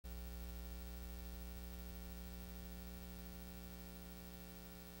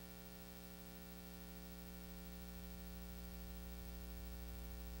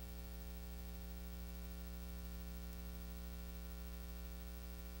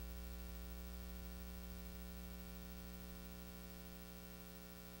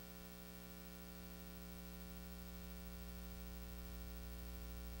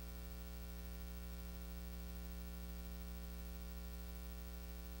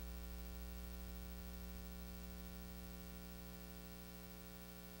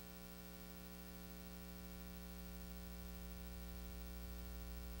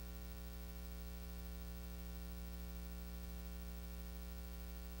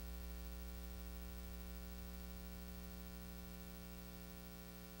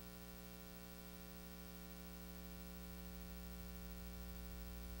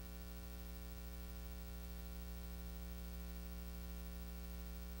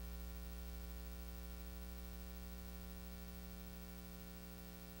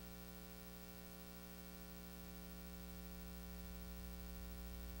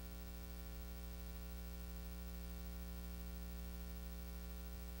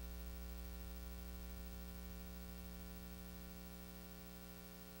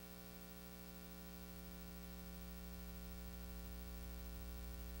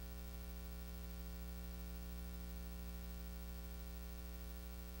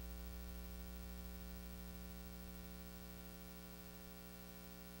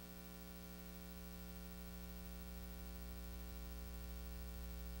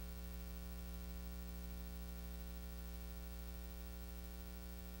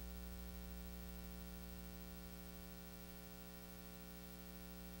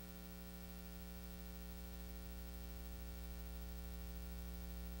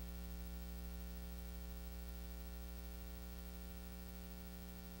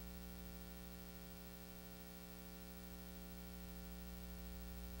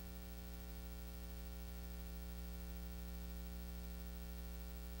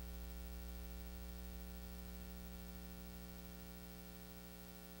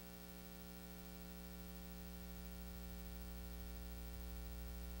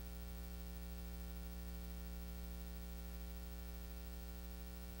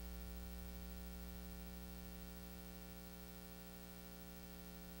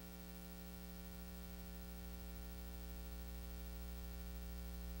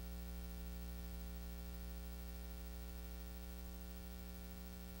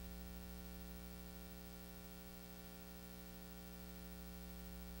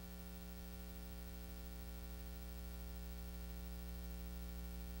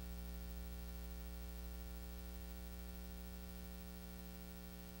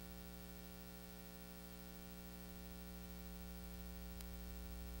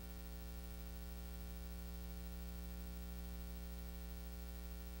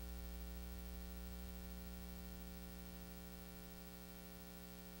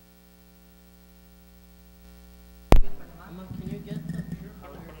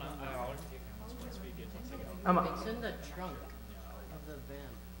It's in the trunk of the van.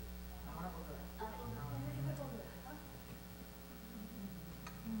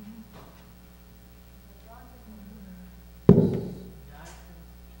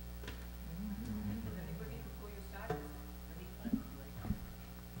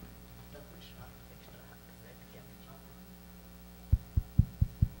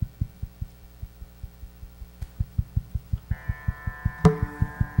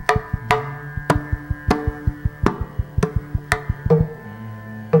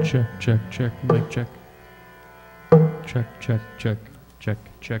 Check, mic check. Check.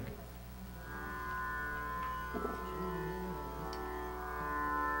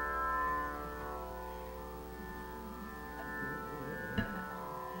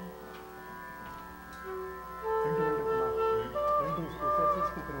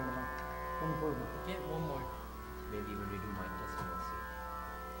 Get one more. Maybe when we do mic testing, we'll see.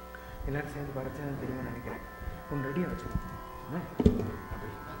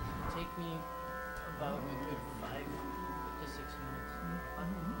 Take me about a good 5 to 6 minutes.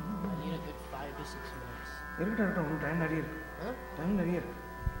 I need a good 5 to 6 minutes. Huh? Don't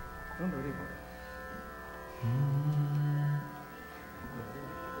worry about it.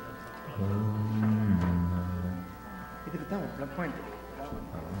 இதுக்கு தான் ஒரு plug point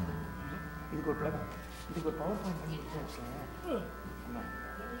இதுக்கு ஒரு power point பண்ணி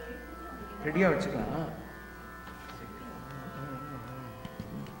ரெடியாக வச்சுக்கலாம்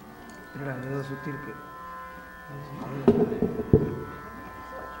இல்லைடா ஏதோ சுற்றி இருக்கு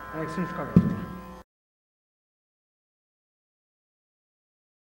எக்ஸ்டென்ஸ் கார்டு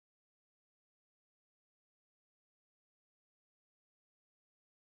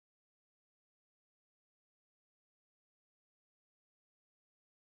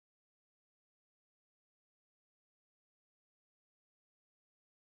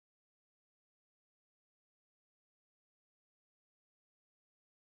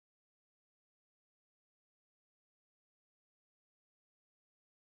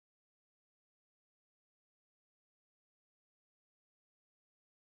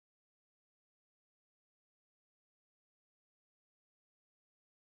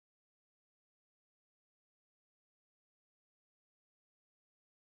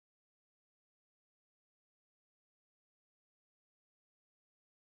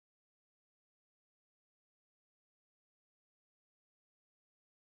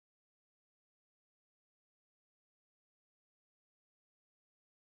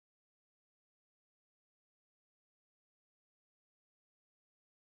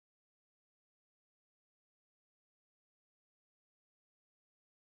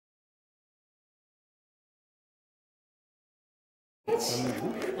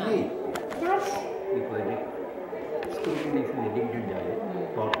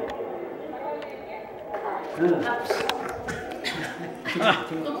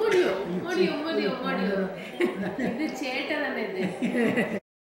ഇത് ചേട്ട തന്നെ ഇത്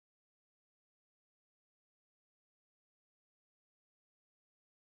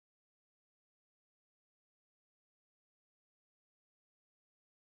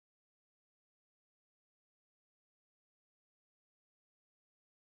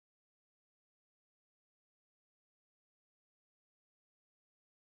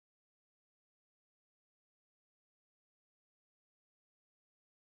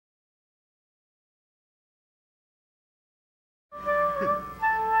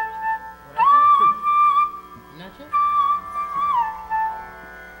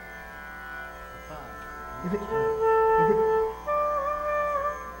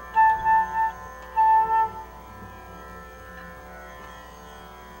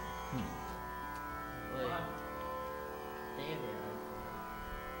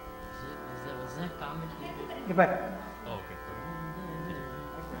But Oh, okay.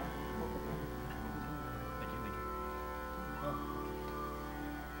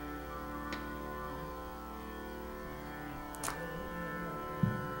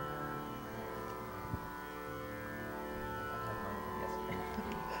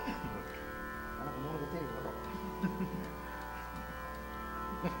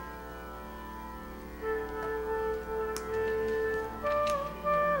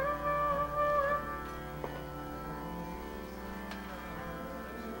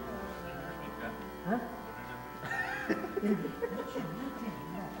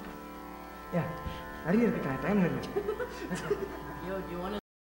 yeah, நிறைய இருக்கு டைம் இருக்கு. Yo, do you want to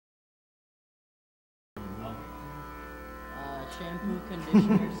shampoo,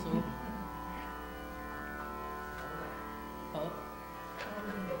 conditioner, soap? Pup?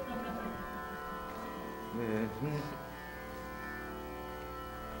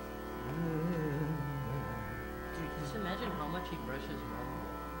 imagine how much he brushes mouth?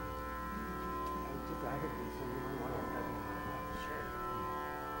 I just added this, so you know what I'm talking about. Yeah, sure.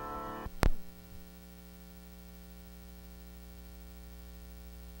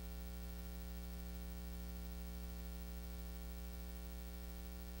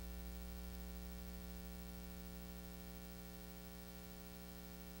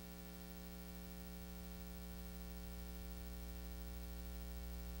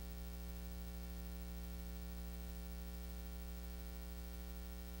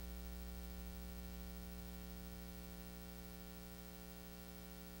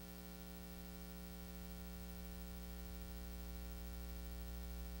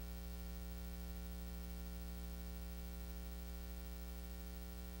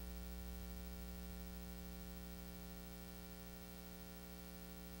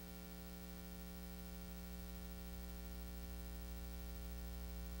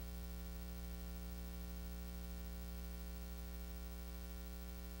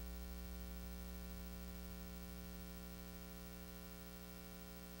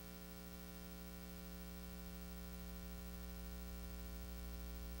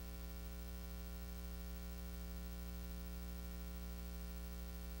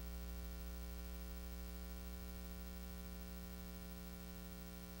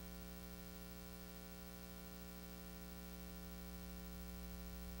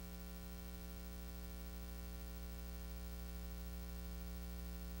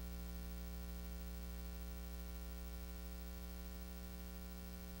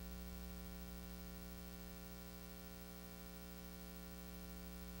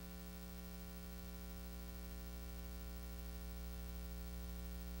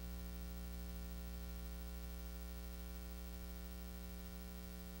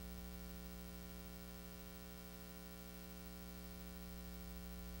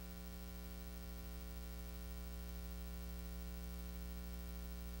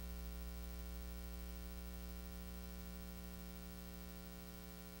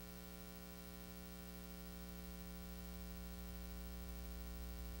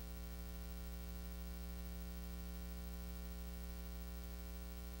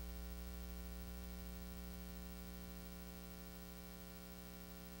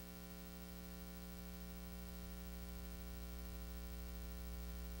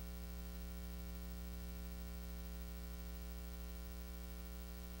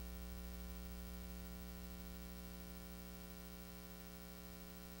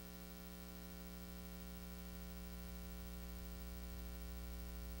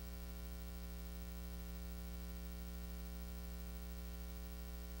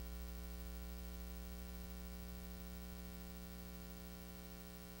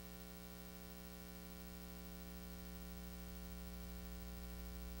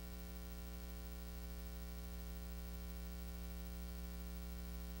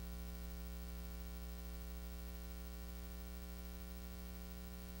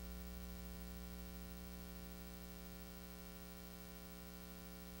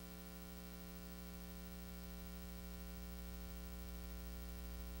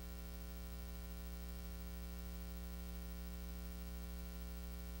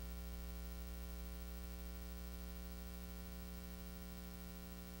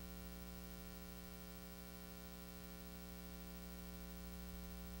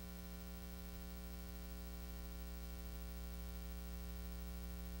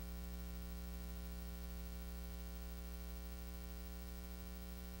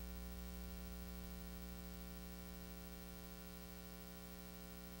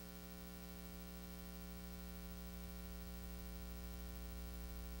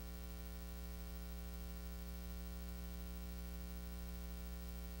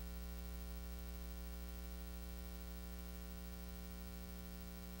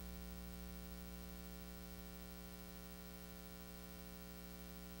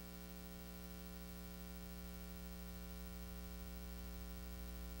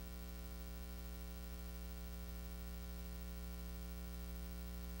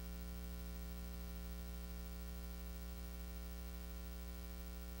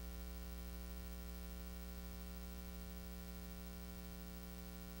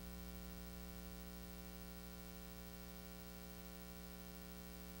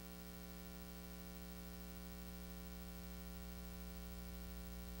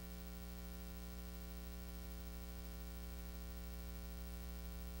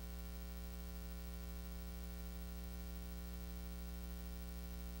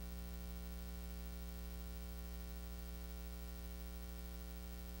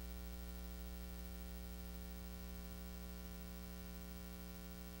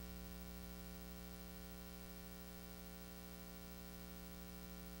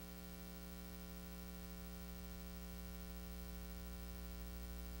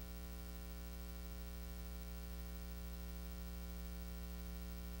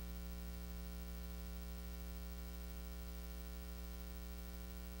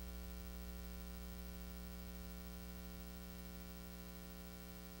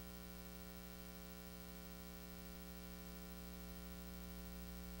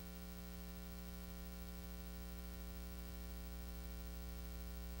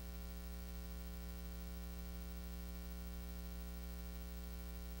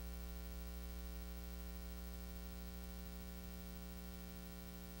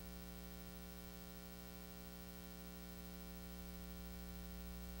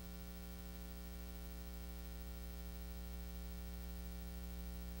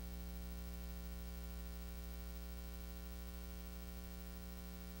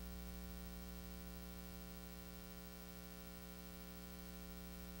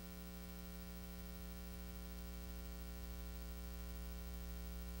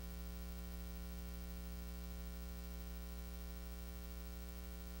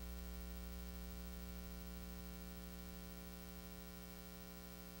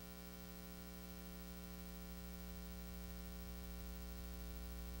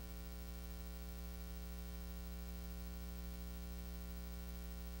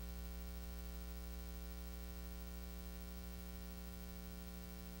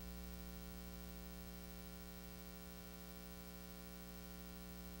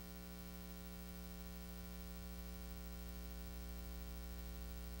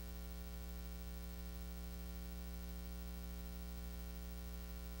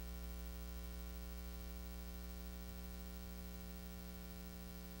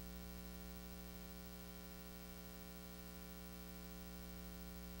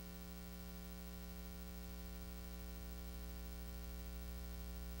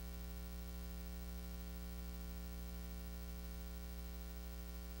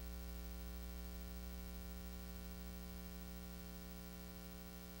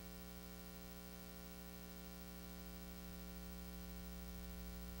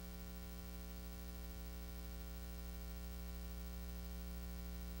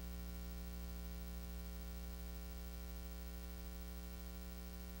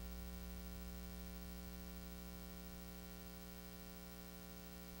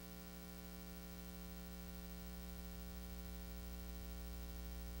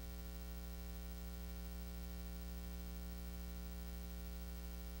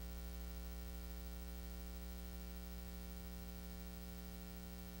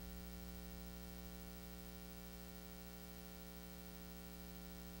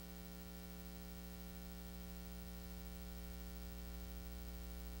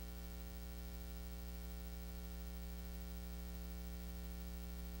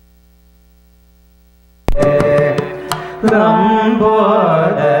 लंबोदराय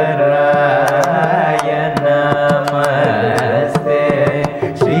नमस्ते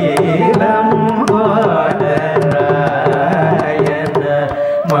श्री लंबोदराय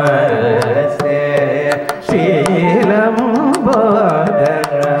नमस्ते श्री लंबोदराय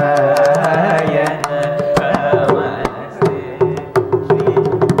नमस्ते श्री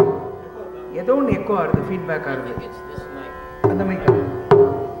ஏதோ ஒன்று echo ஆகுது feedback ஆகுது அந்த mic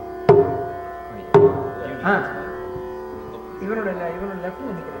இவனோட left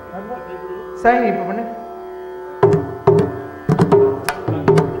நினைக்கிறேன் சாய் இப்போ பண்ணு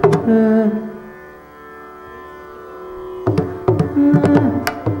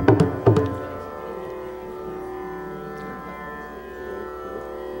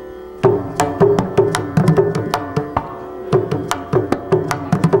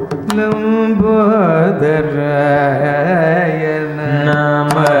लंबोदराय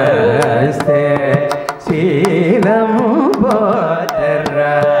नमस्ते श्री लंबोदराय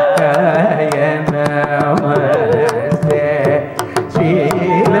नमस्ते श्री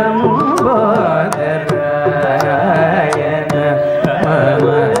लंबोदराय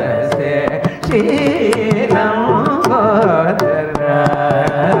नमस्ते श्री लंबोदराय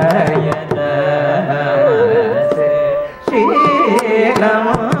नमस्ते श्री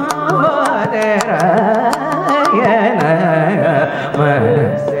लंबोदराय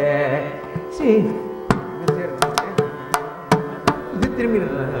नमस्ते श्री இது திரும்பி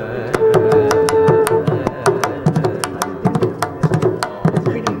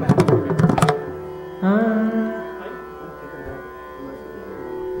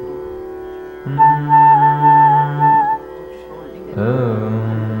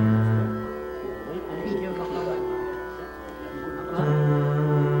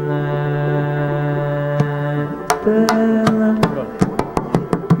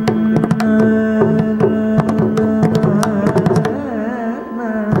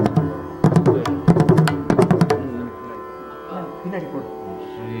பின்னாடி போடு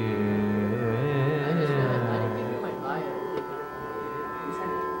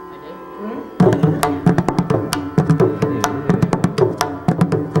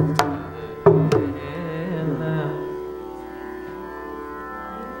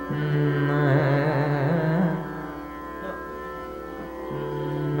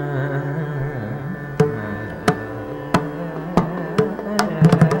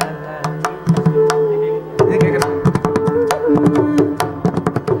இது கேட்குறேன்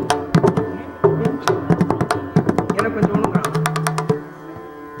எனக்கு கொஞ்சம் ஒன்று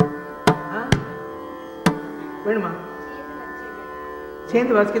வேணுமா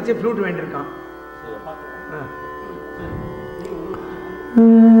சேர்ந்து வாசிக்கச்சு ஃப்ளூட் வேண்டியிருக்கான்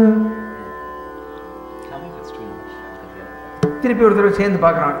திருப்பி ஒரு தடவை சேர்ந்து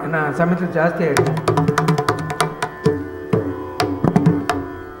பார்க்குறான் என்ன சமயத்தில் ஜாஸ்தி ஆகிடுச்சு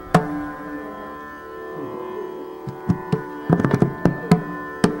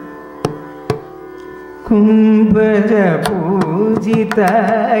कुंभज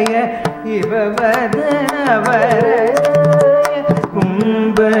पूजिताय इव वदनवराय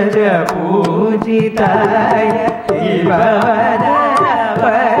कुंभज पूजिताय इव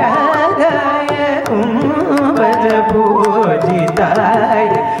वदनवराय कुंभज पूजिताय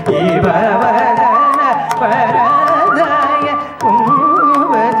इव वदनवराय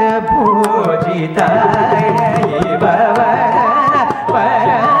कुंभज पूजिताय इव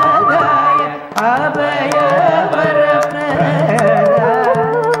वदनवराय अभय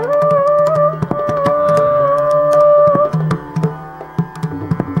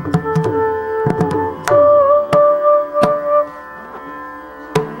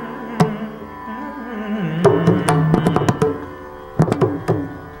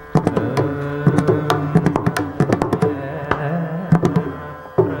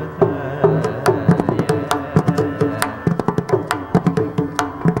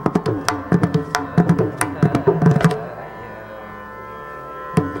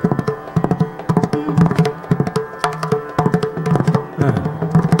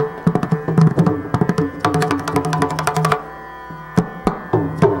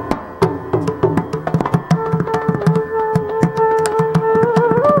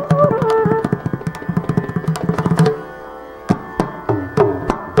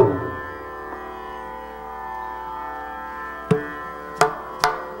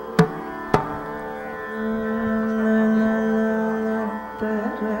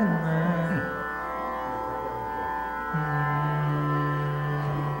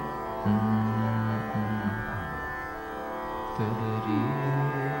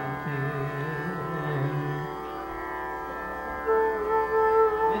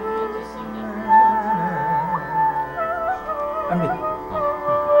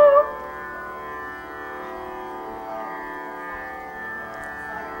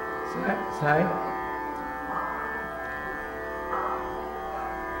Sai.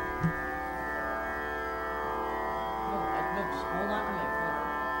 No, just hold on to my phone.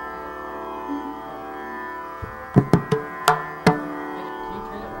 Can you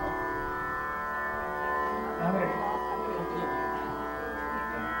turn it off? I'm ready.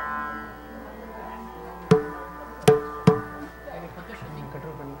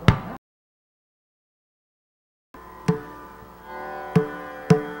 Control பண்ணிக்கோ.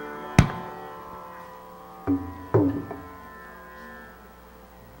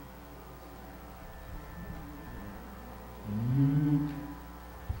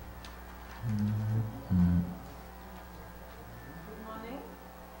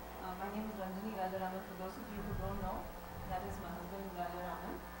 For those of you who don't know, that is my husband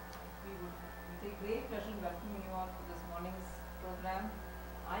Rajan. We take great pleasure in welcoming you all to this morning's program.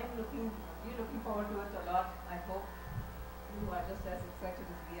 We're looking forward to it a lot. I hope you are just as excited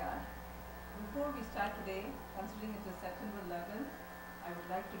as we are. Before we start today, considering it is September 11th, I would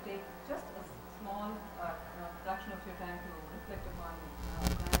like to take just a small fraction of your time to reflect upon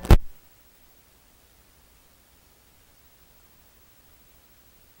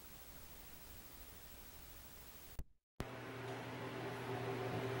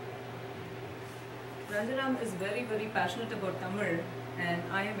Rajaram is very, very passionate about Tamil, and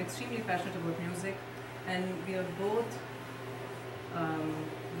I am extremely passionate about music, and we are both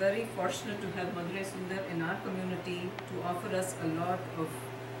very fortunate to have Madurai Sundar in our community to offer us a lot of,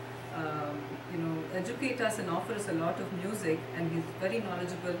 educate us and offer us a lot of music, and he's very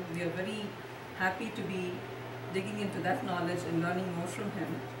knowledgeable. We are very happy to be digging into that knowledge and learning more from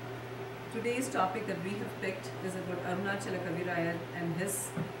him. Today's topic that we have picked is about Arunachala Kavi and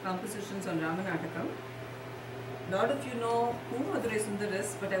his compositions on Arunachala. A lot of you know who Madurai Sundar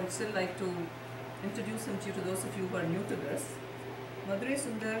is, but I would still like to introduce him to you, to those of you who are new to this. Madurai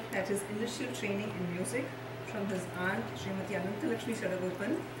Sundar had his initial training in music from his aunt Srimati Anantalakshmi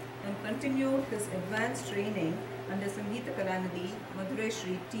Shadagopan and continued his advanced training under Sangeeta Kalanidhi Madurai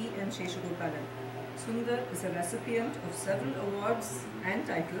Shri T. M. Sheshagopalan. Sundar is a recipient of several awards and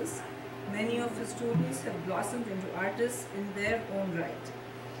titles. Many of his students have blossomed into artists in their own right.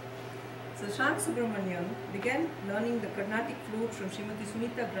 So Shan Subramaniam began learning the Carnatic flute from Srimati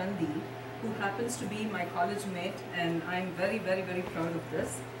Sunita Grandi, who happens to be my college mate, and I'm very, very, very proud of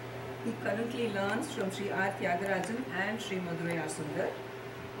this. He currently learns from Sri R. Tyagarajan and Sri Madurai R. Sundar.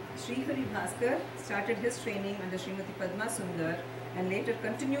 Sri Hari Bhaskar started his training under Srimati Padma Sundar and later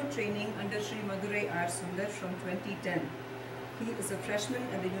continued training under Sri Madurai R. Sundar from 2010. He is a freshman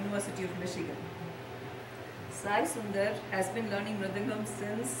at the University of Michigan. Sai Sundar has been learning Mridangam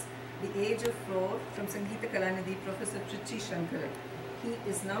since the age of 4 from Sangeeta Kalanidhi Professor Trichy Shankaran. He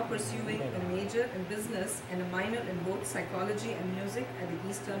is now pursuing a major in business and a minor in both psychology and music at the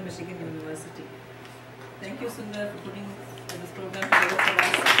Eastern Michigan University. Thank you, Sundar, for putting this program together for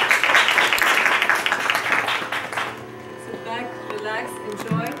us. Sit back, relax,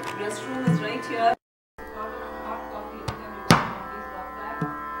 enjoy. Restroom is right here. Hot coffee anytime you want. Please walk back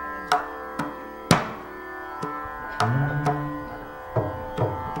and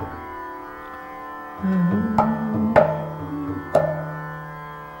enjoy.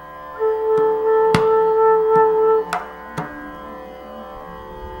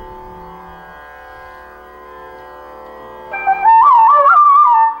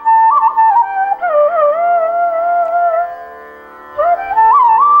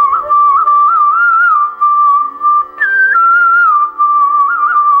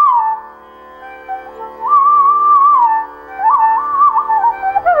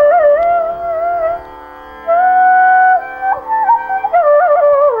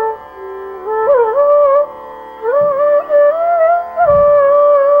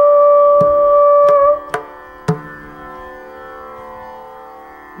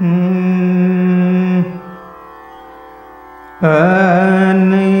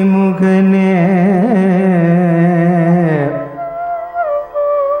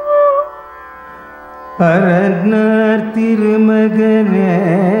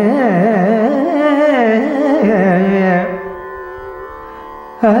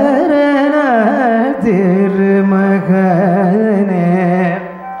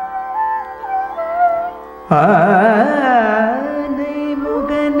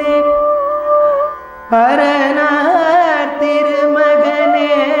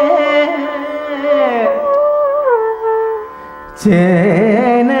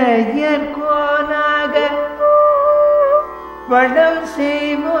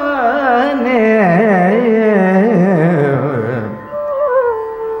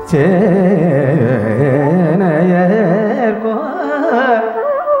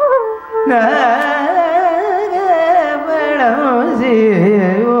 நாகபலம்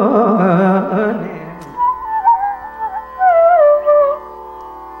செய்வோனே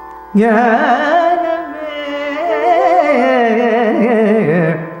ஞானமே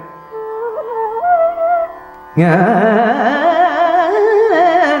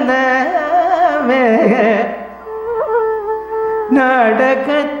ஞானமே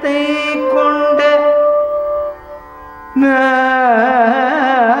நாடகத்தை கொண்ட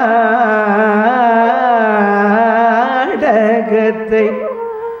நாடகத்தை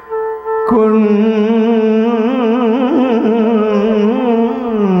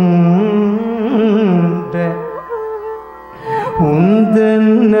கொண்ட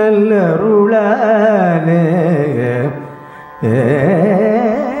உந்தன் நல்லருளாலே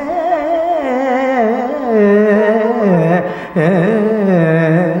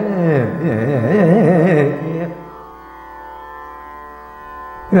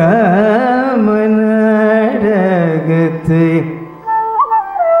ராமநாடகத்தை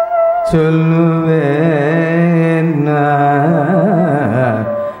சொல்லுவேன்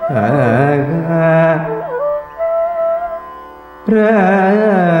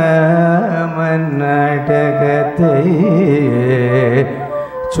ராமநாடகத்தை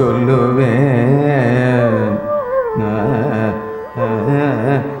சொல்லுவேன்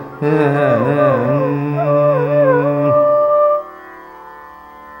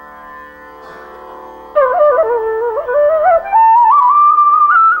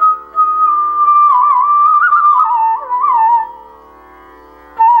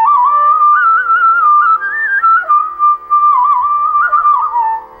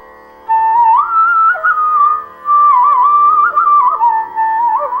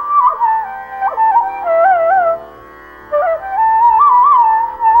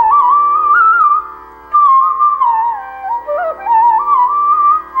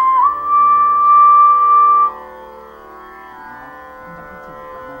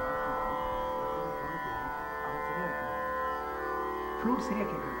flute சரியாக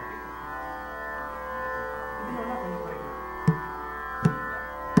கேட்குறது இதனால கொஞ்சம் குறையும்.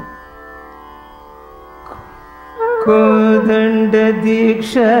 கோதண்ட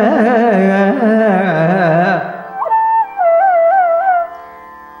தீக்ஷா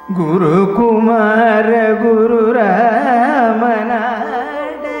குரு குமார குரு ராமநாடகத்தை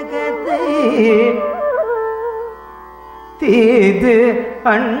தீது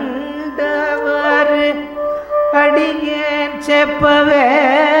அண்டவர் அடியேன் செப்பவே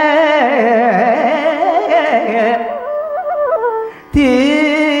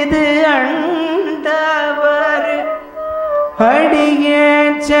தீது அண்டவர்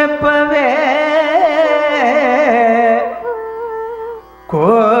அடியேன் செப்பவே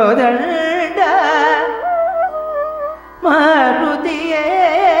கோதண்ட மாருதியே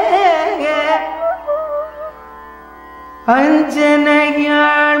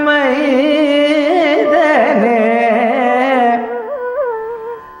அஞ்சனையாழ்மைதனே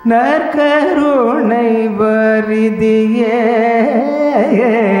நற்கருணை வரிதியே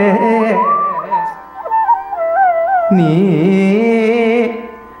நீ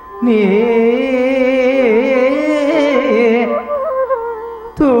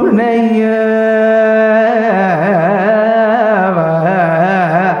துணைய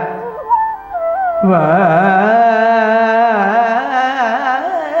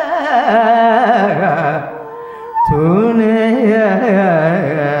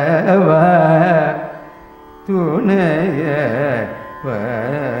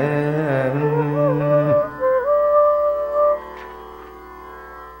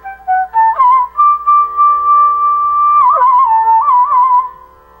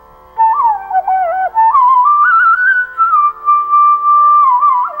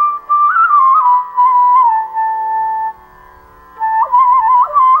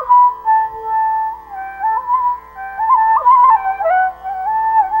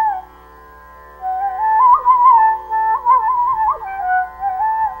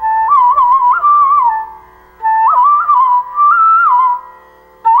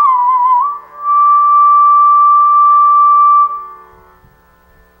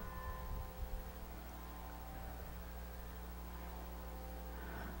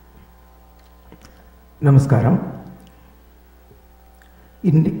நமஸ்காரம்.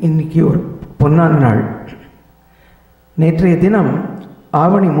 இன்னைக்கு ஒரு பொன்னான நாள். நேற்றைய தினம்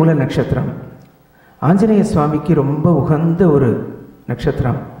ஆவணி மூல நட்சத்திரம். ஆஞ்சநேய சுவாமிக்கு ரொம்ப உகந்த ஒரு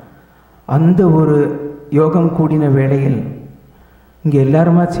நட்சத்திரம். அந்த ஒரு யோகம் கூடின வேளையில் இங்கே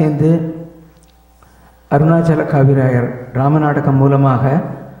எல்லாருமா சேர்ந்து அருணாச்சல காவிராயர் ராமநாடகம் மூலமாக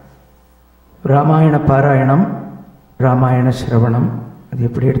ராமாயண பாராயணம், ராமாயண சிரவணம், அது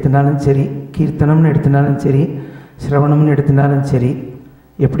எப்படி எடுத்தினாலும் சரி, கீர்த்தனம்னு எடுத்தினாலும் சரி, சிரவணம்னு எடுத்தினாலும் சரி,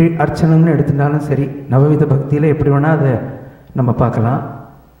 எப்படி அர்ச்சனம்னு எடுத்தினாலும் சரி, நவவித பக்தியில் எப்படி வேணால் அதை நம்ம பார்க்கலாம்.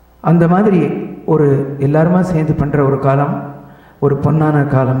 அந்த மாதிரி ஒரு எல்லாருமா சேர்ந்து பண்ணுற ஒரு காலம், ஒரு பொன்னான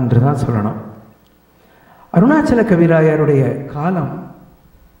காலம் என்று தான் சொல்லணும். அருணாச்சல கவிராயருடைய காலம்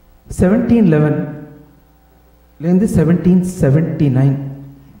 1711லேருந்து 1779.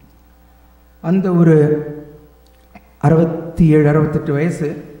 அந்த ஒரு 67-68 வயசு.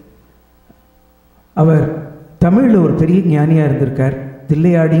 அவர் தமிழில் ஒரு பெரிய ஞானியாக இருந்திருக்கார்.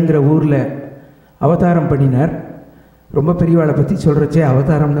 தில்லையாடிங்கிற ஊரில் அவதாரம் பண்ணினார். ரொம்ப பெரியவாளை பற்றி சொல்கிறச்சே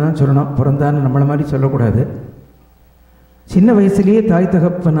அவதாரம்னு தான் சொல்லணும், பிறந்தான்னு நம்மளை மாதிரி சொல்லக்கூடாது. சின்ன வயசுலேயே தாய்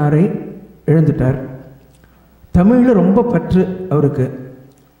தகப்பனாரை இழந்துட்டார். தமிழில் ரொம்ப பற்று அவருக்கு.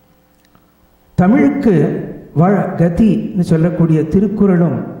 தமிழுக்கு கதின்னு சொல்லக்கூடிய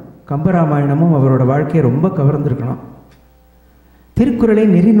திருக்குறளும் கம்பராமாயணமும் அவரோட வாழ்க்கையை ரொம்ப கவர்ந்துருக்கணும். திருக்குறளை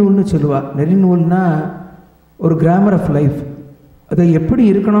நெறிநூல்னு சொல்லுவாள். நெறிநூல்னா ஒரு கிராமர் ஆஃப் லைஃப். அதை எப்படி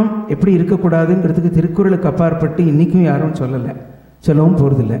இருக்கணும் எப்படி இருக்கக்கூடாதுங்கிறதுக்கு திருக்குறளுக்கு அப்பாற்பட்டு இன்றைக்கும் யாரும் சொல்லலை, சொல்லவும்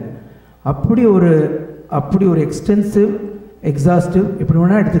போகிறதில்லை. அப்படி ஒரு எக்ஸ்டென்சிவ், எக்ஸாஸ்டிவ் எப்படி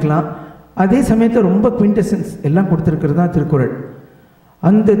வேணால் எடுத்துக்கலாம். அதே சமயத்தில் ரொம்ப குவிண்டசன்ஸ் எல்லாம் கொடுத்துருக்கிறது தான் திருக்குறள்.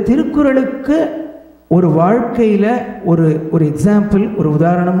 அந்த திருக்குறளுக்கு ஒரு வாழ்க்கையில் ஒரு எக்ஸாம்பிள், ஒரு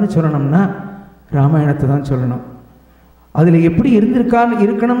உதாரணம்னு சொல்லணும்னா ராமாயணத்தை தான் சொல்லணும். அதில் எப்படி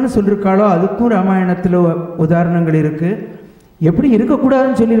இருக்கணும்னு சொல்லியிருக்காளோ அதுக்கும் ராமாயணத்தில் உதாரணங்கள் இருக்குது. எப்படி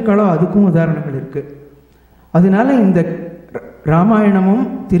இருக்கக்கூடாதுன்னு சொல்லியிருக்காளோ அதுக்கும் உதாரணங்கள் இருக்குது. அதனால இந்த ராமாயணமும்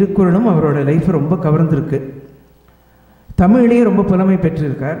திருக்குறளும் அவரோட லைஃப்பை ரொம்ப கவர்ந்துருக்கு. தமிழ்லேயே ரொம்ப புலமை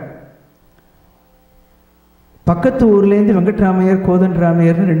பெற்றிருக்கார். பக்கத்து ஊர்லேருந்து வெங்கட்ராமையர்,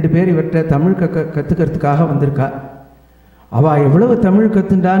 கோதண்டராமையர்னு 2 பேர் இவர்கிட்ட தமிழ் கற்றுக்கிறதுக்காக வந்திருக்கா. அவள் எவ்வளவு தமிழ்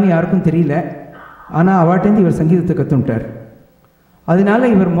கற்றுண்டான்னு யாருக்கும் தெரியல. ஆனால் அவாட்டேருந்து இவர் சங்கீதத்தை கற்றுட்டார். அதனால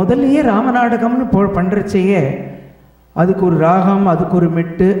இவர் முதல்லையே ராமநாடகம்னு பண்ணுறச்சையே அதுக்கு ஒரு ராகம், அதுக்கு ஒரு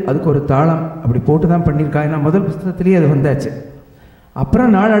மெட்டு, அதுக்கு ஒரு தாளம் அப்படி போட்டு தான் பண்ணியிருக்கா. ஏன்னா முதல் புஸ்தகத்திலேயே அது வந்தாச்சு.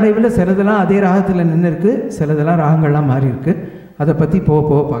 அப்புறம் நாளடைவில் சிலதெல்லாம் அதே ராகத்தில் நின்று இருக்குது, சிலதெல்லாம் ராகங்கள்லாம் மாறி இருக்கு. அதை பற்றி போக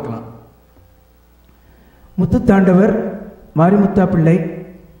போக பார்க்கலாம். முத்துத்தாண்டவர், மாரிமுத்தா பிள்ளை,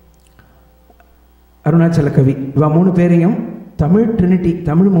 அருணாச்சல கவி, இவா 3 பேரையும் தமிழ் ட்ரினிட்டி,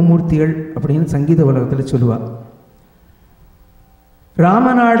 தமிழ் மும்மூர்த்திகள் அப்படின்னு சங்கீத உலகத்தில் சொல்லுவாள்.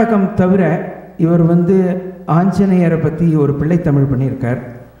 ராமநாடகம் தவிர இவர் ஆஞ்சநேயரை பற்றி ஒரு பிள்ளை தமிழ் பண்ணியிருக்கார்.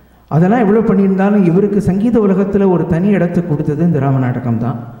 அதெல்லாம் எவ்வளோ பண்ணியிருந்தாலும் இவருக்கு சங்கீத உலகத்தில் ஒரு தனி இடத்தை கொடுத்தது இந்த ராமநாடகம்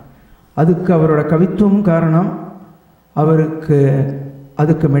தான். அதுக்கு அவரோட கவித்துவம் காரணம்.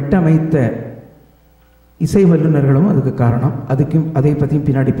 அதுக்கு மெட்டமைத்த இசை வல்லுநர்களும் அதுக்கு காரணம். அதை பற்றியும்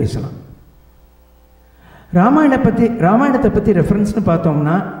பின்னாடி பேசலாம். ராமாயணத்தை பற்றி ரெஃபரன்ஸ்னு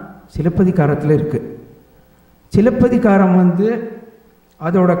பார்த்தோம்னா சிலப்பதிகாரத்தில் இருக்குது. சிலப்பதிகாரம்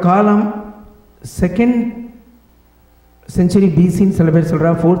அதோட காலம் 2nd செஞ்சுரி பிசின்னு சில பேர் சொல்கிறா,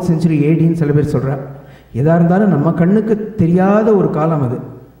 4th செஞ்சுரி ADன்னு சில பேர் சொல்கிறா. எதாக இருந்தாலும் நம்ம கண்ணுக்கு தெரியாத ஒரு காலம் அது,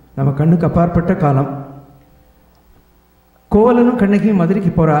 நம்ம கண்ணுக்கு அப்பாற்பட்ட காலம். கோவலனும் கண்ணகியும்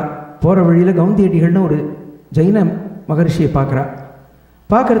மதுரைக்கு போகிற வழியில் கவுந்தியடிகள்னு ஒரு ஜெயின மகரிஷியை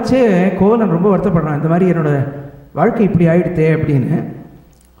பார்க்குறச்சே கோவலன் ரொம்ப வருத்தப்படுறான், இந்த மாதிரி என்னோட வாழ்க்கை இப்படி ஆயிடுத்தே அப்படின்னு.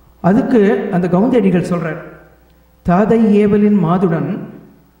 அதுக்கு அந்த கவுந்தியடிகள் சொல்கிறார், தாதை ஏவலின் மாதுடன்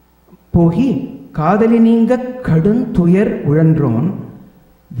போகி காதலி நீங்க கடுந்துயர் உழன்றோன்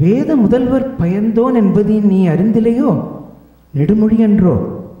வேத முதல்வர் பயந்தோன் என்பதை நீ அறிந்திலையோ நெடுமொழி என்றோ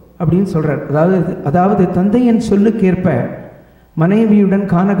அப்படின்னு சொல்கிறார். அதாவது தந்தையின் சொல்லுக்கேற்ப மனைவியுடன்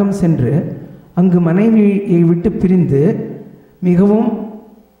கானகம் சென்று அங்கு மனைவியை விட்டு பிரிந்து மிகவும்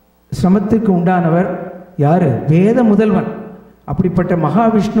சிரமத்திற்கு உண்டானவர் யார்? வேத முதல்வன். அப்படிப்பட்ட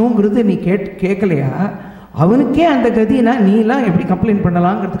மகாவிஷ்ணுங்கிறது நீ கேட்கலையா? அவனுக்கே அந்த கதினா நீலாம் எப்படி கம்ப்ளைண்ட்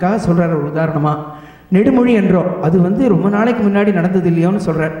பண்ணலாங்கிறதுக்காக சொல்கிறார். ஒரு உதாரணமாக நெடுமொழி என்றோ, அது ரொம்ப நாளைக்கு முன்னாடி நடந்தது இல்லையோன்னு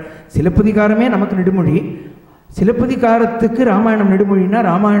சொல்கிறார். சிலப்பதிகாரமே நமக்கு நெடுமொழி. சிலப்பதிகாரத்துக்கு ராமாயணம் நெடுமொழின்னா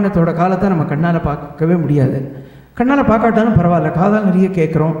ராமாயணத்தோட காலத்தை நம்ம கண்ணால் பார்க்கவே முடியாது. கண்ணால் பார்க்காட்டாலும் பரவாயில்ல, காதால் நிறைய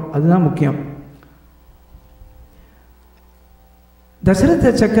கேட்குறோம், அதுதான் முக்கியம்.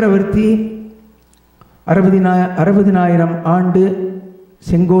 தசரத சக்கரவர்த்தி 60,000 ஆண்டு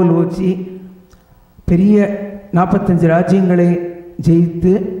செங்கோல் ஓச்சி பெரிய 45 ராஜ்யங்களை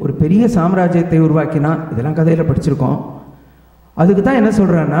ஜெயித்து ஒரு பெரிய சாம்ராஜ்யத்தை உருவாக்கினான். இதெல்லாம் கதையில் படிச்சிருக்கோம். அதுக்கு தான் என்ன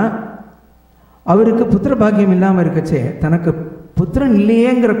சொல்கிறான்னா, அவருக்கு புத்திர பாக்கியம் இல்லாமல் இருக்கச்சே தனக்கு புத்திரன்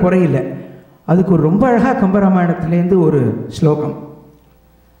இல்லையேங்கிற குறையில்லை. அதுக்கு ஒரு ரொம்ப அழகாக கம்பராமாயணத்துலேருந்து ஒரு ஸ்லோகம்.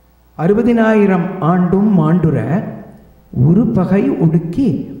 60,000 ஆண்டும் மாண்டுற ஒரு பகை ஒடுக்கி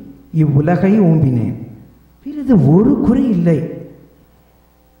இவ்வுலகை ஓம்பினேன், பிறிது ஒரு குறை இல்லை.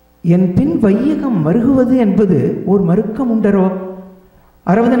 என் பின் வையகம் மருகுவது என்பது ஒரு மறுக்கம் உண்டரோ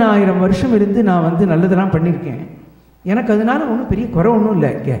 60,000 வருஷம் இருந்து நான் வந்து நல்லதெல்லாம் பண்ணியிருக்கேன், எனக்கு அதனால ஒன்றும் பெரிய குறை ஒன்றும் இல்லை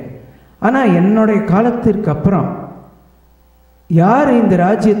இங்கே. ஆனால் என்னுடைய காலத்திற்கு அப்புறம் யார் இந்த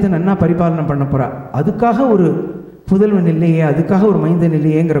ராஜ்யத்தை நன்னா பரிபாலனை பண்ண போகிறா, அதுக்காக ஒரு புதல்வன் இல்லையே, அதுக்காக ஒரு மைந்தன்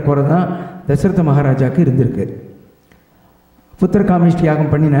இல்லையேங்கிற குறை தான் தசரத மகாராஜாவுக்கு இருந்திருக்கு. புத்திரகாமேஷ்டி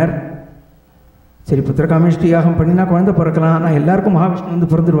யாகம் பண்ணினார். சரி, புத்திரகாமேஷ்டி யாகம் பண்ணினா குழந்தை பிறக்கலாம், ஆனால் எல்லாருக்கும் மகாவிஷ்ணு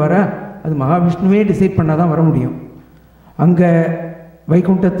வந்து பிறந்துருவாரா? அது மகாவிஷ்ணுவே டிசைட் பண்ணால் தான் வர முடியும். அங்கே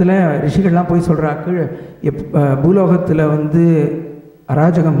வைகுண்டத்தில் ரிஷிகள்லாம் போய் சொல்கிறா, கீழே பூலோகத்தில் வந்து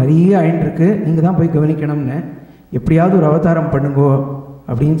அராஜகம் நிறைய ஆயின்ட்டுருக்கு, நீங்கள் தான் போய் கவனிக்கணும்னு, எப்படியாவது ஒரு அவதாரம் பண்ணுங்கோ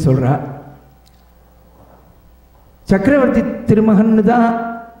அப்படின்னு சொல்கிறா. சக்கரவர்த்தி திருமகன்னு தான்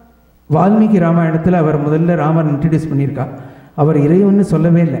வால்மீகி ராமாயணத்தில் அவர் முதல்ல ராமர் இன்ட்ரடியூஸ் பண்ணியிருக்கா. அவர் இறைவன்னு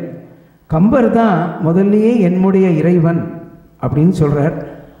சொல்லவே இல்லை. கம்பர் தான் முதல்லையே என்னுடைய இறைவன் அப்படின்னு சொல்கிறார்.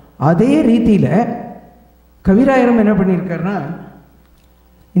 அதே ரீதியில் கவிராயரும் என்ன பண்ணியிருக்காருன்னா,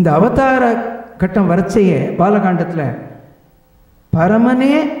 இந்த அவதார கட்டம் வரைச்சையே பாலகாண்டத்தில்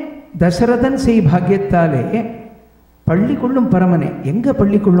பரமனே தசரதன் செய் பாக்கியத்தாலே பள்ளி கொள்ளும் பரமனே, எங்கே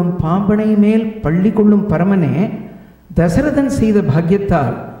பள்ளி கொள்ளும்? பாம்பனை மேல் பள்ளி கொள்ளும் பரமனே தசரதன் செய்த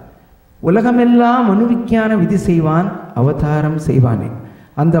பாக்கியத்தால் உலகமெல்லாம் அனுவிக்கான விதி செய்வான், அவதாரம் செய்வானே.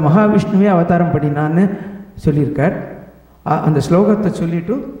 அந்த மகாவிஷ்ணுவே அவதாரம் பண்ணினான்னு சொல்லியிருக்கார். அந்த ஸ்லோகத்தை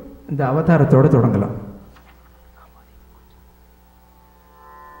சொல்லிட்டு இந்த அவதாரத்தோடு தொடங்கலாம்.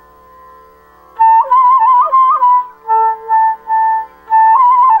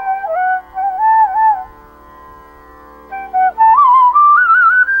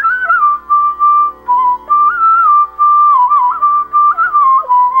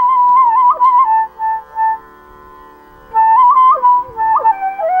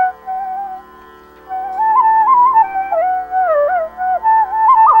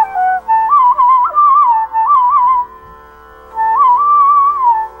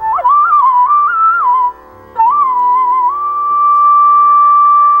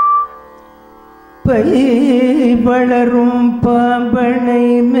 வளரும் பாம்பனை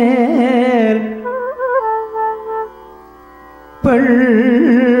மேல்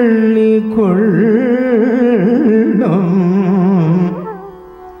பள்ளி கொள்ளும்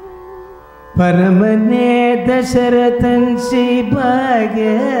பரமனே தசரதன்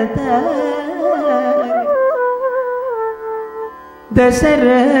சிபாகதால்,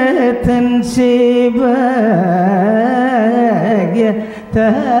 தசரதன் சிபாகதாலே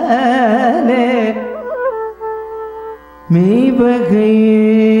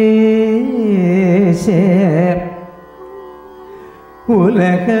மெய்வகையேசேர்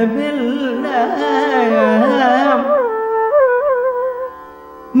உலகமெல்லாம்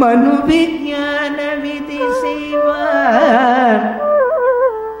மனு விஞ்ஞான விதி செய்வான்,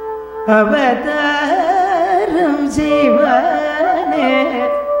 அவதாரம் செய்வானே,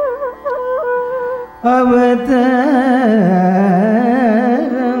 அவதாரம்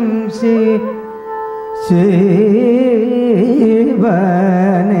செய்வானே, செய்வானே.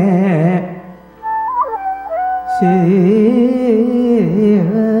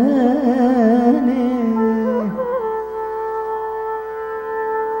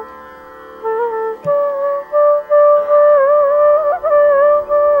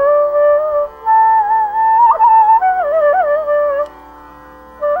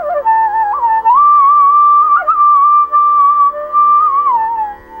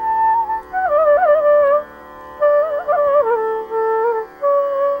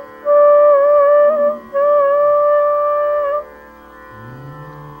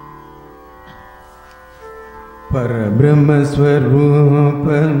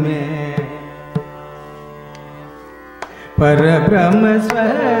 परब्रह्मस्वरूपमे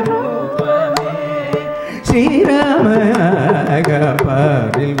परब्रह्मस्वरूपमे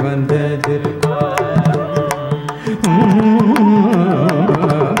श्रीरामनागपारिल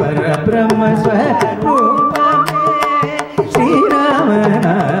परब्रह्मस्वरूपमे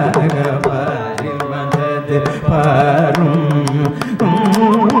श्रीरामनागपारिल पारुं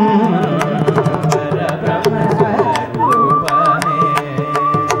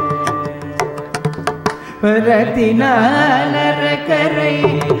வரத்தினாலர கரை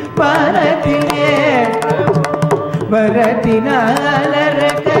பாரத்திலே, வரத்தினாலர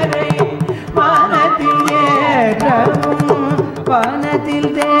கரை வானத்திலே,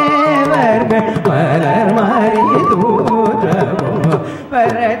 வானத்தில் தேவர்கள் மலர் மாறி தூரவும்,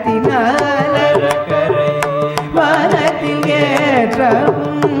 வரத்தினாலர கரை வானத்தில்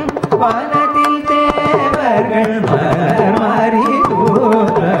ஏற்றவும், வானத்தில் தேவர்கள் மலர் மாறி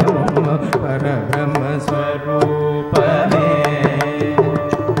தூரவும், பரபிரம்மஸ்வரூபமே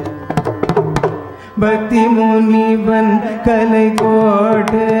பக்தி முனிவன் கலை கோடி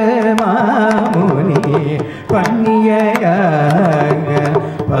கோட்டு மாமுனி பண்ணியாக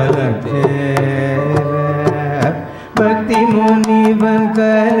பலச்சேர பக்தி முனிவன்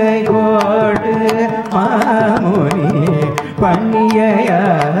கலை கோட்டு மாமுனி பண்ணியாக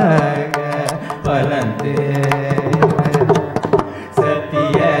பலந்தேர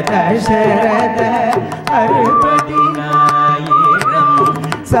சத்திய தசரத 60,000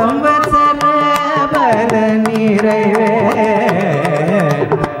 சம்வத்சர பல நிறைவேற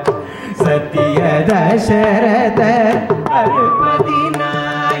சத்திய தசரத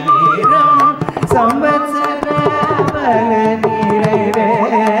 60,000 சம்வத்சர பல நிறைவேற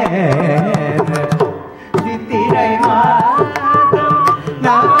சித்திரை மாதம்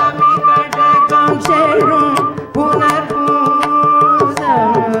நவமி கடகம் சேரும்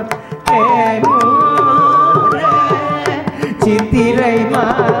சித்திரை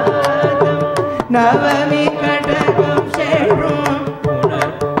மாதம் நவமி கடகம் சேரும்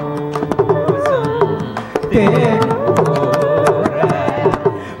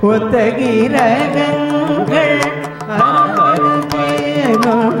ஒத்தகிரகங்கள்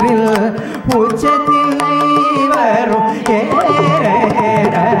உச்சத்தில் வரும்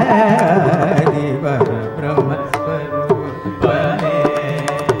பிரம்மஸ்வரூபமே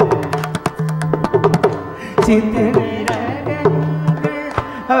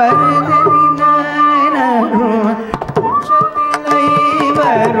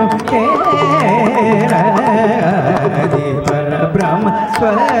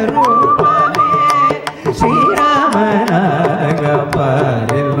பிரம்மஸ்வரூபமே ஸ்ரீராமனாக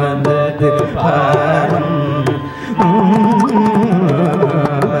பாரில் வந்தது பாரம்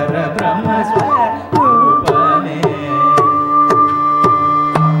பிரம்மஸ்வரூபமே.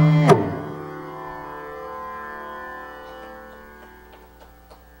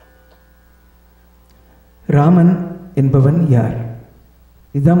 ராமன் என்பவன் யார்?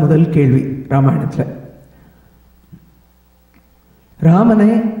 இதுதான் முதல் கேள்வி ராமாயணத்தில். ராமனை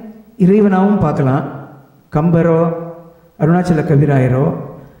இறைவனாகவும் பார்க்கலாம், கம்பரோ அருணாச்சல கவிராயரோ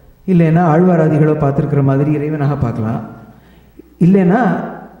இல்லைன்னா ஆழ்வாராதிகளோ பார்த்துருக்கிற மாதிரி இறைவனாக பார்க்கலாம். இல்லைன்னா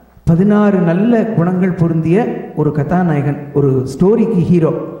 16 நல்ல குணங்கள் பொருந்திய ஒரு கதாநாயகன், ஒரு ஸ்டோரிக்கு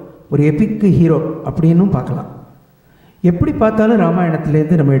ஹீரோ, ஒரு எபிக்கு ஹீரோ அப்படின்னும் பார்க்கலாம். எப்படி பார்த்தாலும்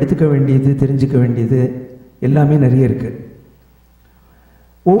ராமாயணத்துலேருந்து நம்ம எடுத்துக்க வேண்டியது, தெரிஞ்சுக்க வேண்டியது எல்லாமே நிறைய இருக்குது.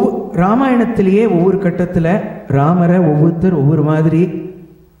 ராமாயணத்திலேயே ஒவ்வொரு கட்டத்தில் ராமரை ஒவ்வொருத்தர் ஒவ்வொரு மாதிரி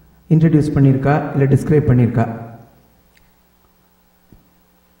இன்ட்ரடியூஸ் பண்ணியிருக்கா, இல்லை டிஸ்கிரைப் பண்ணியிருக்கா.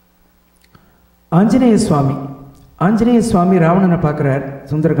 ஆஞ்சநேய சுவாமி ராவணனை பார்க்குறார்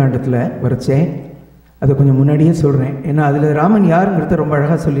சுந்தரகாண்டத்தில் வரைச்சேன். அதை கொஞ்சம் முன்னாடியே சொல்கிறேன், ஏன்னா அதில் ராமன் யாருங்கிறத ரொம்ப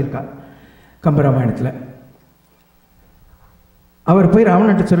அழகாக சொல்லியிருக்கா கம்பராமாயணத்தில். அவர் போய்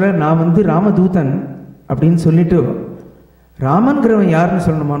ராவணன்ட்ட சொல்கிறார், நான் வந்து ராமதூதன் அப்படின்னு சொல்லிட்டு, ராமன்கிறவன் யாருன்னு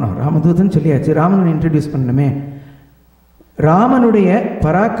சொல்லணுமானோ, ராமதூதன் சொல்லியாச்சு, ராமனை இன்ட்ரடியூஸ் பண்ணணுமே. ராமனுடைய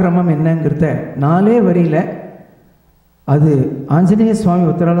பராக்கிரமம் என்னங்கிறத 4 வரியில் அது ஆஞ்சநேய சுவாமி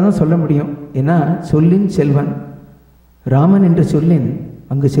ஒருத்தரால் தான் சொல்ல முடியும். ஏன்னா சொல்லின் செல்வன், ராமன் என்று சொல்லின்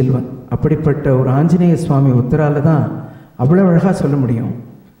அங்கு செல்வன். அப்படிப்பட்ட ஒரு ஆஞ்சநேய சுவாமி ஒருத்தரால் தான் அவ்வளோ அழகாக சொல்ல முடியும்.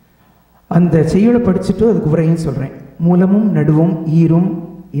 அந்த செய்யுளை படிச்சுட்டு அதுக்கு உரையும் சொல்கிறேன். மூலமும் நடுவும் ஈரும்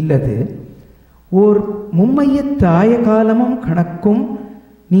இல்லது ஓர் மும்மைய தாய காலமும் கணக்கும்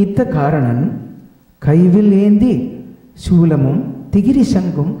நீத்த காரணன் கைவில் ஏந்தி சூலமும் திகிரி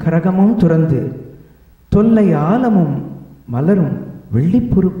சங்கும் கரகமும் துறந்து தொல்லை ஆலமும் மலரும்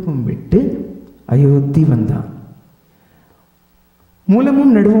வெள்ளிப்பொறுப்பும் விட்டு அயோத்தி வந்தான்.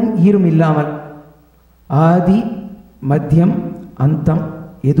 மூலமும் நடுவும் ஈரும் இல்லாமல் ஆதி மத்தியம் அந்தம்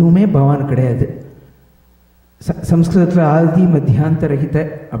எதுவுமே பகவான் கிடையாது. சம்ஸ்கிருதத்தில் ஆதி மத்தியாந்த ரஹித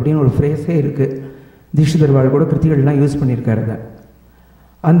அப்படின்னு ஒரு ஃப்ரேஸே இருக்குது. தீட்சிதர்வாள் கூட கிருத்திகள்லாம் யூஸ் பண்ணியிருக்காரு. அதை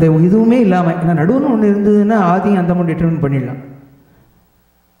அந்த இதுவுமே இல்லாமல், ஏன்னா நடுவுன்னு ஒன்று இருந்ததுன்னா ஆதி அந்தமும் டிட்டர்மின் பண்ணிடலாம்.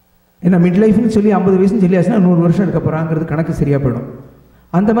 ஏன்னா மிட் லைஃப்னு சொல்லி 50 வயசுன்னு சொல்லி ஆச்சுன்னா 100 வருஷம் இருக்க போகிறாங்கிறது கணக்கு சரியாக போயிடும்.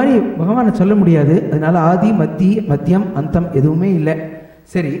 அந்த மாதிரி பகவானை சொல்ல முடியாது. அதனால் ஆதி மத்தியம் அந்தம் எதுவுமே இல்லை.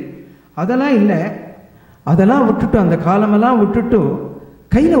 சரி, அதெல்லாம் இல்லை, அதெல்லாம் விட்டுட்டு, அந்த காலமெல்லாம் விட்டுட்டு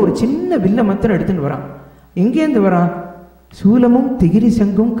கையில் ஒரு சின்ன வில்ல மத்திரம் எடுத்துன்னு வரான். எங்கேருந்து வரான்? சூலமும் திகிரி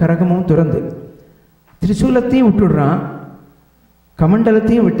சங்கும் கரகமும் துறந்து. திரிசூலத்தையும் விட்டுடுறான்,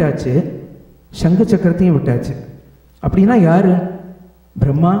 கமண்டலத்தையும் விட்டாச்சு, சங்கு சக்கரத்தையும் விட்டாச்சு. அப்படின்னா யாரு?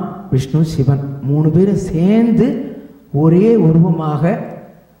 பிரம்மா விஷ்ணு சிவன் 3 பேரும் சேர்ந்து ஒரே உருவமாக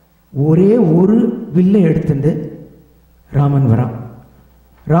ஒரே ஒரு வில்லை எடுத்துட்டு ராமன் வரான்.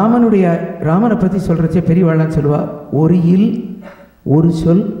 ராமனை பற்றி சொல்கிறச்சே பெரியவாள்லாம் சொல்லுவா, ஒரு இல் ஒரு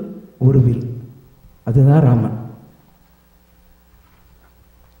சொல் ஒரு வில், அதுதான் ராமன்.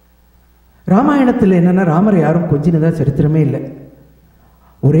 ராமாயணத்தில் என்னென்னா ராமரை யாரும் கொஞ்சினதா சரித்திரமே இல்லை.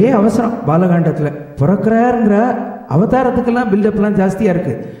 ஒரே அவசரம் பாலகாண்டத்தில் பிறக்கிறாருங்கிற அவதாரத்துக்கெல்லாம் பில்டப்லாம் ஜாஸ்தியாக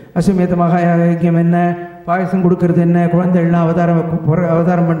இருக்குது. அஸ்வமேதமாக யஜ்யம் என்ன, பாயசம் கொடுக்கறது என்ன, குழந்தைகள்லாம்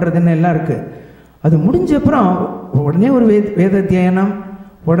அவதாரம் பண்ணுறது என்ன எல்லாம் இருக்குது. அது முடிஞ்ச அப்புறம் உடனே ஒரு வேத தியானம்,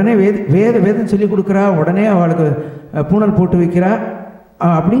 உடனே வேதம் சொல்லி கொடுக்குறா, உடனே அவளுக்கு பூணல் போட்டு வைக்கிறா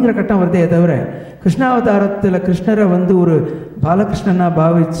அப்படிங்கிற கட்டம் வருதே தவிர கிருஷ்ணாவதாரத்தில் கிருஷ்ணரை ஒரு பாலகிருஷ்ணனாக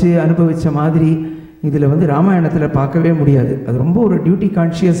பாவித்து அனுபவித்த மாதிரி இதில் ராமாயணத்தில் பார்க்கவே முடியாது. அது ரொம்ப ஒரு டியூட்டி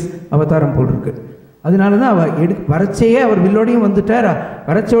கான்ஷியஸ் அவதாரம் போல் இருக்குது. அதனால தான் அவள் வரச்சையே அவர் வில்லோடையும் வந்துட்டார்,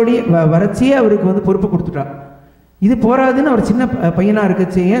 வரச்சையே அவருக்கு பொறுப்பு கொடுத்துட்டா. இது போராதுன்னு அவர் சின்ன பையனாக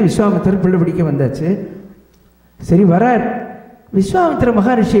இருக்கச்சேயே விஸ்வாமித்திரர் பிள்ளை பிடிக்க வந்தாச்சு. சரி வரார். விஸ்வாமித்திர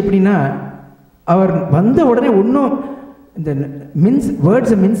மகரிஷி எப்படின்னா, அவர் வந்த உடனே ஒன்றும் இந்த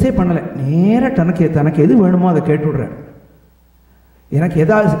வேர்ட்ஸை மின்ஸே பண்ணலை. நேராக தனக்கு எது வேணுமோ அதை கேட்டுவிடுறார். எனக்கு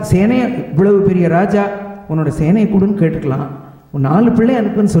ஏதாவது சேனையை, இவ்வளவு பெரிய ராஜா, உன்னோட சேனையை கொடுன்னு கேட்டுக்கலாம், உன் 4 பிள்ளை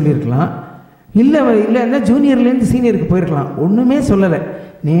அனுப்புன்னு சொல்லியிருக்கலாம், இல்லைன்னா ஜூனியர்லேருந்து சீனியருக்கு போயிருக்கலாம். ஒன்றுமே சொல்லலை.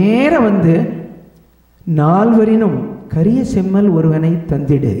 நேராக 4வரினும் கரிய செம்மல் ஒருவனை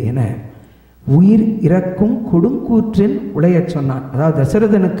தந்திடு என உயிர் இறக்கும் கொடுங்கூற்றின் உளைய சொன்னான். அதாவது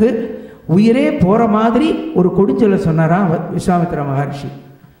தசரதனுக்கு உயிரே போகிற மாதிரி ஒரு கொடுஞ்சொல்ல சொன்னாராம் விஸ்வாமித்திர மகர்ஷி.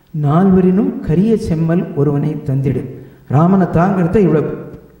 4வரினும் கரிய செம்மல் ஒருவனை தந்திடு. ராமனை தாங்கிறத இவ்வளோ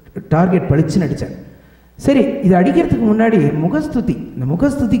டார்கெட் பழிச்சுன்னு அடித்தார். சரி, இதை அடிக்கிறதுக்கு முன்னாடி முகஸ்துதி, இந்த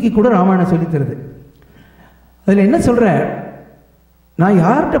முகஸ்துதிக்கு கூட ராமாயணம் சொல்லி தருது. அதில் என்ன சொல்கிற, நான்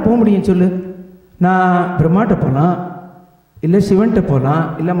யார்கிட்ட போக முடியும் சொல்லு? நான் பிரம்மாட்ட போகலாம், இல்லை சிவன்கிட்ட போகலாம்,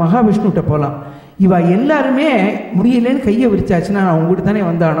 இல்லை மகாவிஷ்ணுகிட்ட போகலாம். இவ எல்லாருமே முடியலன்னு கையை விரிச்சாச்சுன்னா நான் உங்ககிட்ட தானே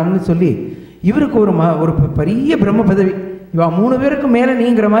வந்தானோம்னு சொல்லி இவருக்கு ஒரு பெரிய பிரம்ம பதவி, இவ 3 பேருக்கு மேலே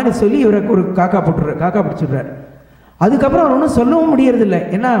நீங்கிற மாதிரி சொல்லி இவருக்கு ஒரு காக்கா பிடிச்சிடுறார். அதுக்கப்புறம் அவர் ஒன்றும் சொல்லவும் முடியறதில்லை.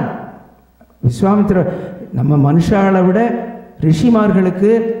 ஏன்னா விஸ்வாமித்திர நம்ம மனுஷாலை விட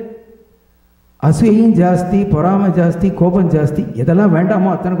ரிஷிமார்களுக்கு அசூயையும் ஜாஸ்தி, பொறாமை ஜாஸ்தி, கோபம் ஜாஸ்தி. எதெல்லாம் வேண்டாமோ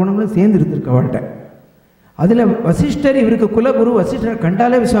அத்தனை குணங்களும் சேர்ந்து இருந்திருக்கு அவள்கிட்ட. அதில் வசிஷ்டர் இவருக்கு குலகுரு, வசிஷ்டர்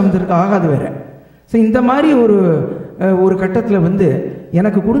கண்டாலே விஸ்வாமித்திரருக்கு ஆகாது வேற. ஸோ இந்த மாதிரி ஒரு கட்டத்தில்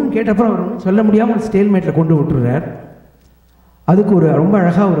எனக்கு கொடுன்னு கேட்டப்பறம் அவர் சொல்ல முடியாமல் ஸ்டேல்மேட்டில் கொண்டு விட்டுறார். அதுக்கு ரொம்ப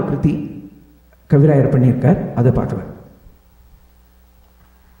அழகாக ஒரு கிருதி கவிராயர் பண்ணியிருக்கார், அதை பார்க்கலாம்.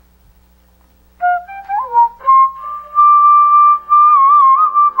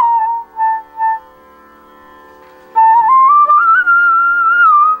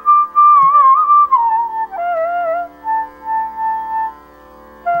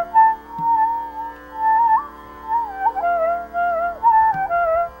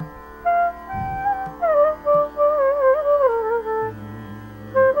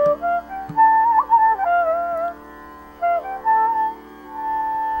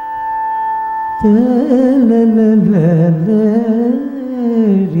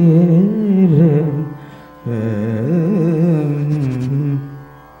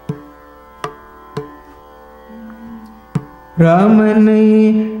 ராமனை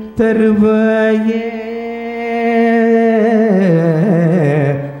தருவாயே,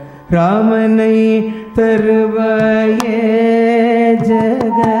 ராமனை தருவாயே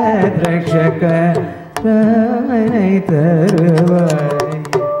ஜகத் ரக்ஷக, ராமனை தருவாயே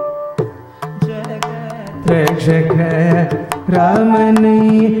ஜகத் ரக்ஷக, ராமனை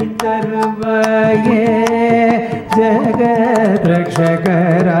தருவாயே ஜகத் ரக்ஷக,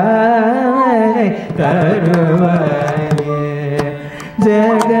 ராமனை தருவாயே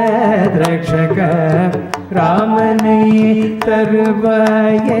ஜகத் ரக்ஷக, ராமனை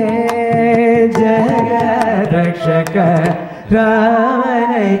தருவாயே ஜகத் ரக்ஷக,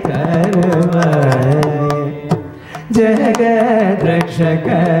 ராமனை தருவாயே ஜகத் ரக்ஷக,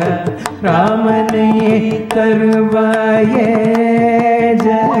 ராமனை தருவாயே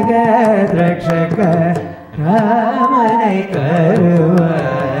ஜகத் ரக்ஷக, ராமனை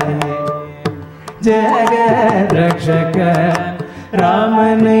தருவாயே ஜகத் ரக்ஷக,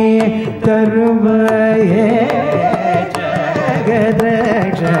 ராமனை தருவாயே ஜகத்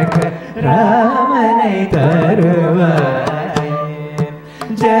ரக்ஷக, ராமனை தருவாயே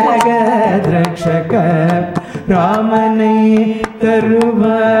ஜகத் ரக்ஷக, ராமனை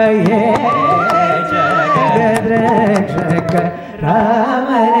தருவாயே ஜகத் ரக்ஷக,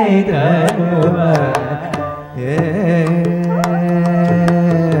 ராமனை தருவாயே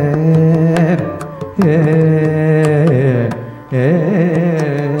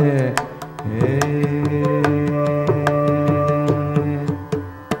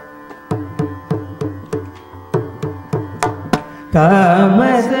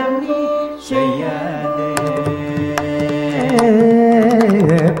தாமசம் நீ செய்யாதே,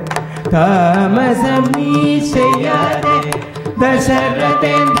 தாமசம் நீ செய்யாதே,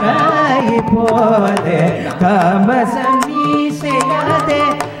 தசரதேந்திர இப்போதே தாமசம் நீ செய்யாதே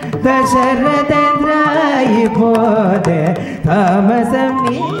தசரதேந்திர இப்போதே தாமசம்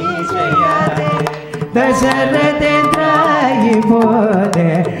நீ செய்யாதே தசரதேந்திர இப்போதே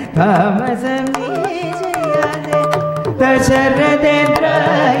தாமசம் நீ செய்யாதே தசரதேந்திர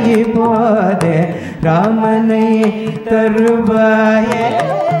இப்போதே ராமனை தருவாயே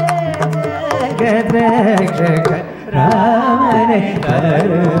ஜெகத்ரக்ஷக ராமனை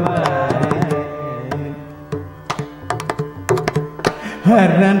தருவாயே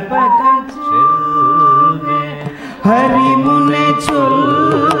ஹரன் பக்கம் செல்வேன் ஹரிமுனை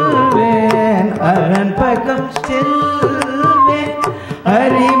சொல்வேன் ஹரன் பக்கம் செல்வேன்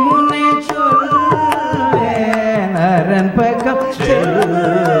ஹரிமுனை சொல்வேன் ஹரன் பக்கம்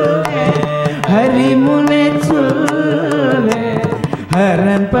செல்வேன் ஹரிமுனை சொல்வேன்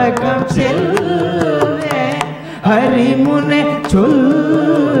ஹரன் பக்கம் செல்வேன் ஹரிமுனை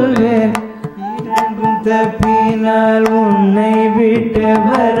சொல்வேன் இரண்டும் தப்பினால் உன்னை விட்டு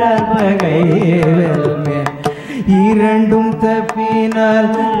வரால் பகை வெல்வேன் இரண்டும் தப்பினால்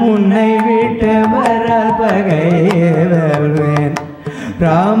உன்னை விட்டு வரால் பகை வெல்வேன்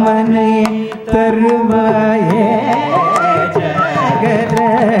ராமனை தருவாயே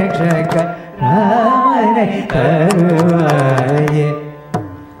ஜெகத்ரக்ஷக ராமனை தருவாயே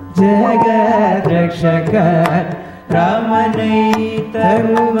ஜெகத்ரக்ஷக ராமனை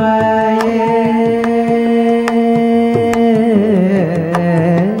தருவாயே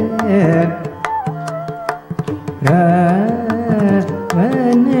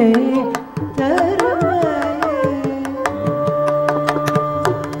ராமனை தருவாயே.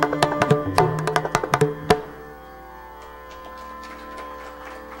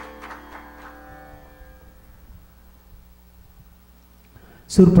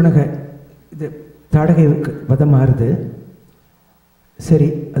 சூர்பனக இது தாடகை வதம் மாறுது. சரி,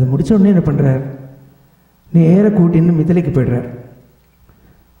 அது முடிச்ச உடனே என்ன பண்ணுறார்? நேர கூட்டின்னு மிதிலைக்கு போய்டுறார்.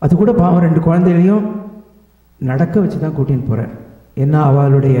 அது கூட பாவம் 2 குழந்தைகளையும் நடக்க வச்சு தான் கூட்டின்னு போகிறார். ஏன்னா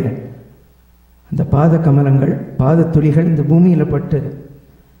அவளுடைய அந்த பாத கமலங்கள் பாத துளிகள் இந்த பூமியில் பட்டு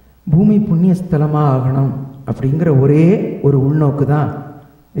பூமி புண்ணிய ஸ்தலமாக ஆகணும் அப்படிங்கிற ஒரே ஒரு உள்நோக்கு தான்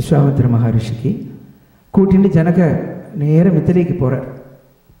விஸ்வாமித்திர மகரிஷிக்கு. கூட்டின்னு ஜனக நேர மிதிலைக்கு போகிறார்.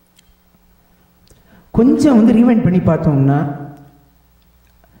 கொஞ்சம் வந்து ரீவைண்ட் பண்ணி பார்த்தோம்னா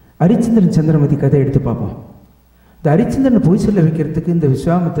ஹரிச்சந்திரன் சந்திரமதி கதை எடுத்து பார்ப்போம். இந்த ஹரிச்சந்திரனை பொய் சொல்ல வைக்கிறதுக்கு இந்த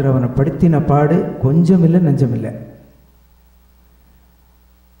விஸ்வாமித்திர அவனை படுத்தின பாடு கொஞ்சம் இல்லை நஞ்சம் இல்லை.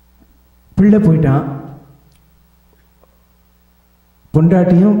 பிள்ளை போயிட்டான்,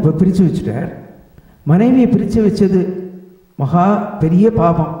 பொண்டாட்டியும் இப்போ பிரித்து வச்சுட்டார். மனைவியை பிரித்து வச்சது மகா பெரிய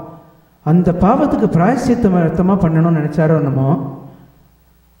பாவம். அந்த பாவத்துக்கு பிராயசித்தமாக பண்ணணும்னு நினச்சாரோ என்னமோ,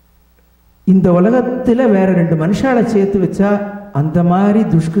 இந்த உலகத்தில் வேற 2 மனுஷாலை சேர்த்து வச்சா அந்த மாதிரி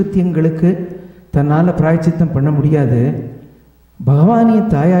துஷ்கிருத்தியங்களுக்கு தன்னால் பிராயச்சித்தம் பண்ண முடியாது. பகவானையும்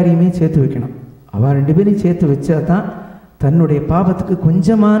தாயாரையுமே சேர்த்து வைக்கணும். அவள் 2 பேரையும் சேர்த்து வச்சா தான் தன்னுடைய பாவத்துக்கு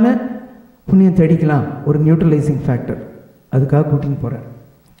கொஞ்சமான புண்ணியம் தேடிக்கலாம், ஒரு நியூட்ரலைசிங் ஃபேக்டர். அதுக்காக கூட்டின்னு போகிறார்.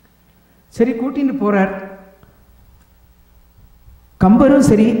 சரி, கூட்டின்னு போகிறார். கம்பரும்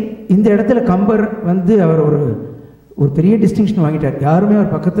சரி, இந்த இடத்துல கம்பர் வந்து அவர் ஒரு பெரிய டிஸ்டிங்ஷன் வாங்கிட்டார். யாருமே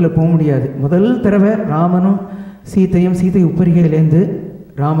அவர் பக்கத்தில் போக முடியாது. முதல் தடவை ராமனும் சீத்தையும் சீதை உப்பரிகையிலேருந்து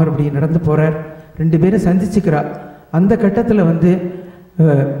ராமர் இப்படி நடந்து போகிறார். 2 பேரும் சந்திச்சுக்கிறார். அந்த கட்டத்தில் வந்து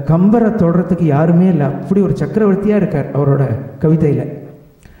கம்பரை தொடுறதுக்கு யாருமே இல்லை. அப்படி ஒரு சக்கரவர்த்தியாக இருக்கார் அவரோட கவிதையில்.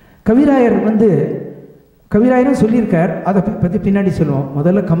 கவிராயரும் சொல்லியிருக்கார். அதை பற்றி பின்னாடி சொல்லுவோம்.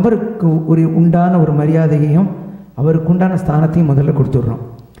 முதல்ல கம்பருக்கு உண்டான ஒரு மரியாதையையும் அவருக்கு உண்டான ஸ்தானத்தையும் முதல்ல கொடுத்துட்றோம்.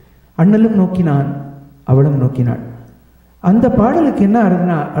 அண்ணலும் நோக்கினான் அவளும் நோக்கினாள். அந்த பாடலுக்கு என்ன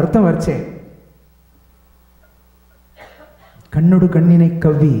அர்த்தம் வரைச்சே, கண்ணொடு கண்ணினை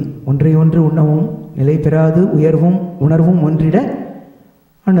கவ்வி ஒன்றை ஒன்று உண்ணவும் நிலை பெறாது உயர்வும் உணர்வும் ஒன்றிட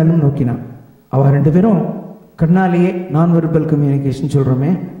அண்ணலும் நோக்கினான். அவள் 2 பேரும் கண்ணாலேயே நான் வெர்பல் கம்யூனிகேஷன்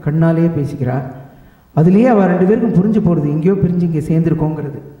சொல்கிறோமே, கண்ணாலேயே பேசிக்கிறார். அதுலேயே அவள் 2 பேருக்கும் புரிஞ்சு போகிறது, எங்கேயோ பிரிஞ்சு இங்கே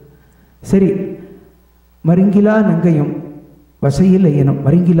சேர்ந்துருக்கோங்கிறது. சரி, மருங்கிலா நங்கையும் வசையில் ஐயனும்.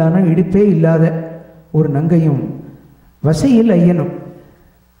 மருங்கிலானா இடுப்பே இல்லாத ஒரு நங்கையும் வசையில் ஐயனும்.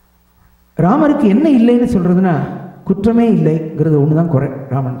 ராமருக்கு என்ன இல்லைன்னு சொல்கிறதுனா குற்றமே இல்லைங்கிறது ஒன்று தான் குறை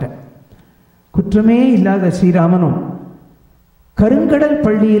ராமன்ட்ட. குற்றமே இல்லாத ஸ்ரீராமனும் கருங்கடல்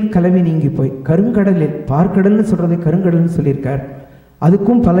பள்ளியில் கலவி நீங்கி போய், கருங்கடலில் பார்க்கடல்னு சொல்கிறதை கருங்கடல்னு சொல்லியிருக்கார்.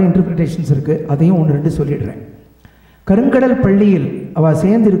 அதுக்கும் பல இன்டர்பிரிட்டேஷன்ஸ் இருக்குது. அதையும் 1-2 சொல்லிடுறேன். கருங்கடல் பள்ளியில் அவள்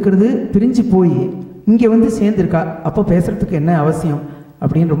சேர்ந்து இருக்கிறது பிரிஞ்சு போய் இங்கே வந்து சேர்ந்துருக்கா. அப்போ பேசுகிறதுக்கு என்ன அவசியம்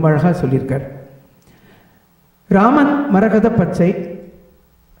அப்படின்னு ரொம்ப அழகாக சொல்லியிருக்கார். ராமன் மரகத பச்சை,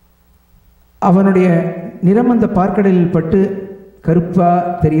 அவனுடைய நிறம் அந்த பார்க்கடலில் பட்டு கருப்பாக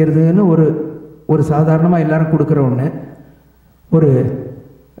தெரியறதுன்னு ஒரு சாதாரணமாக எல்லாரும் கொடுக்குற ஒன்று,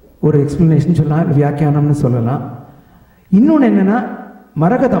 ஒரு எக்ஸ்ப்ளனேஷன் சொல்லலாம், வியாக்கியானம்னு சொல்லலாம். இன்னொன்று என்னென்னா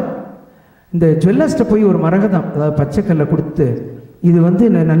மரகதம். இந்த ஜுவல்லர்ஸ்ட்டை போய் ஒரு மரகதம், அதாவது பச்சைக்கல்லை கொடுத்து இது வந்து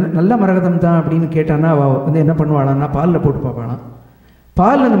நல்ல மரகதம் தான் அப்படின்னு கேட்டான்னா அவள் வந்து என்ன பண்ணுவாளான்னா பாலில் போட்டு பார்ப்பாளாம்.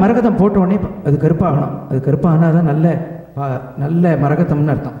 பாலில் அந்த மரகதம் போட்ட உடனே அது கருப்பாகணும். அது கருப்பானால் தான் நல்ல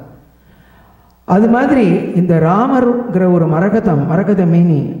மரகதம்னு அர்த்தம். அது மாதிரி இந்த ராமருங்கிற ஒரு மரகத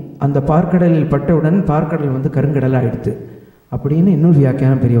மீனி அந்த பார்க்கடலில் பட்டவுடன் பார்க்கடல் வந்து கருங்கடல் ஆகிடுது அப்படின்னு இன்னொரு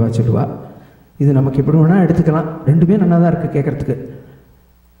வியாக்கியானம் பெரியவா சொல்லுவா. இது நமக்கு எப்படி வேணால் எடுத்துக்கலாம், ரெண்டுமே நல்லா தான் இருக்குது கேட்குறதுக்கு.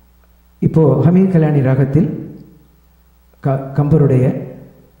 இப்போது ஹமீர் கல்யாணி ராகத்தில் கம்பருடைய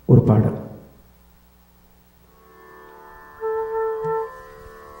ஒரு பாடல்.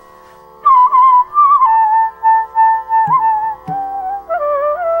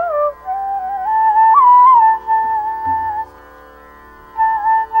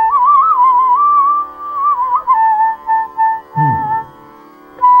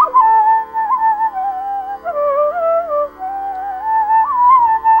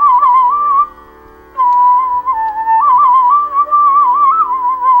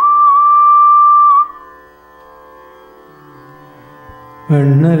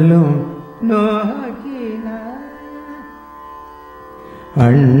 அண்ணலும் நோக்கினார்,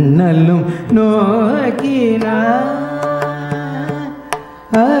 அண்ணலும் நோக்கினார்,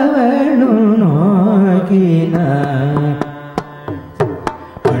 அவனும் நோக்கினார்,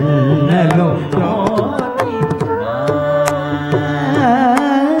 அண்ணலும் நோக்கினார்,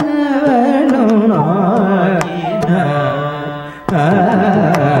 அவனும் நோக்கினார்,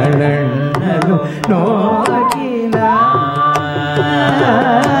 அண்ணலும் நோக்கினார்,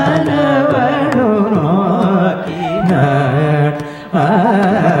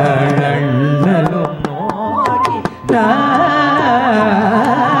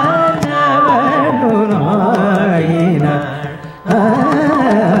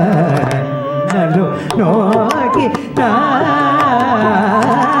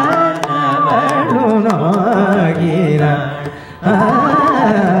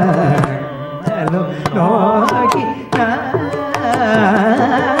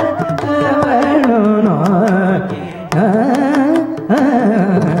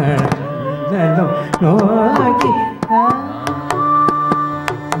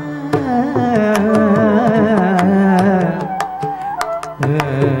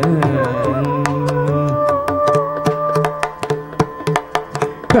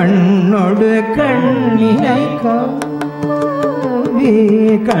 கண்ணோடு கண்ணினை கவி,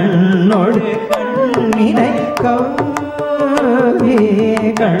 கண்ணோடு கண்ணினை கவி,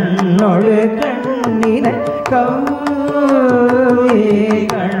 கண்ணோடு கண்ணினை கவி,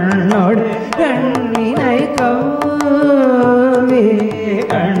 கண்ணோடு கண்ணினை கவி,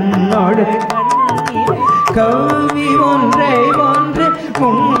 கண்ணோடு கவி ஒன்றை ஒன்று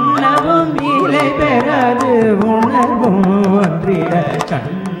உண்ணவும் இலை பெறாது உணர்வும் ஒன்றிட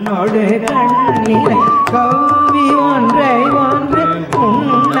கண்ணோடு கண்ணிலை கவி ஒன்றை ஒன்று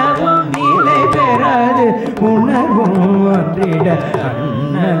உண்ணவும் இலை பெறாது உணர்வும் ஒன்றிட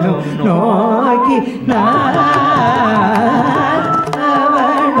கண்ணலும் நோக்கி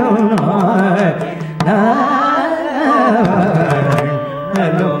அவனும்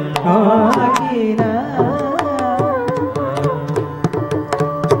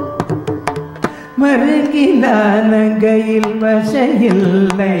மருங்கிலானங்கையில்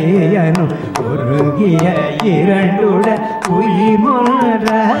வசையில்லையனும் ஒருங்கிய இரண்டுட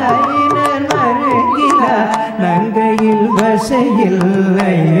உயிர்மொன்றாயினர் மருங்கிலா நங்கையில்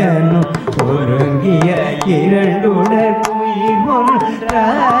வசையில்லையனும் ஒருங்கிய இரண்டுட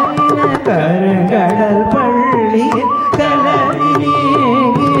உயிர்மொன்றாயினர் கருங்கடல் பள்ளியில் கலவி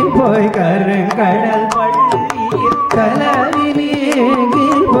நீங்கி போய் கருங்கடல் பள்ளியில் கலவி நீங்கி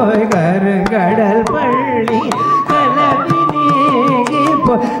போய் கருங்கடல் பள்ளி கலவி நீங்கி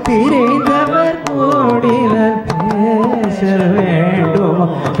போய் பிரிந்தவர் கூடினர் பேச வேண்டுமோ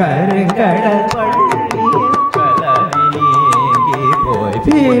கருங்கடல் பள்ளியில் கலவி நீங்கி போய்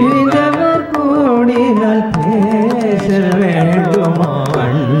பிரிந்தவர் கூடினர் பேச வேண்டுமோ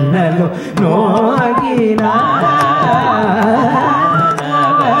அண்ணலும் நோகினார்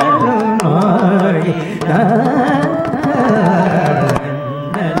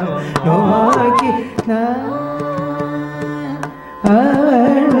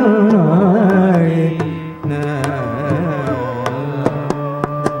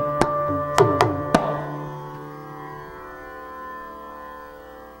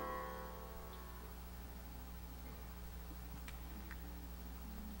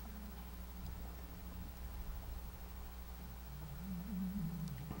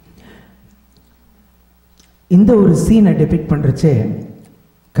இந்த ஒரு சீனை டெபிக்ட் பண்ணுறச்சே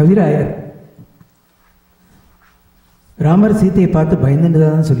கவிராயர் ராமர் சீத்தையை பார்த்து பயந்துட்டு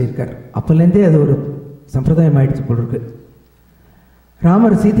தான் சொல்லியிருக்கார். அப்போலேருந்தே அது ஒரு சம்பிரதாயம் ஆயிடுச்சு போல் இருக்கு.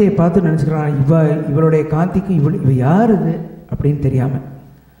 ராமர் சீத்தையை பார்த்து நினச்சிக்கிறான், இவளுடைய காந்திக்கு இவ யார் இது அப்படின்னு தெரியாமல்.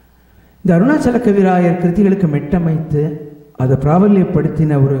 இந்த அருணாச்சல கவிராயர் கிருதிகளுக்கு மெட்டமைத்து அதை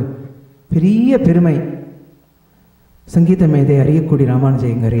பிராபல்யப்படுத்தின ஒரு பெரிய பெருமை சங்கீத மேதை அறியக்கூடிய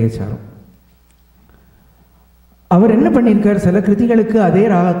ராமானுஜயங்கரையே சாரும். அவர் என்ன பண்ணியிருக்கார், சில கிருதிகளுக்கு அதே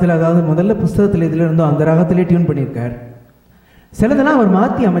ராகத்தில், அதாவது முதல்ல புஸ்தகத்தில் இதில் இருந்தோ அந்த ராகத்திலே டியூன் பண்ணியிருக்கார். சிலதெல்லாம் அவர்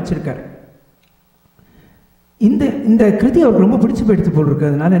மாற்றி அமைச்சிருக்கார். இந்த கிருதி அவருக்கு ரொம்ப பிடிச்சி போயிடுத்து போல் இருக்கு.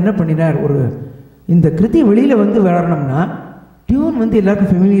 அதனால என்ன பண்ணினார், இந்த கிருதி வெளியில் வந்து வரணும்னா டியூன் வந்து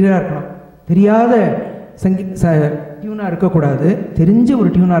எல்லாருக்கும் ஃபெமிலியராக இருக்கணும். தெரியாத டியூனாக இருக்கக்கூடாது, தெரிஞ்ச ஒரு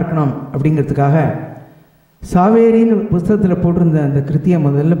டியூனாக இருக்கணும். அப்படிங்கிறதுக்காக சாவேரின்னு புஸ்தகத்தில் போட்டிருந்த அந்த கிருத்தியை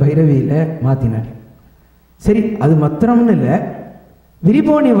முதல்ல பைரவியில் மாற்றினார். சரி, அது மாத்திரம்னு இல்லை,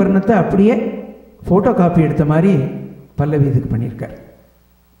 விரிபோனி வர்ணத்தை அப்படியே ஃபோட்டோ காப்பி எடுத்த மாதிரி பல்லவி இதுக்கு பண்ணியிருக்கார்.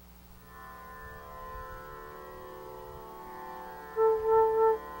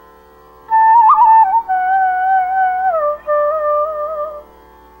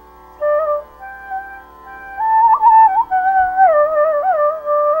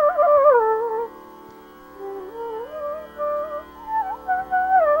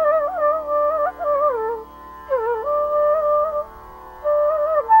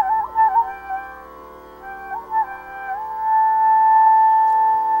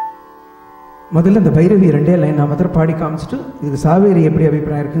 முதல்ல இந்த பைரவி ரெண்டே லைன் நான் மாத்திரம் பாடி காமிச்சிட்டு இதுக்கு சாவேரி எப்படி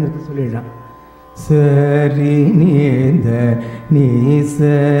அபிப்பிராயம் இருக்குங்கிறது சொல்லிடலாம். சரி நீந்த நீ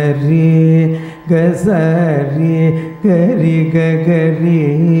சரி கரி கரி கரி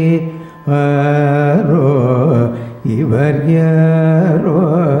ஆரோ இவர் யாரோ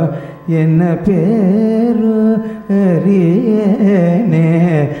என்ன பேரு அரியனே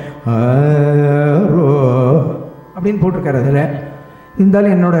ஆரோ அப்படின்னு போட்டிருக்காரு. அதில்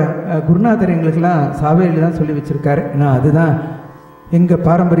இருந்தாலும் என்னோட குருநாதர் எங்களுக்கெல்லாம் சாவேரியில் தான் சொல்லி வச்சுருக்காரு. ஏன்னா அதுதான் எங்கள்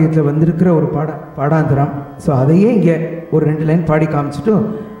பாரம்பரியத்தில் வந்திருக்கிற ஒரு பாடாந்திரம். ஸோ அதையே இங்கே ஒரு 2 லைன் பாடி காமிச்சிட்டு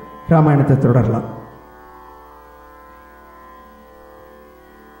ராமாயணத்தை தொடரலாம்.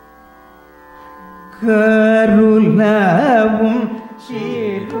 கருளவும்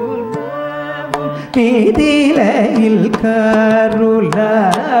சீருளவும் நீதிலையில்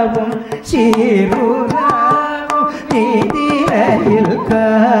கருளவும் சீருளவும் நீதிலையில்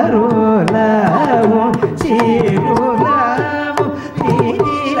கருளவும் சீருளவும்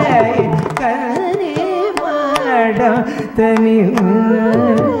நீதிலையில் கனிமடம் தனி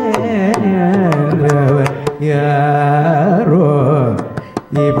யாரோ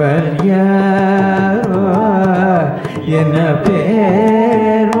இவர் யாரோ என்ன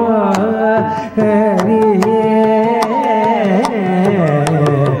பேரோ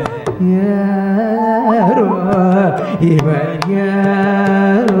யாரோ இவர்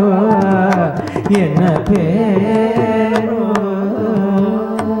யாரோ என்ன பேரோ.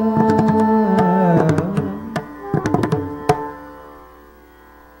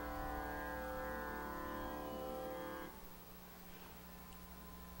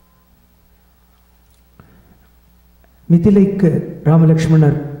 மிதிலைக்கு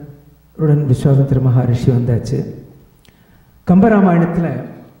ராமலக்ஷ்மணருடன் விஸ்வாமித்திர மகரிஷி வந்தாச்சு. கம்பராமாயணத்தில்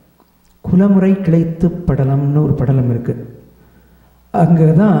குலமுறை கிளைத்து படலம்னு ஒரு படலம் இருக்குது. அங்கே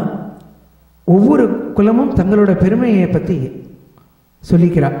தான் ஒவ்வொரு குலமும் தங்களோட பெருமையை பற்றி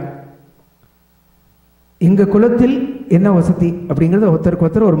சொல்லிக்கிறார். எங்கள் குலத்தில் என்ன வசதி அப்படிங்கிறது ஒருத்தருக்கு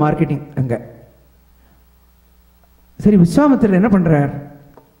ஒருத்தர் ஒரு மார்க்கெட்டிங் அங்கே. சரி, விஸ்வாமித்திரர் என்ன பண்ணுறார்,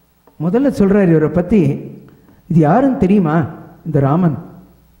 முதல்ல சொல்கிறார் இவரை பற்றி, இது யாருன்னு தெரியுமா, இந்த ராமன்.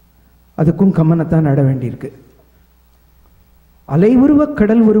 அதுக்கும் கம்மனைத்தான் நட வேண்டியிருக்கு. அலை உருவ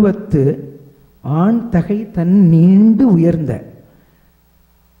கடல் உருவத்து ஆண் தகை தன் நீண்டு உயர்ந்த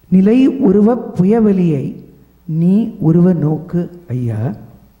நிலை உருவ புயவலியை நீ உருவ நோக்கு ஐயா.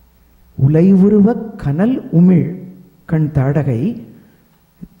 உலை உருவ கனல் உமிழ் கண் தாடகை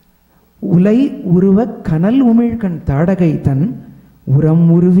உலை உருவ கனல் உமிழ் கண் தாடகை தன் உரம்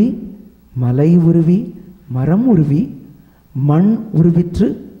உருவி மலை உருவி மரம் உருவி மண் உருவிற்று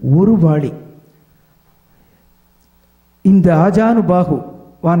ஒரு வாளி. இந்த ஆஜானுபாகு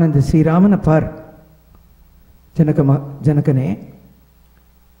வான இந்த ஸ்ரீராமனை பார் ஜனகனே,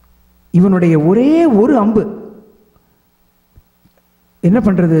 இவனுடைய ஒரே ஒரு அம்பு என்ன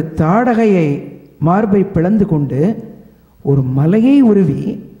பண்றது, தாடகையை மார்பை பிளந்து கொண்டு ஒரு மலையை உருவி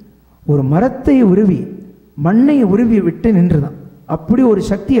ஒரு மரத்தை உருவி மண்ணை உருவி விட்டு நின்றுதான். அப்படி ஒரு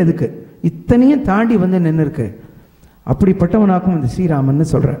சக்தி அதுக்கு, இத்தனையும் தாண்டி வந்து நின்று இருக்கு. அப்படிப்பட்டவனாக்கும் இந்த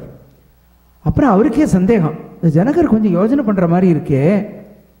ஸ்ரீராமன் சொல்றார். அப்புறம் அவருக்கே சந்தேகம், இந்த ஜனகர் கொஞ்சம் யோஜனை பண்ணுற மாதிரி இருக்கே,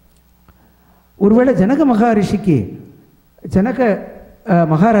 ஒருவேளை ஜனக மகாரிஷிக்கு ஜனக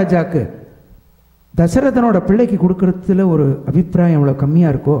மகாராஜாவுக்கு தசரதனோட பிள்ளைக்கு கொடுக்கறதுல ஒரு அபிப்பிராயம் அவ்வளோ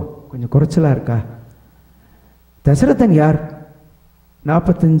கம்மியாக இருக்கோ, கொஞ்சம் குறைச்சலாக இருக்கா? தசரதன் யார்?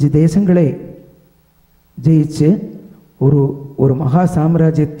 45 தேசங்களை ஜெயிச்சு ஒரு மகா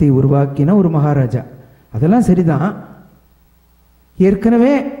சாம்ராஜ்யத்தை உருவாக்கின ஒரு மகாராஜா. அதெல்லாம் சரிதான்.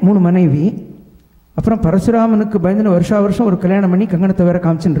 ஏற்கனவே 3 மனைவி, அப்புறம் பரசுராமனுக்கு பயந்துன்னு வருஷம் ஒரு கல்யாணம் பண்ணி கங்கணத்தை வேற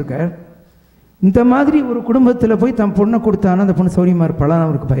காமிச்சுன்னு இருக்கார். இந்த மாதிரி ஒரு குடும்பத்தில் போய் தன் பொண்ணை கொடுத்தானா அந்த பொண்ணு சௌரியமாக இருப்பாளான்னு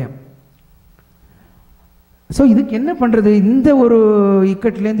அவருக்கு பயம். ஸோ இதுக்கு என்ன பண்ணுறது, இந்த ஒரு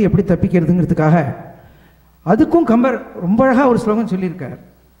இக்கட்லேருந்து எப்படி தப்பிக்கிறதுங்கிறதுக்காக அதுக்கும் கம்பர் ரொம்ப அழகாக ஒரு ஸ்லோகம் சொல்லியிருக்கார்.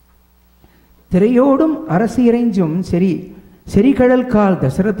 திரையோடும் அரசு இறைஞ்சும் செறிகழல் கால்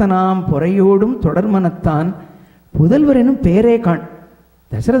தசரதனாம் பொறையோடும் தொடர்மனத்தான் புதல்வர் எனும் பேரே காண்.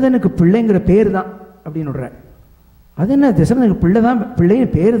 தசரதனுக்கு பிள்ளைங்கிற பேர் தான் அப்படின்னு விடுறார். அது என்ன, தசரதனுக்கு பிள்ளை தான், பிள்ளைன்னு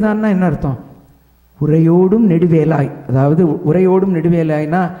பேர் தான்னா என்ன அர்த்தம்? உரையோடும் நெடுவேலாய், அதாவது உரையோடும்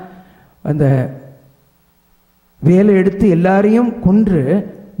நெடுவேலாய்னா அந்த வேலை எடுத்து எல்லாரையும் கொன்று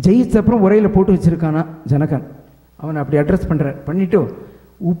ஜெயிச்ச அப்புறம் உரையில் போட்டு வச்சிருக்கானா ஜனகன். அவனை அப்படி அட்ரஸ் பண்ணிட்டு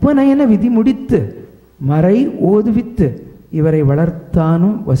உபநயன விதி முடித்து மறை ஓதுவித்து இவரை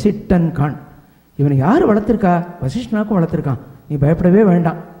வளர்த்தானும் வசிஷ்டன் கான். இவனை யார் வளர்த்துருக்கா? வசிஷ்டனாக்கும் வளர்த்துருக்கான், நீ பயப்படவே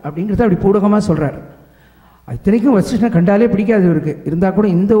வேண்டாம் அப்படிங்கிறத அப்படி பூடகமாக சொல்கிறார். இத்தனைக்கும் வசிஷ்டனை கண்டாலே பிடிக்காது இவருக்கு. இருந்தால் கூட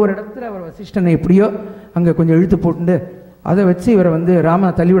இந்த ஒரு இடத்துல அவர் வசிஷ்டனை எப்படியோ அங்கே கொஞ்சம் இழுத்து போட்டுண்டு அதை வச்சு இவரை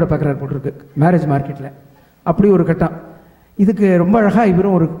ராமனை தள்ளிவிட பார்க்குறாரு போட்டிருக்கு மேரேஜ் மார்க்கெட்டில். அப்படி ஒரு கட்டம். இதுக்கு ரொம்ப அழகாக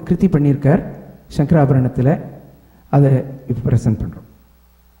இவரும் ஒரு கிருத்தி பண்ணியிருக்கார் சங்கராபரணத்தில். அதை இப்போ ப்ரெசன்ட் பண்ணுறோம்.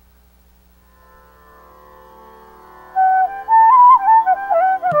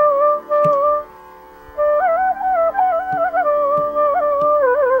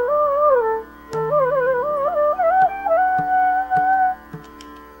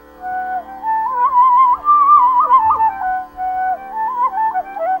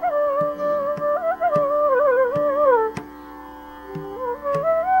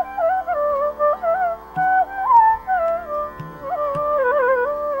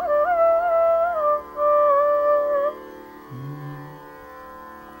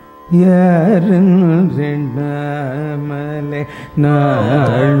 யாருமலை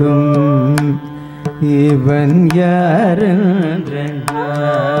நாளும் இவன் யாருமலை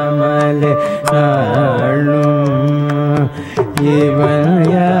நாளும் இவன்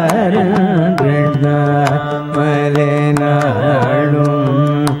யாருமலை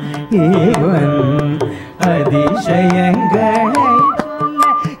நாளும் இவன் அதிசயங்களை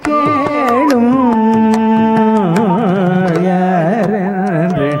கேளும்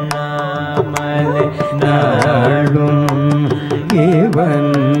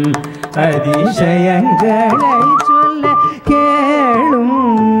இவன் அதிசயங்களை சொல்ல கேளும்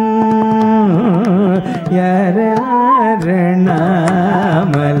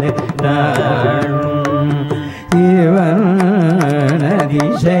யாரணாமலை நாளும் இவன்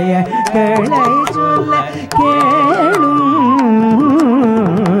அதிசயங்களை சொல்ல கேளும்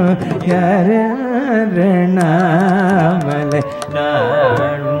யாரணாமலை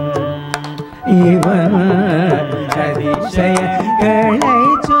நாளும் இவன் அதிசயங்களை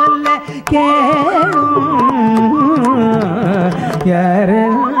சொல்ல கேளும்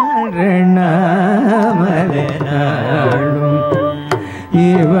யாரணாமலை நாளும்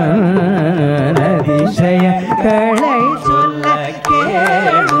இவன் அதிசயங்களை சொல்ல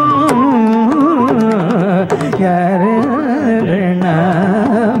கேளும்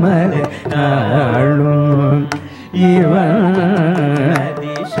யாரணாமலை நாளும் இவன்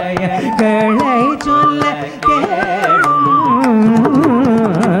அதிசயங்களை சொல்ல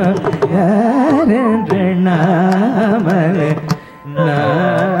யாரணாமலை நாளும்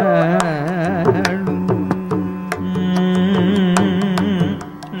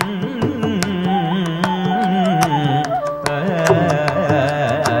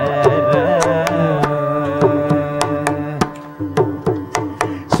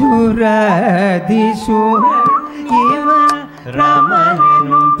சூராதிசூரன் இவன்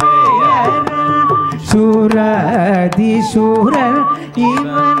ராமனும் பெயர். சூராதிசூரன்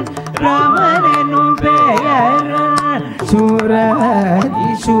இவன் ராமனும் பெயர்.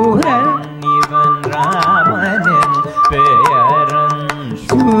 சூராதிசூரன் இவன் ராமனும் பெயர்.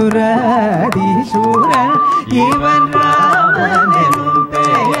 சூராதிசூரன் இவன் ராமனும்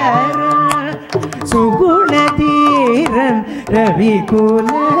பெயர். சுகுணதீரன்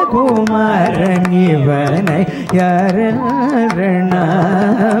ரவிகுலகுமாரன் இவனை யாரணாமலை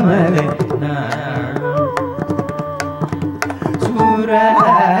நாளும். சூர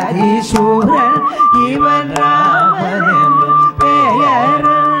ஈஸ்வரன் இவன் ராமன் பெயர்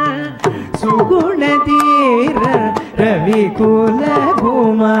சுகுணதீரன் ரவி குல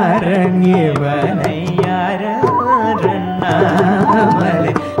குமாரன் இவனை யாரமலை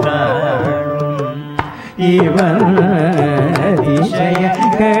இவன்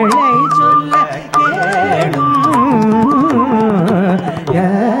அதிசயங்களை சொல்ல கேளும்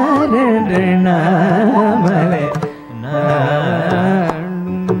யாரென்று நாமலை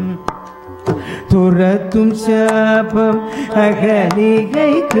துரத்தும் சாபம்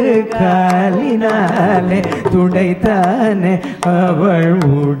அகலிகைக்கு காலினாலே துடைத்தானே அவள்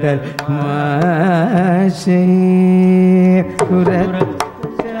உடல் மாசே துரத்தும்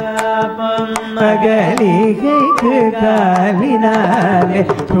சாபம் அகலிகைக்கு காலினாலே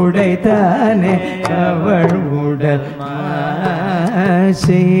துடைத்தானே அவள் உடல்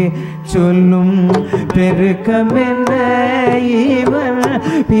மாசே சொல்லும் பெருக்கம் என்ன இவன்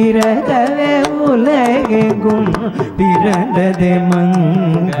பிறகவே உலகெங்கும் பிறந்ததே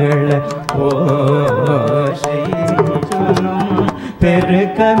மங்கள ஓசை சொல்லும்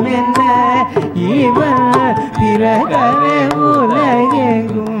பெருக்கம் என்ன இவன் பிறகவே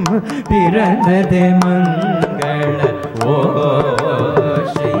உலகெங்கும் பிறந்ததே மங்கள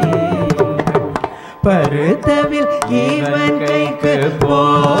ஓசை பருத்தவில் இவன் கைக்கு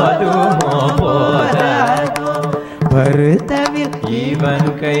போதுமோ போதாதோ பருத்தவில் இவன்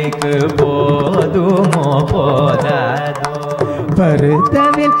கைக்கு போதுமோ போதாதோ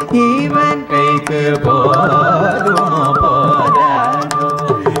பருத்தவில் இவன் கைக்கு போதுமோ போதாதோ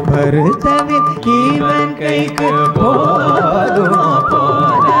பருத்தவில் இவன் கைக்கு போதுமோ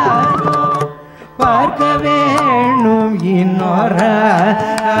போதாதோ பார்க்க வேணும் இன்னொரு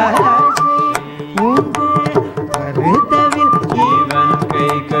பருத்தவில் இவன்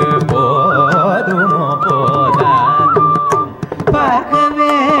கைக்கு போதுமோ போதாதோ பார்க்க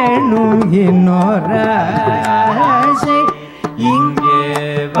வேணும் இன்னொரு இங்கே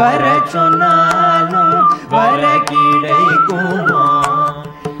வர சொன்னாலும் வர கிடைக்குமா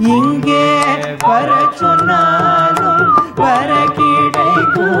இங்கே வர சொன்னாலும் வர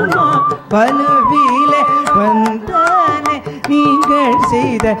கிடைக்குமா பலுவிலே வந்தானே நீங்கள்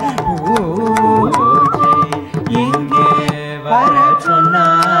செய்த பூஜை இங்கே வர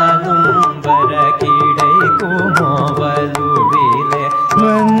சொன்னாலும் வர கிடைக்குமோ வலுவிலே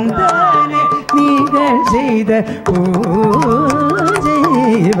வந்தானே நீங்கள் செய்த பூஜைவனை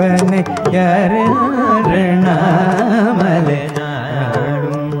யாரணாமலை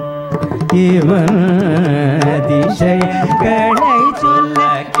நாடும் இவன் அதிசயங்களை சொல்ல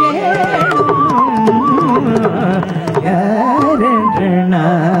கேளும் யாரென்று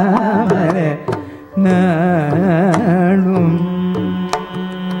நாமலை நாடும்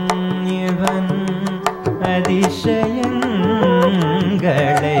இவன் அதிசயங்களை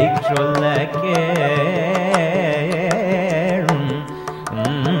சொல்ல கேளும்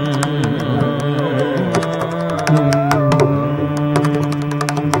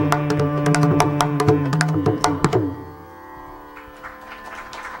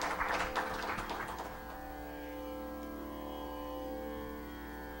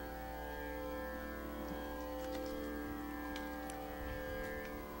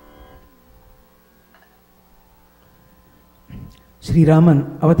ஸ்ரீராமன்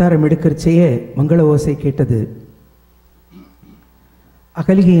அவதாரம் எடுக்கிறச்சேயே மங்கள ஓசை கேட்டது.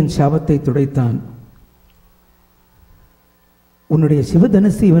 அகலிகையின் சாபத்தை துடைத்தான். உன்னுடைய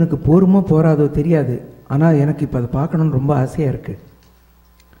சிவதனுசு இவனுக்கு போருமோ போராதோ தெரியாது, ஆனால் எனக்கு இப்போ அதை பார்க்கணுன்னு ரொம்ப ஆசையாக இருக்குது.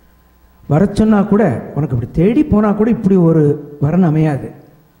 வர சொன்னால் கூட உனக்கு இப்படி தேடி போனால் கூட இப்படி ஒரு வரன் அமையாது.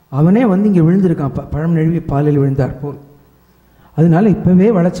 அவனே வந்து இங்கே விழுந்திருக்கான், பழம் நழுவி பாலில் விழுந்தார் போல். அதனால இப்போவே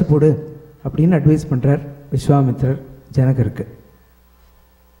வளைச்சி போடு அப்படின்னு அட்வைஸ் பண்ணுறார் விஸ்வாமித்திரர் ஜனகருக்கு.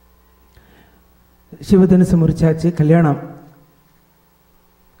 சிவதனுசு முறிச்சாச்சு.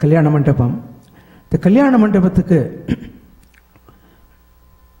 கல்யாண மண்டபம். இந்த கல்யாண மண்டபத்துக்கு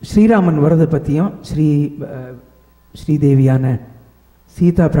ஸ்ரீராமன் வரதை பற்றியும் ஸ்ரீதேவியான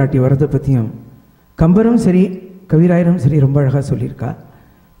சீதா பிராட்டி வரதை பற்றியும் கம்பரும் சரி கவிராயரும் சரி ரொம்ப அழகாக சொல்லியிருக்கா.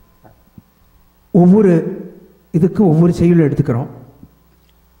 ஒவ்வொரு இதுக்கு ஒவ்வொரு செய்யுள் எடுத்துக்கிறோம்.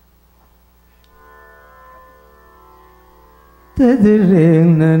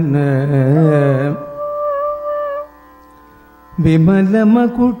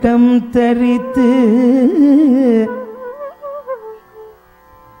 விமலமகுடம் தரித்து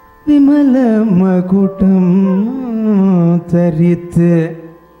விமலமகுடம் தரித்து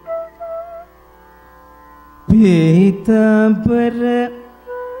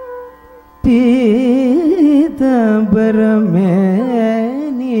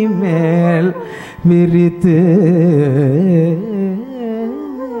பீதாம்பரமேனி மேல் விரித்து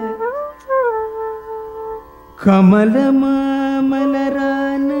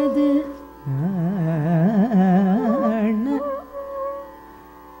கமலமாமலரானது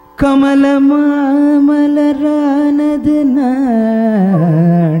கமலமாமலரானது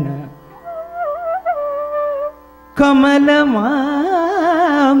கமலமாமலர்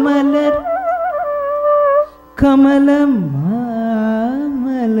கமலமாமலர்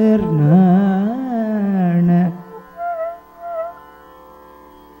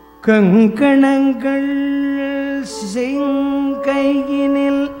கங்கணங்கள்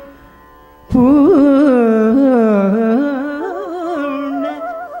செங்கையினில்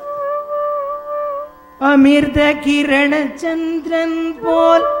அமிர்த கிரண சந்திரன்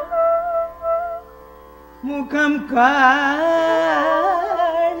போல் முகம்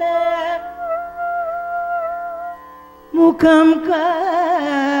காண முகம்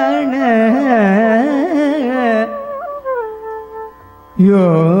காண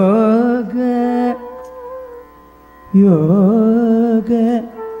யோக யோக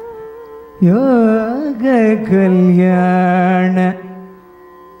யோக கல்யாண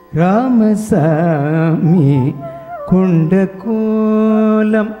ராமசாமி கொண்ட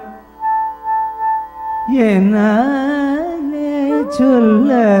கோலம் என்னாலே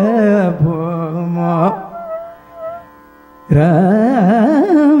சொல்ல போமோ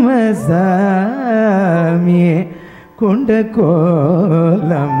ராமசாமி கொண்ட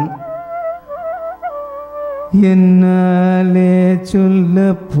கோலம் என்னாலே சொல்ல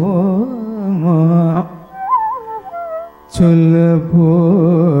போமோ சொல்ல போமோ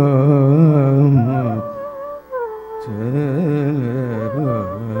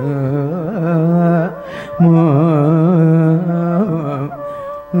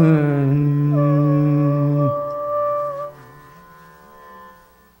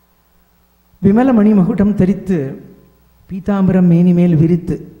விமலமணி மகுடம் தரித்து பீதாம்பரம் மேனி மேல்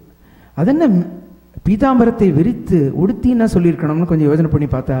விரித்து அதென்ன பீதாம்பரத்தை விரித்து உடுத்தின்னா சொல்லியிருக்கணும்னு கொஞ்சம் யோசனை பண்ணி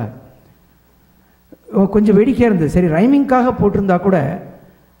பார்த்தா கொஞ்சம் வேடிக்கையாக இருந்தது. சரி, ரைமிங்காக போட்டிருந்தா கூட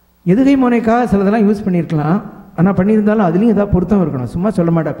எதுகை மோனைக்காக சிலதெல்லாம் யூஸ் பண்ணியிருக்கலாம். ஆனால் பண்ணியிருந்தாலும் அதுலேயும் ஏதாவது பொருத்தம் இருக்கணும். சும்மா சொல்ல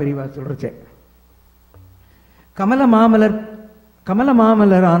மாட்டா பெரியவா சொல்கிறச்சே. கமல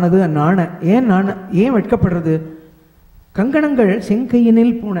மாமலர் ஆனது ஏன் ஏன் வெட்கப்படுறது? கங்கணங்கள்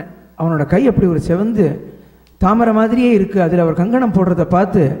செங்கையினில் பூனை. அவனோட கை அப்படி ஒரு செவந்து தாமரை மாதிரியே இருக்குது. அதில் அவர் கங்கணம் போடுறத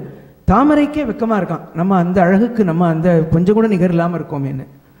பார்த்து தாமரைக்கே வெக்கமாக இருக்கான். நம்ம அந்த அழகுக்கு நம்ம அந்த கொஞ்சம் கூட நிகர் இல்லாமல் இருக்கோமேன்னு.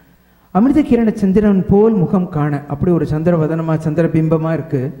 அமிர்த கிரண சந்திரன் போல் முகம் காண, அப்படி ஒரு சந்திரவதனமாக சந்திரபிம்பமாக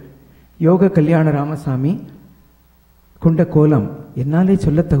இருக்குது. யோக கல்யாண ராமசாமி கொண்ட கோலம் என்னாலே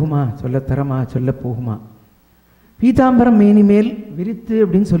சொல்ல தகுமா, சொல்ல தரமா, சொல்ல போகுமா? பீதாம்பரம் மேனி மேல் விரித்து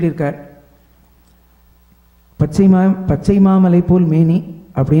அப்படின்னு சொல்லியிருக்கார். பச்சை மாமலை போல் மேனி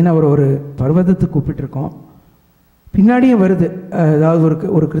அப்படின்னு அவர் ஒரு பர்வதத்துக்கு கூப்பிட்டுருக்கோம். பின்னாடியும் வருது. அதாவது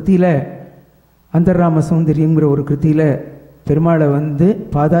ஒரு கிருத்தியில் அந்தர்ராம சௌந்தரியங்கிற ஒரு கிருத்தியில் பெருமாளை வந்து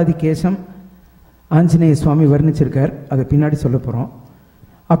பாதாதி கேசம் ஆஞ்சநேய சுவாமி வர்ணிச்சிருக்கார். அதை பின்னாடி சொல்ல போகிறோம்.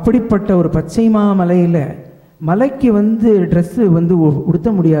 அப்படிப்பட்ட ஒரு பச்சை மாமலையில் மலைக்கு வந்து ட்ரெஸ்ஸு வந்து உடுத்த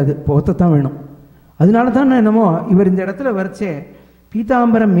முடியாது, போத்தத்தான் வேணும். அதனால தான் என்னமோ இவர் இந்த இடத்துல வரைச்சே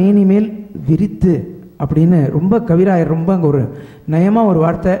பீதாம்பரம் மேனி மேல் விரித்து அப்படின்னு ரொம்ப கவிராயர் ரொம்ப அங்கே ஒரு நயமாக ஒரு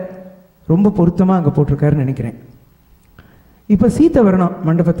வார்த்தை ரொம்ப பொருத்தமாக அங்கே போட்டிருக்காருன்னு நினைக்கிறேன். இப்போ சீத்தை வரணும்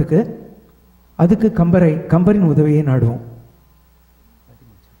மண்டபத்துக்கு. அதுக்கு கம்பரின் உதவியை நாடுவோம்.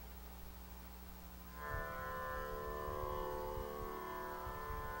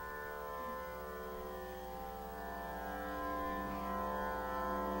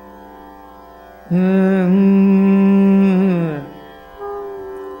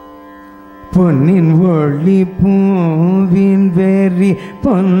 பொன்னின் ஒளி பூவின் வெறி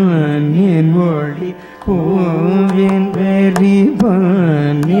பொன்னின் ஒளி பூவின் வெறி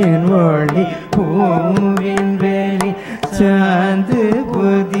பொன்னின் ஒளி பூவின் வெறி சாந்து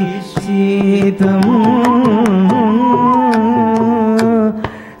பொதி சீதம்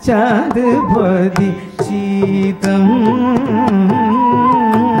சாந்து பொதி சீதம்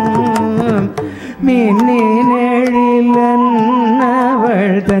மின்னின் எழிலன்னவள்தன்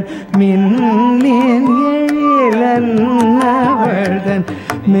மின்னின் எழிலன்னவள்தன்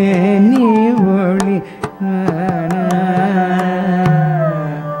மேனி ஒளி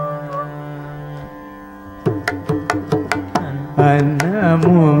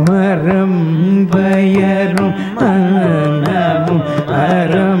அன்னமும் அறம்பயரும் அன்னமும்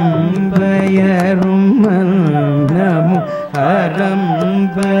அறம்பயரும் அன்னமும்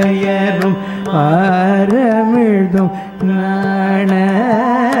அறம்பயரும் ஆரமிழ்தும் நாண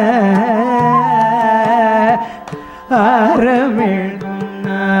ஆரமிழ்தும்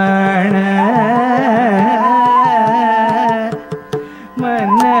நாண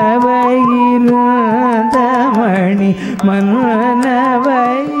மன்னவையிருந்த மணி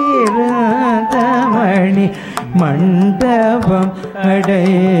மன்னவையிருந்தமணி மண்டபம்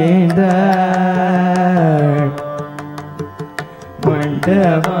அடைந்தாள்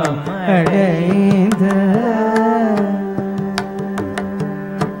மண்டபம் அடைந்தாள்.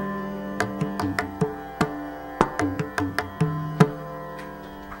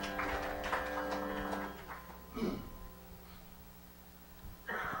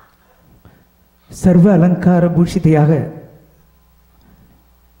 சர்வ அலங்கார பூஷிதையாக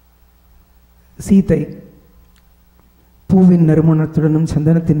சீதை பூவின் நறுமணத்துடனும்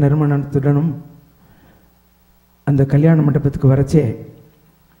சந்தனத்தின் நறுமணத்துடனும் அந்த கல்யாண மண்டபத்துக்கு வரச்சே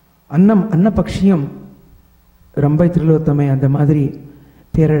அன்னபக்ஷியும் ரம்பை திரிலோத்தமை அந்த மாதிரி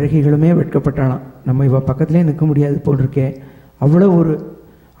பேரழகிகளுமே வெட்கப்பட்டாலாம். நம்ம இவ பக்கத்துலேயே நிற்க முடியாது போல் இருக்கே. அவ்வளோ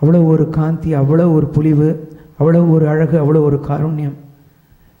ஒரு காந்தி, அவ்வளோ ஒரு பொலிவு, அவ்வளோ ஒரு அழகு, அவ்வளோ ஒரு காருண்யம்.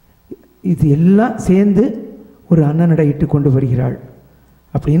 இது எல்லாம் சேர்ந்து ஒரு அன்னநடை இட்டு கொண்டு வருகிறாள்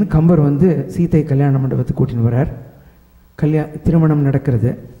அப்படின்னு கம்பர் வந்து சீதை கல்யாண மண்டபத்துக்கு கூட்டின்னு வரார். திருமணம்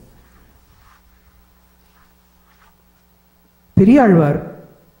நடக்கிறது. பெரியாழ்வார்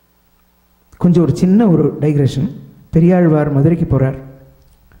கொஞ்சம் ஒரு சின்ன ஒரு டைக்ரெஷன். பெரியாழ்வார் மதுரைக்கு போகிறார்.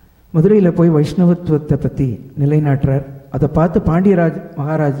 மதுரையில் போய் வைஷ்ணவத்துவத்தை பற்றி நிலைநாட்டுறார். அதை பார்த்து பாண்டியராஜ்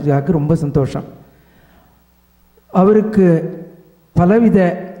மகாராஜாவுக்கு ரொம்ப சந்தோஷம். அவருக்கு பலவித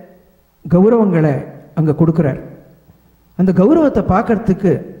கௌரவங்களை அங்கே கொடுக்குறார். அந்த கௌரவத்தை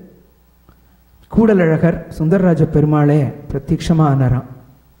பார்க்கறதுக்கு கூடலழகர் சுந்தரராஜ பெருமாளே பிரத்யட்சமாக ஆனாராம்.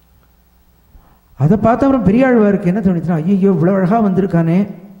 அதை பார்த்த அப்புறம் பெரியாழ்வாருக்கு என்ன தோணிச்சுன்னா, ஐயோ இவ்வளோ அழகாக வந்திருக்கானே,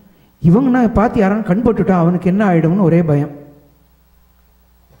 இவங்கன்னா பார்த்து யாரும் கண் போட்டுட்டா அவனுக்கு என்ன ஆகிடும்னு ஒரே பயம்.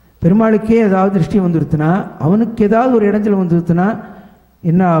 பெருமாளுக்கே ஏதாவது திருஷ்டி வந்துருத்துனா, அவனுக்கு ஏதாவது ஒரு இடைஞ்சல் வந்துருத்துனா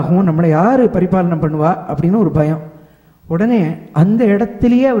என்ன ஆகும், நம்மளை யார் பரிபாலனை பண்ணுவா அப்படின்னு ஒரு பயம். உடனே அந்த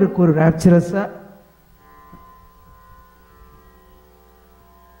இடத்துலையே அவருக்கு ஒரு ராப்சரஸா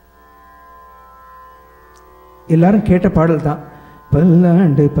எல்லாரும் கேட்ட பாடல் தான்.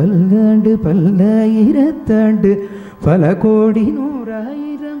 பல்லாண்டு பல்லாண்டு பல்லாயிரத்தாண்டு பல கோடி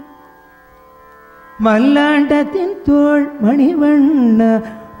நூறாயிரம் மல்லாண்டத்தின் தோள் மணிவண்ண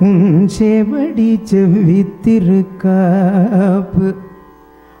உன் செவடி செவ்வித்திருக்காப்பு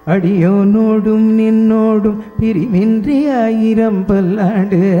அடியோனோடும் நின்னோடும் பிரிவின்றி 1000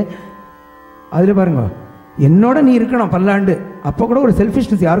 பல்லாண்டு. அதில் பாருங்க, என்னோட நீ இருக்கணும் பல்லாண்டு. அப்போ கூட ஒரு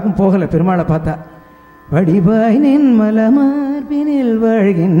செல்ஃபிஷ்னஸ் யாருக்கும் போகலை பெருமாளை பார்த்தா. வடிவாய் நின் மலமார்பினில்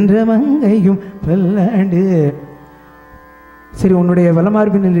வாழ்கின்ற மங்கையும் பல்லாண்டு. சரி, உன்னுடைய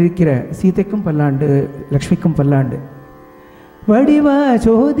வலமார்பினில் இருக்கிற சீதைக்கும் பல்லாண்டு, லக்ஷ்மிக்கும் பல்லாண்டு. வடிவா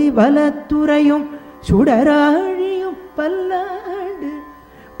சோதி வலத்துறையும் சுடராழியும் பல்லாண்டு.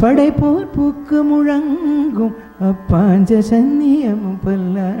 படைப்போர் பூக்கு முழங்கும் அப்பாஞ்ச சன்னியமும்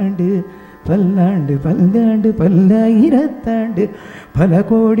பல்லாண்டு. பல்லாண்டு பல்லாண்டு பல்லாயிரத்தாண்டு பல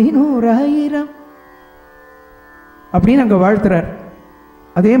கோடி நூறாயிரம் அப்படின்னு அங்கே வாழ்த்துறார்.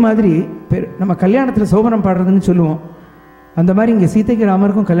 அதே மாதிரி நம்ம கல்யாணத்தில் சோபனம் பாடுறதுன்னு சொல்லுவோம். அந்த மாதிரி இங்கே சீதைக்கு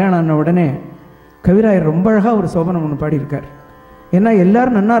ராமருக்கும் கல்யாணம் ஆன உடனே கவிராயர் ரொம்ப அழகாக ஒரு சோபனம் ஒன்று பாடியிருக்கார். ஏன்னா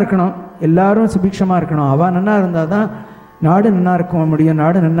எல்லாரும் நன்னா இருக்கணும், எல்லாரும் சுபிக்ஷமாக இருக்கணும். அவள் நன்னா இருந்தால் தான் நாடு நன்னா இருக்க முடியும்,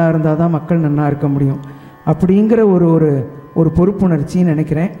 நாடு நன்னா இருந்தால் தான் மக்கள் நன்னா இருக்க முடியும். அப்படிங்கிற ஒரு ஒரு ஒரு பொறுப்புணர்ச்சின்னு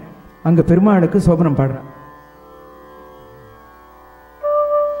நினைக்கிறேன். அங்கே பெருமாளுக்கு சோபனம் பாடுறேன்.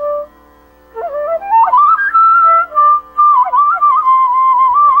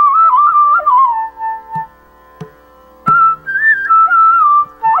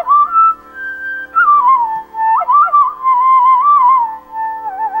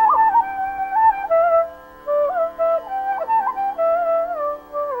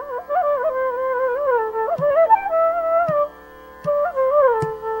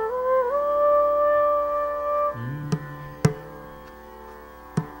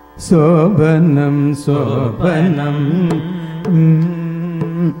 சோபனம் சோபனம்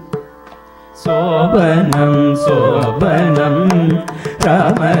சோபனம் சோபனம்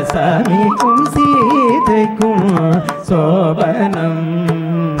ராமசாமிக்கும் சீதைக்கும் சோபனம்.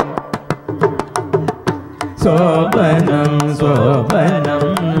 சோபனம்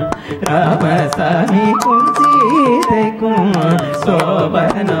சோபனம் ராமசாமிக்கும் சீதைக்கும்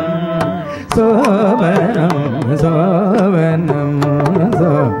சோபனம். சோபனம் சோபனம்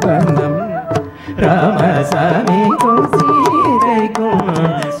சோபனம் ராமசாமிக்கும் சீதைக்கும்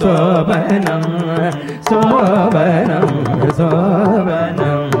சோபனம். சோபனம்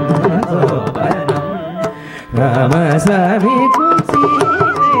சோபனம் சோபனம் ராமசாமிக்கும்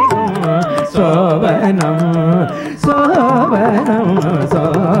சீதைக்கும் சோபனம். சோபனம்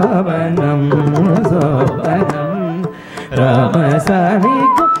சோபனம் சோபனம்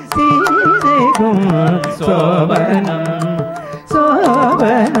ராமசாமிக்கும் சீதை சீதைக்கும் சோபனம்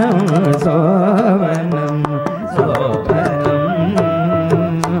சோபனம் சோபனம் சோபனம்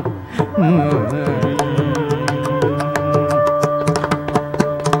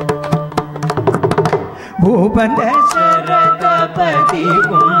பூபந்த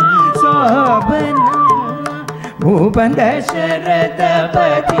சரதபதிக்கும் சோபனம் பூபந்த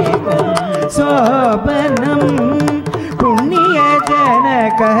சரதபதிக்கும் சோபனம் புண்ணிய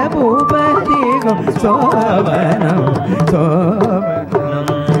ஜனக பூபதிக்கும் சோபனம் சோபனம்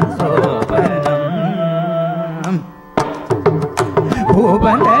சோபனம்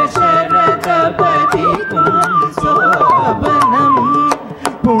பூபந்த சரதபதிக்கும் சோபனம்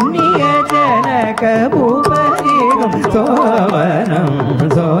புண்ணிய ஜனக பூபதிக்கும் சோபனம்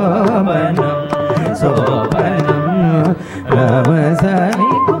சோபனம் சோபனம்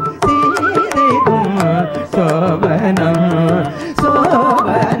ராமசாமிக்கும் சீதைக்கும் சோபனம்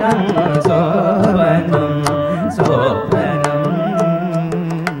சோபனம் சோபனம் சோபனம்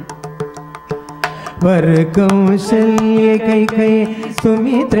வருகௌசல்ய கைகை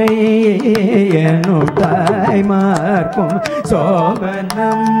சுமித்ரையனும் தாய்மார்க்கும்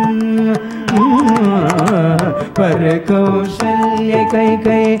சோபனம் வருகௌசல்ய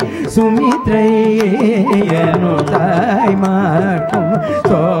கைகை சுமித்ரையனும் தாய்மார்க்கும்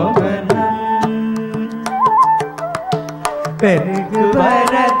சோபனம் பெருகு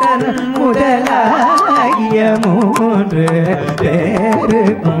பரதன் முதலாகிய மூன்று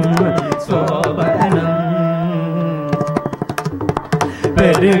பேருக்கும் சோபனம்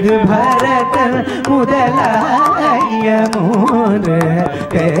பெருகு பரதன் முதலாகிய மூன்று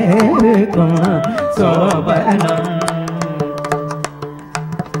பேருக்கும் சோபனம்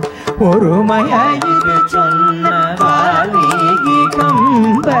ஒருமையாயிரு சொன்ன வால்மீகி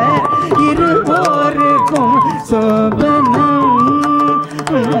கம்பர் இருவோருக்கும் சோபனம்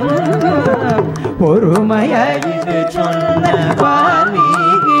பொறுமையாயிரு சொன்ன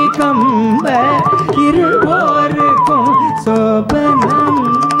வால்மீகி கம்பர் இருவோருக்கும் சோபனம்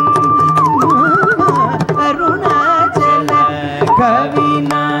அருணாச்சல கவி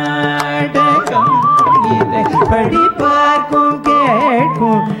நாடகம் இதை படிப்பார்க்கும்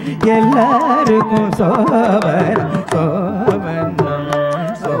கேட்கும் எல்லாருக்கும் சோபனம் சோபனம்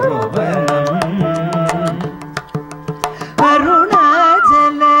சோபனம்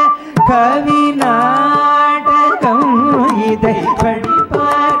அருணாச்சல கவி நாடகம் இதை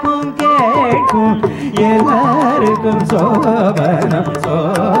படிப்பார்க்கும் கேட்கும் எல்லாருக்கும் சோபனம்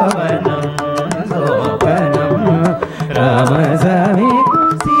சோபனம் சோபனம்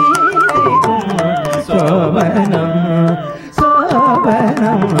ராமசாமிக்கும் சீதைக்கும் சோபனம்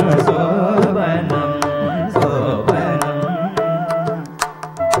சோபனம் சோபனம் சோபனம்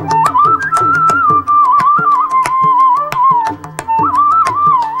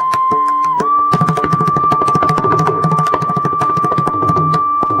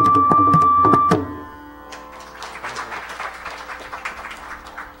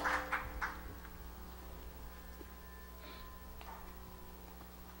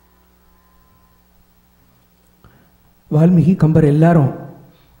வால்மீகி கம்பர் எல்லாரும்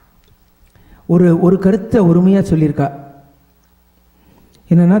ஒரு கருத்தை ஒருமையாக சொல்லியிருக்கா.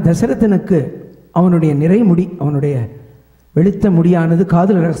 என்னன்னா, தசரதனுக்கு அவனுடைய நிறைமுடி, அவனுடைய வெளுத்த முடியானது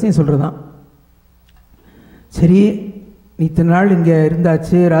காதல் ரகசியம் சொல்கிறதான். சரி, நீ இத்தனை நாள் இங்கே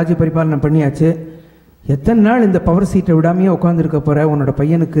இருந்தாச்சு, ராஜ்ய பரிபாலனை பண்ணியாச்சு, எத்தனை நாள் இந்த பவர் சீட்டை விடாமையே உட்காந்துருக்க போகிற, உன்னோட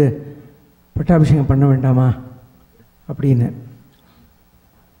பையனுக்கு பட்டாபிஷேகம் பண்ண வேண்டாமா அப்படின்னு.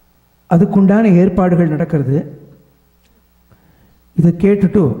 அதுக்குண்டான ஏற்பாடுகள் நடக்கிறது. இதை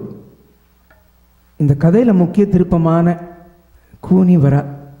கேட்டுட்டு இந்த கதையில் முக்கிய திருப்பமான கூனி வரா.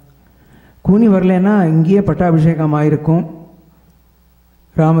 கூனி வரலைன்னா இங்கேயே பட்டாபிஷேகம் ஆயிருக்கும்,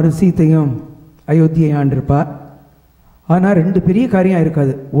 ராமர் சீத்தையும் அயோத்தியை ஆண்டிருப்பா. ஆனால் ரெண்டு பெரிய காரியம்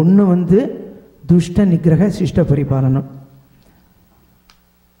இருக்காது. ஒன்று துஷ்ட நிகிரக சிஷ்ட பரிபாலனம்.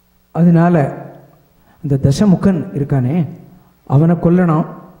 அதனால அந்த தசமுகன் இருக்கானே, அவனை கொல்லணும்,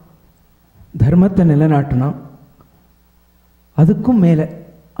 தர்மத்தை நிலைநாட்டணும். அதுக்கும் மேலே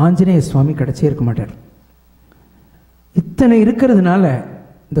ஆஞ்சநேய சுவாமி கிடச்சே இருக்க மாட்டார். இத்தனை இருக்கிறதுனால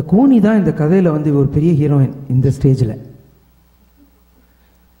இந்த கூனி தான் இந்த கதையில் ஒரு பெரிய ஹீரோயின் இந்த ஸ்டேஜில்.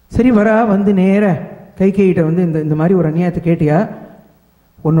 சரி, வரா நேர கைகேயிட்ட இந்த மாதிரி ஒரு அநியாயத்தை கேட்டியா,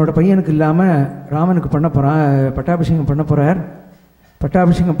 உன்னோட பையனுக்கு இல்லாமல் ராமனுக்கு பண்ண போகிறான், பட்டாபிஷேகம் பண்ண போகிறார்,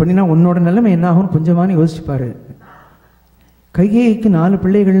 பட்டாபிஷேகம் பண்ணினா உன்னோட நிலைமை என்ன ஆகும்னு கொஞ்சமானு யோசிச்சுப்பார். கைகேயிக்கு 4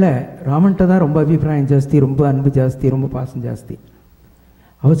 பிள்ளைகளில் ராமன்கிட்ட தான் ரொம்ப அபிப்பிராயம் ஜாஸ்தி, ரொம்ப அன்பு ஜாஸ்தி, ரொம்ப பாசம் ஜாஸ்தி.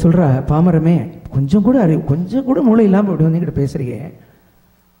 அவள் சொல்கிறா, பாமரமே, கொஞ்சம் கூட மூளை இல்லாமல் இப்படி வந்துக்கிட்ட பேசுகிறீங்க.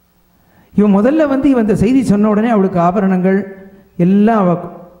 இவன் முதல்ல இவன் இந்த செய்தி சொன்ன உடனே அவளுக்கு ஆபரணங்கள் எல்லாம் அவள்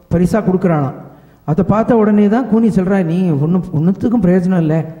பரிசாக கொடுக்குறானாம். அதை பார்த்த உடனே தான் கூனி சொல்கிறா, நீ ஒன்றுத்துக்கும் பிரயோஜனம்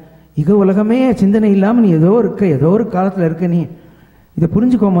இல்லை, இக உலகமே சிந்தனை இல்லாமல் நீ ஏதோ ஒரு காலத்தில் இருக்க, நீ இதை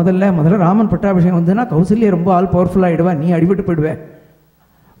புரிஞ்சுக்கோ. முதல்ல ராமன் பட்டாபிஷேகம் வந்துன்னா கௌசல்யா ரொம்ப ஆல் பவர்ஃபுல்லாகிடுவா, நீ அடிபட்டு போயிடுவே,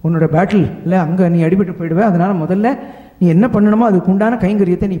 உன்னோட பேட்டில் இல்லை அங்கே நீ அடிபட்டு போயிடுவே, அதனால் முதல்ல நீ என்ன பண்ணணுமோ அதுக்கு உண்டான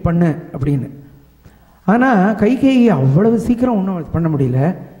கைங்கரியத்தை நீ பண்ணு அப்படின்னு. ஆனால் கைகேயி அவ்வளவு சீக்கிரம் ஒன்றும் பண்ண முடியல.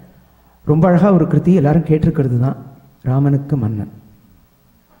 ரொம்ப அழகாக ஒரு கிருதி எல்லாரும் கேட்டிருக்கிறது தான், ராமனுக்கு மன்னன்.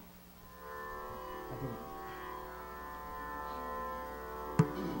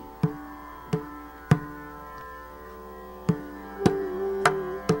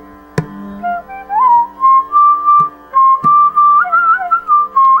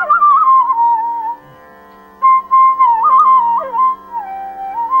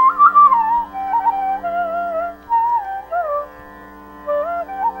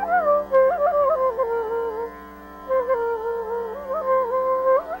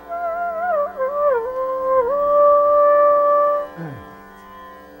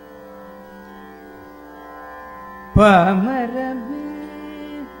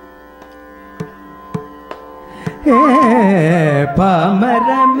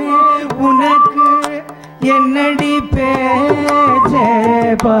 பாமரமே உனக்கு என்னடி பேச்சே,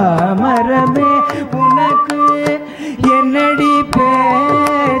 பாமரமே உனக்கு என்னடி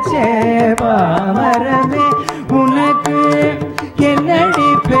பேச்சே, பாமரமே உனக்கு என்னடி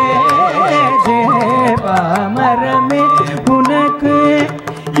பேச்சே, பாமரமே உனக்கு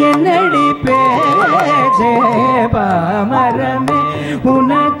என்னடி பேச்சே, பாமரமே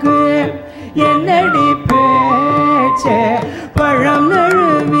உனக்கு என்னடி பேச்சே, பழம்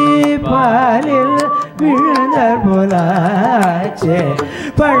நழுவி பாலில் விழுந்த போலாச்சே,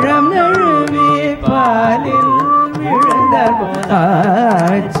 பழம் நழுவி பாலில் விழுந்த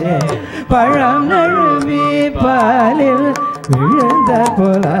போலாச்சே, பழம் நழுவி பாலில் விழுந்த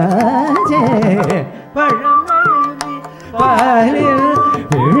போலாச்சே, பழம் நழுவி பாலில்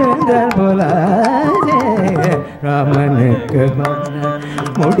விழுந்த போலாச்சே, ராமனுக்கு மன்னன்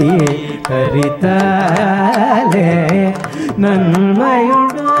முடி கரித்தாலே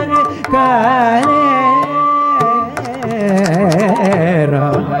நன்மையுடொரு காலே,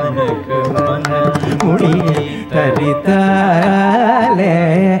 ராமனுக்கு மன்னன் முடி கரித்தாலே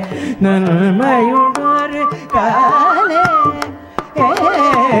நன்மையுடொரு காலே,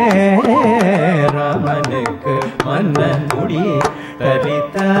 ராமனுக்கு மன்னன் முடி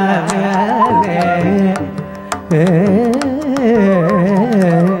கரித்தாலே.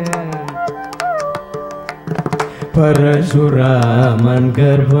 பரசுராமன்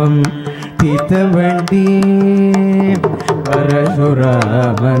கர்வம் தீத்தவண்டி,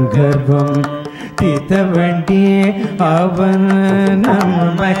 பரசுராமன் கர்வம் தீத்தவண்டி, அவன்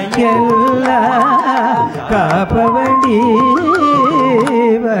நம்மையெல்லாம் காப்பவண்டி,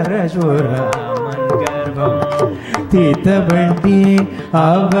 பரசுராமன் கர்வம் தீத்தவண்டி,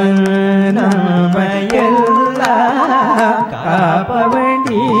 அவன் நம்மையெல்லாம்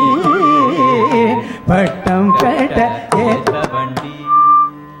காப்பவண்டி, பட்டம் கட்ட ஏத்த வண்டி,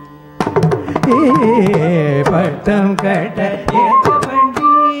 பட்டம் கட்ட ஏத்த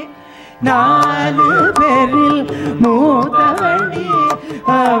வண்டி, நாலு பேரில் மூத்த வண்டி,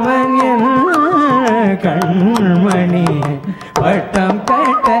 அவன் என் கண்மணி, பட்டம்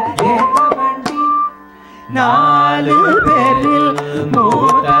கட்ட ஏத்த வண்டி, நாலு பேரில்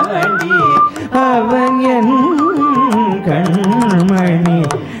மூத்த வண்டி, அவன் என் கண்மணி,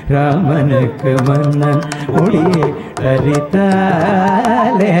 ராமனுக்கு மன்னன் முடி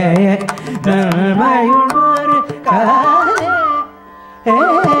தரித்தாலே நன்மையுடொரு காலே,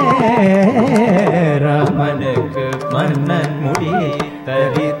 ராமனுக்கு மன்னன் முடி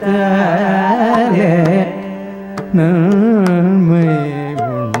தரித்தாலே நன்மை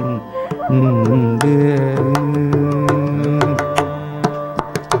உண்டு.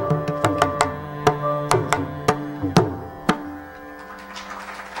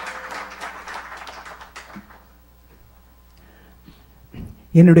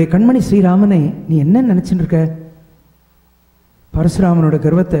 என்னுடைய கண்மணி ஸ்ரீராமனை நீ என்ன நினச்சிட்டு இருக்க? பரசுராமனோட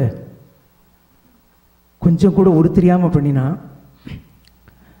கர்வத்தை கொஞ்சம் கூட தெரியாமல் பண்ணினா,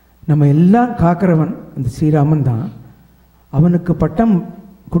 நம்ம எல்லாம் காக்கிறவன் அந்த ஸ்ரீராமன் தான். அவனுக்கு பட்டம்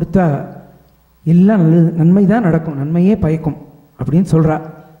கொடுத்தா எல்லாம் நன்மை தான் நடக்கும், நன்மையே பயக்கும் அப்படின்னு சொல்கிறா.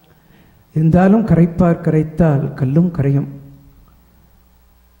 இருந்தாலும் கரைப்பார் கரைத்தால் கல்லும் கரையும்.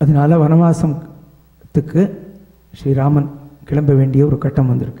 அதனால வனவாசத்துக்கு ஸ்ரீராமன் கிளம்ப வேண்டிய ஒரு கட்டம்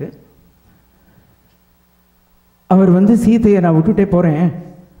வந்திருக்கு. அவர் சீதையை நான் விட்டுட்டே போகிறேன்,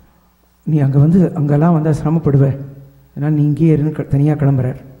 நீ அங்கெல்லாம் வந்தால் சிரமப்படுவேன், அதனால் நீ இங்கேயே இருந்து தனியாக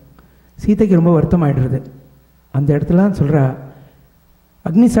கிளம்புறார். சீதைக்கு ரொம்ப வருத்தம் ஆகிடுறது. அந்த இடத்துல தான் சொல்கிறா,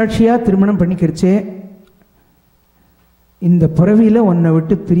 அக்னி சாட்சியாக திருமணம் பண்ணிக்கிறச்சே இந்த பிறவியில் உன்னை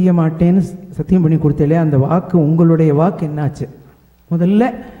விட்டு பிரிய மாட்டேன்னு சத்தியம் பண்ணி கொடுத்தேலே, அந்த வாக்கு உங்களுடைய வாக்கு என்னாச்சு? முதல்ல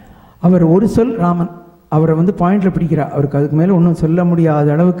அவர் ஒரு சொல் ராமன் அவரை பாயிண்டில் பிடிக்கிறார். அவருக்கு அதுக்கு மேலே ஒன்றும் சொல்ல முடியாத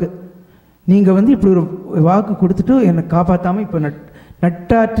அளவுக்கு நீங்கள் இப்படி ஒரு வாக்கு கொடுத்துட்டு என்னை காப்பாற்றாமல் இப்போ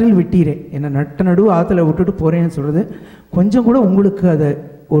நட்டாற்றில் விட்டீரே, என்னை நட்ட நடுவு ஆற்றுல விட்டுட்டு போகிறேன்னு சொல்கிறது கொஞ்சம் கூட உங்களுக்கு அதை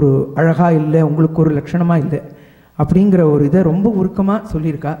ஒரு அழகாக இல்லை, உங்களுக்கு ஒரு லட்சணமாக இல்லை அப்படிங்கிற ஒரு இதை ரொம்ப உருக்கமாக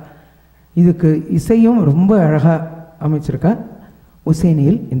சொல்லியிருக்கா. இதுக்கு இசையும் ரொம்ப அழகாக அமைச்சிருக்கா.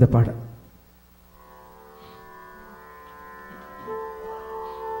 உசேனியில் இந்த பாடல்.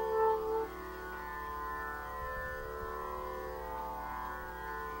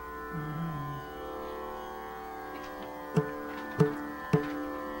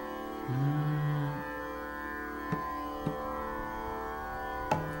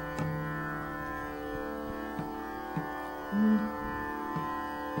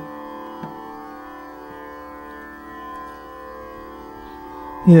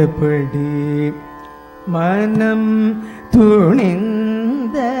 எப்படி மனம் துணிந்தது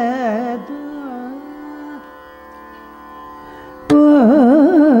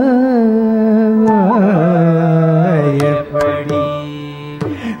எப்படி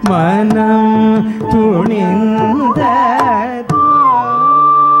மனம் துணிந்தது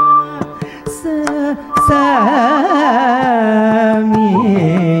சாமி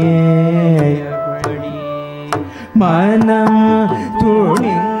எப்படி மனம்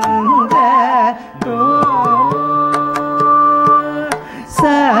துணிந்ததோ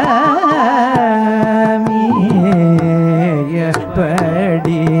சாமி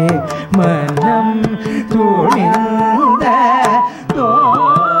எப்படி மனம் துணிந்ததோ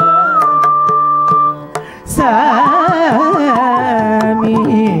சாமி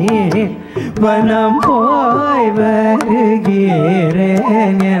வனம் போய் வருகிறேன்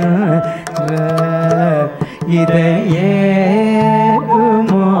இதையே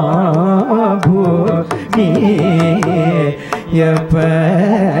பூமி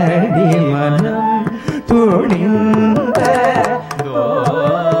எப்படி மனம் துணிந்ததோ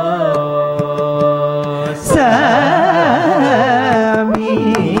சாமி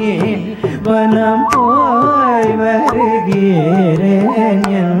வனம் போய் வருகிறேன்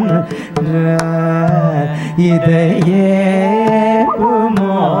இதையே பூமி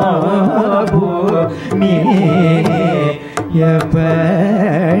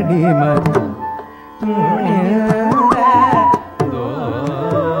எப்படி மனம் துணிந்ததோ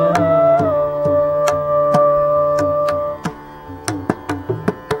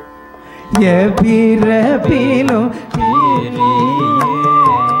எப்பிறப்பிலும்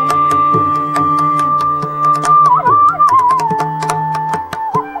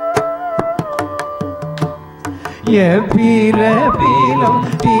எப்பிறப்பிலும்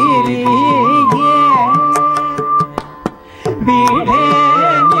பிரியே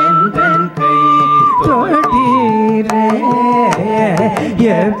விடேன் என்றன் கை தொட்டீரே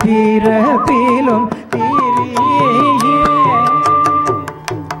எப்பிறப்பிலும் பிரியே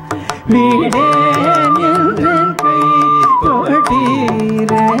விடேன் என்றன் கை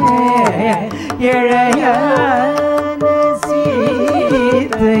தொட்டீரே இளையான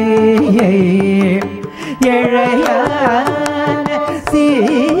சீதையை இளையான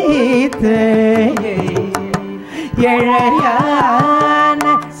சீதையை இளையான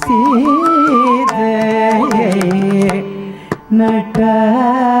சீதையை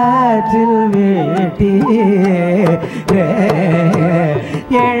நட்டாற்றில் வேட்டீரே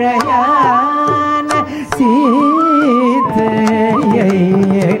இளையான சீதையை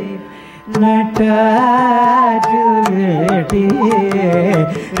நட்டாற்றில்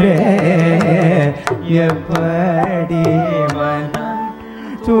வேட்டீரே எப்படி மனம்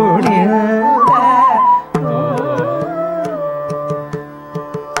துணிந்ததோ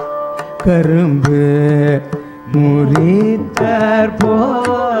கரும்பு முறித்தார்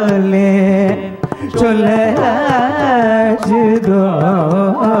போலே சொல்லதோ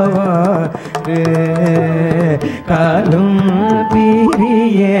காலும்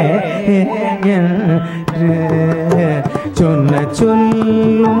பிரிய என்று சொன்ன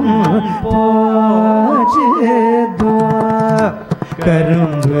சொல்லும் போச்சுதோ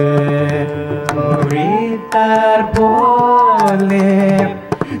கரும்பு முறித்தார் போலே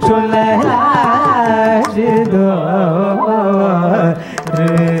சொல்லதோ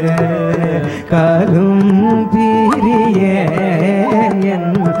காலும் பிரிய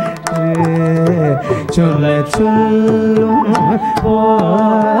என்று சொல்ல சொல்லும்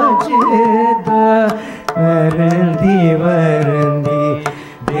போச்சுதோ வருந்தி வருந்தி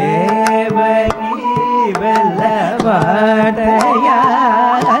தேவனி வெல்லவாடையா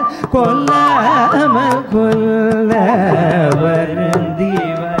கொல்லாமல் கொல்ல வருந்தி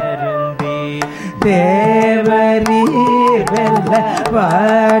வருந்தி தேவரீர் வெல்ல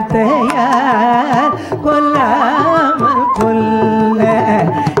வார்த்தையார் கொல்லாமல் கொல்ல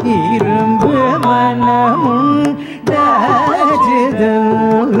இரும்பு மனமுண்டோ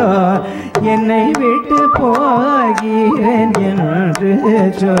என்னை விட்டு போகிறேன் என்று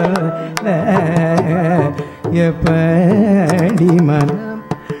சொல்ல எப்படி மனம்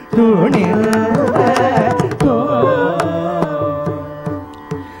துணிந்தோ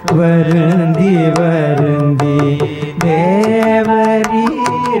வருந்தி வருந்தி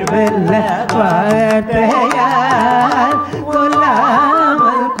தேவரீர் வெல்ல வார்த்தையார்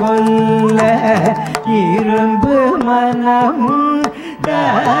கொல்லாமல் கொல்ல இரும்பு மனமும்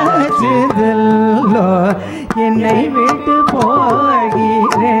ராஜதல்லோ என்னை விட்டு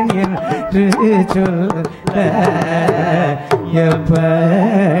போகிறேன் என்று சொல்ல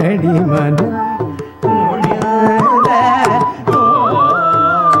எப்படி மனம்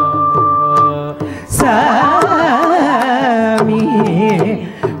சாமி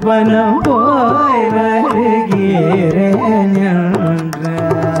வனம் போய் வருகிறேன் என்ற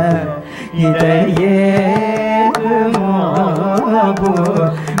இதையே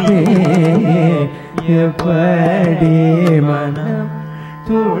எப்படி மனம்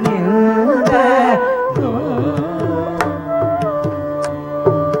துணிந்த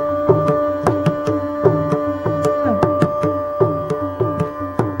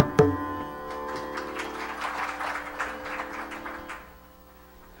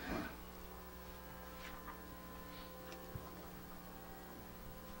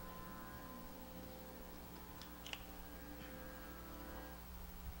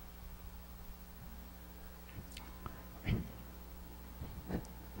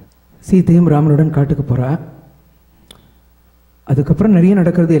சீதையும் ராமனுடன் காட்டுக்கு போகிறா. அதுக்கப்புறம் நிறைய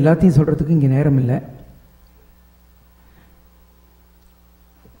நடக்கிறது, எல்லாத்தையும் சொல்கிறதுக்கு இங்கே நேரம் இல்லை.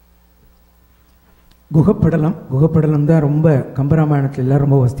 குகப்படலம் தான் ரொம்ப கம்பராமாயணத்தில் எல்லாம்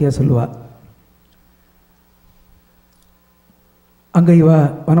ரொம்ப வசதியாக சொல்லுவாள். அங்கே இவ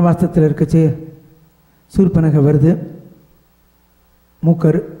வனவாசத்தில் இருக்கச்சு சூர்பனகை வருது,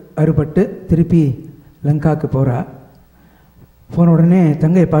 மூக்கர் அறுபட்டு திருப்பி லங்காவுக்கு போகிறா. போன உடனே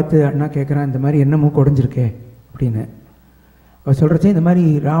தங்கையை பார்த்து அண்ணா கேட்குறான், இந்த மாதிரி என்ன மூக்கு உடஞ்சிருக்கே அப்படின்னு. அவள் சொல்கிறச்சே இந்த மாதிரி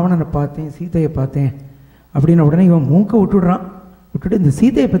ராவணனை பார்த்தேன், சீதையை பார்த்தேன் அப்படின்னு. உடனே இவன் மூக்கை விட்டுடுறான். விட்டுட்டு இந்த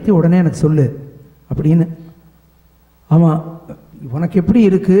சீதையை பற்றி உடனே எனக்கு சொல்லு அப்படின்னு. ஆமாம், உனக்கு எப்படி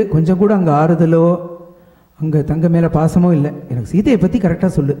இருக்குது, கொஞ்சம் கூட அங்கே ஆறுதலோ அங்கே தங்க மேலே பாசமோ இல்லை, எனக்கு சீதையை பற்றி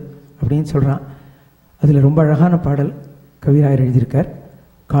கரெக்டாக சொல்லு அப்படின்னு சொல்கிறான். அதில் ரொம்ப அழகான பாடல் கவிராயர் எழுதியிருக்கார்.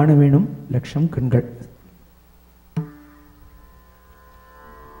 காண வேணும் லட்சம் கண்கள்.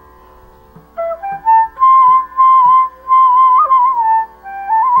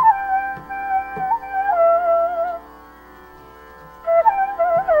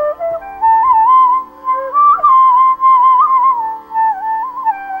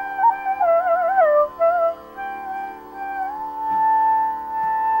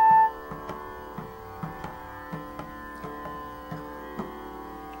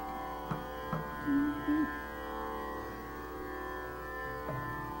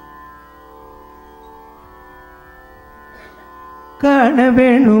 காண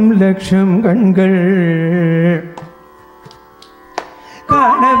வேணும் லட்சம் கண்கள்,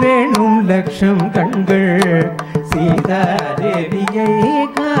 காண வேணும் லட்சம் கண்கள், சீதாதேவியை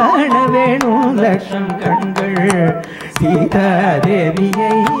காண வேணும் லட்சம் கண்கள்,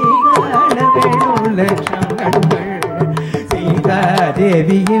 சீதாதேவியை காண வேணும் லட்சம் கண்கள்,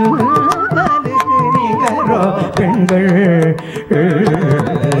 சீதாதேவியின் பாலுக்கு நிகரோ பெண்கள்,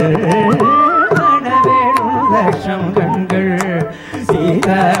 காண வேணும் லட்சம் கண்கள்,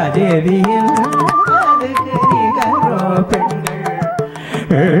 சீதாதேவியின் பாலுக்கு நிகரோ பெண்கள்,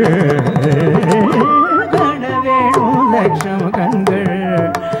 காண வேணும் லட்சம் கண்கள்.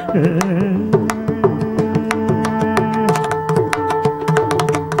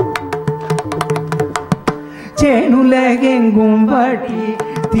 சேனுலகெங்கும் வாட்டி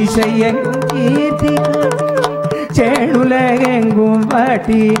திசையெங்கும் கீர்த்தி காட்டி, சேனுலகெங்கும்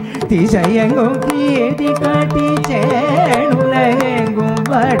வாட்டி திசையெங்கும் கீர்த்தி காட்டி, சேனுலகெங்கும்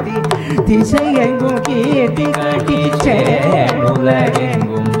வாட்டி திசையெங்கும் கீர்த்தி காட்டி,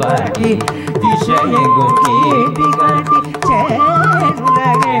 சேனுலகெங்கும் வாட்டி திசையெங்கும் கீர்த்தி காட்டி,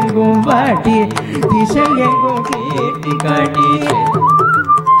 சேனுலகெங்கும் வாட்டி திசையெங்கும் கீர்த்தி காட்டி,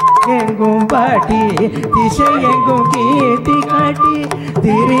 எங்கும் பாட்டி திசையெங்கும் கீர்த்தி காட்டி,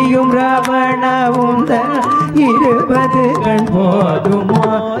 திரியும் ராவண உந்தன் 20 கண் போதுமோ,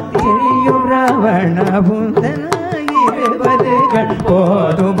 திரியும் ராவண உந்தன் இருபது கண்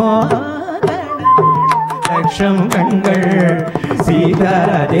போதுமோ லட்சம் கண்கள்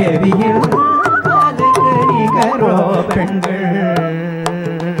சீதாதேவியில் நிகரோ பெண்கள்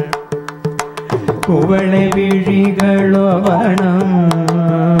குவளை விழிகளோ வனம்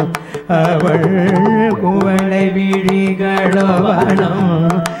அவள் குவளை விழிகளோ வனம்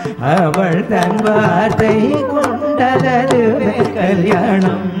அவள் தன் வார்த்தை கொண்டது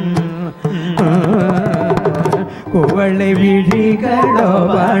கல்யாணம் குவளை விழிகளோ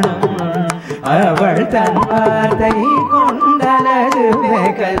வனம் அவள் தன் வார்த்தை கொண்டது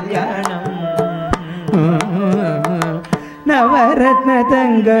கல்யாணம் நவரத்ன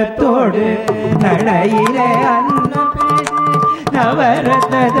தங்கத்தோடு நடையிலே அன்னபேடு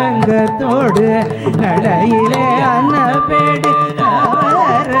நவரத்ன தங்கத்தோடு நடையிலே அன்னபேடு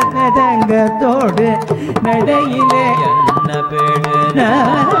நவரத்ன தங்கத்தோடு நடையிலே அன்னபேடு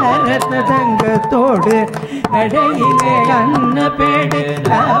நவரத்ன தங்கத்தோடு நடையிலே அன்னபேடு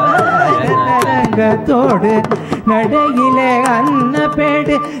நவரத்ன தங்கத்தோடு நடையிலே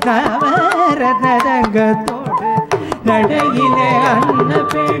அன்னபேடு நவரத்ன தங்கத்தோடு நடையிலே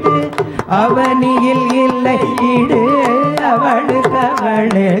அன்னபேடு அவனியில் இல்லை ஈடு அவளுக்கு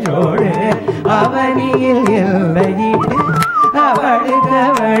அவளே ஜோடு அவனியில் இல்லை ஈடு அவளுக்கு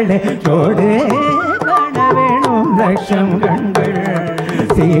அவளே ஜோடு காண வேணும் லட்சம் கண்கள்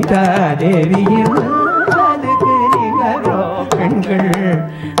சீதாதேவியின் அதுக்கு நிகரோ கண்கள்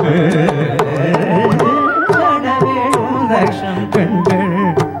காண வேணும் லட்சம் கண்கள்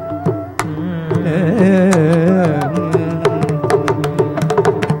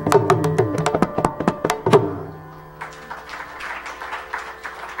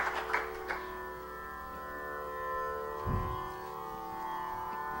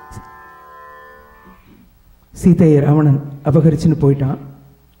சீதையை ராவணன் அபகரிச்சுன்னு போயிட்டான்.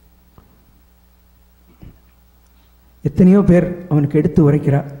 எத்தனையோ பேர் அவனுக்கு எடுத்து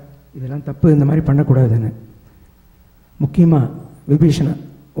உரைக்கிறா இதெல்லாம் தப்பு, இந்த மாதிரி பண்ணக்கூடாதுன்னு. முக்கியமாக விபீஷணன்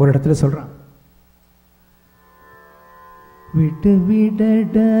ஒரு இடத்துல சொல்கிறான், விட்டு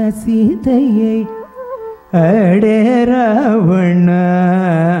விடட சீதையை அடே ராவணா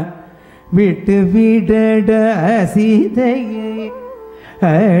விட்டு விடட சீதையை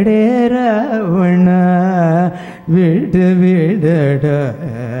அடே ராவணா விட்டு விடட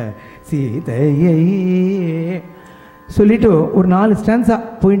சீதையை சொல்லிட்டு ஒரு 4 ஸ்டான்ஸா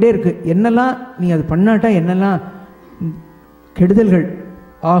போயிட்டே இருக்கு. என்னெல்லாம் நீ அது பண்ணாட்டா என்னெல்லாம் கெடுதல்கள்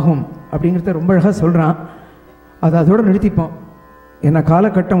ஆகும் அப்படிங்கிறத ரொம்ப அழகாக சொல்கிறான். அதை அதோடு நிறுத்திப்போம். ஏன்னா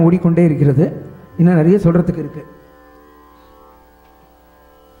காலகட்டம் ஓடிக்கொண்டே இருக்கிறது, இன்னும் நிறைய சொல்கிறதுக்கு இருக்கு.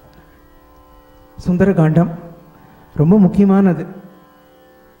 சுந்தரகாண்டம் ரொம்ப முக்கியமானது.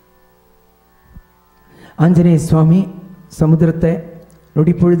 ஆஞ்சநேய சுவாமி சமுத்திரத்தை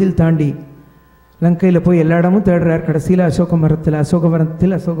நொடி பொழுதில் தாண்டி லங்கையில் போய் எல்லா இடமும் தேடுறார். கடைசியில் அசோக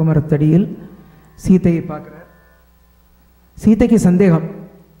மரத்தடியில் சீதையை பார்க்குறார். சீதைக்கு சந்தேகம்,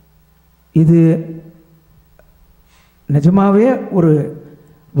 இது நிஜமாவே ஒரு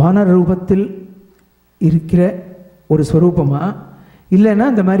வானர ரூபத்தில் இருக்கிற ஒரு ஸ்வரூபமா, இல்லைன்னா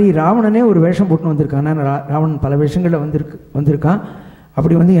இந்த மாதிரி ராவணனே ஒரு வேஷம் போட்டு வந்திருக்கான். ராவணன் பல வேஷங்களில் வந்திருக்கான்,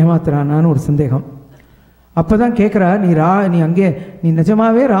 அப்படி வந்து ஏமாத்துறானான்னு ஒரு சந்தேகம். அப்போ தான் கேட்குறா, நீ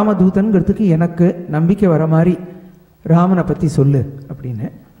நிஜமாவே ராமதூதன்கிறதுக்கு எனக்கு நம்பிக்கை வர மாதிரி ராமனை பற்றி சொல்லு அப்படின்னு.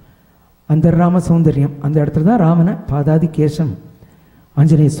 அந்த ராம சௌந்தர்யம், அந்த இடத்துல தான் ராமனை பாதாதி கேசம்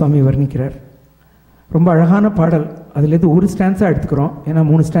ஆஞ்சநேய சுவாமி வர்ணிக்கிறார். ரொம்ப அழகான பாடல். அதுலேருந்து ஒரு ஸ்டான்ஸாக எடுத்துக்கிறோம், ஏன்னா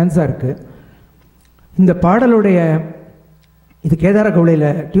 3 ஸ்டான்ஸாக இருக்குது. இந்த பாடலுடைய இது கேதார கவுளையில்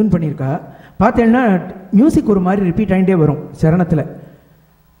டியூன் பண்ணியிருக்கா. பார்த்தேன்னா மியூசிக் ஒரு மாதிரி ரிப்பீட் ஆகிட்டே வரும் சரணத்தில்.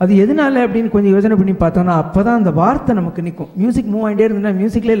 அது எதனால அப்படின்னு கொஞ்சம் யோசனை பண்ணி பார்த்தோன்னா அப்போ தான் அந்த வார்த்தை நமக்கு நிற்கும். மியூசிக் மூவ் ஆகிட்டே இருந்ததுன்னா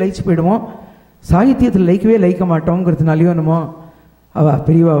மியூசிக்லேயே லயிச்சு போயிடுவோம், சாகித்யத்தில் லைக்க மாட்டோங்கிறதுனாலையோ என்னமோ அவள்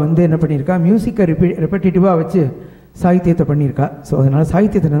பெரியவா வந்து என்ன பண்ணியிருக்கா, மியூசிக்கை ரெப்படேட்டிவாக வச்சு சாகித்யத்தை பண்ணியிருக்கா. ஸோ அதனால்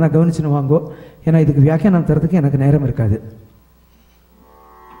சாகித்யத்தை நல்லா கவனிச்சுன்னு வாங்கோ, ஏன்னா இதுக்கு வியாக்கியானம் தரதுக்கு எனக்கு நேரம் இருக்காது.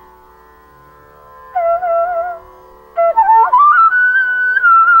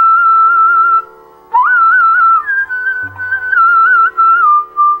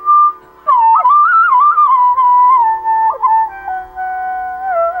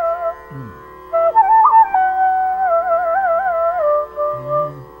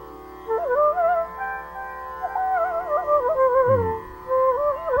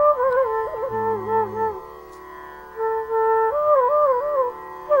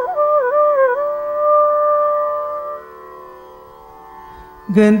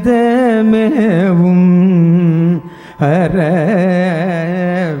 கந்தமேவும் அரவிந்த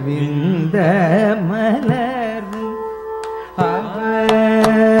மலர்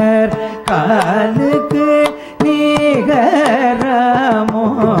அவர் காலுக்கு நீ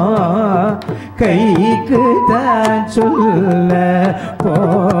கைக்கு தான் சொல்ல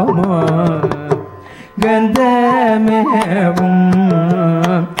போமோ கந்தமேவும்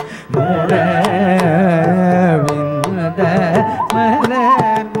முழவிந்த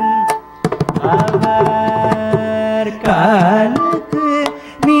மலரும் அவர் காலுக்கு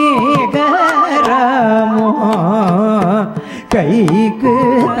நீகரமோ கைக்கு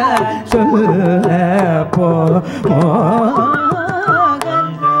தான் சொல்ல போமோ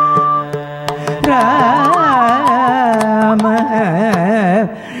ராம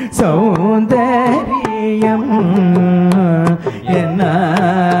சௌந்தரியம்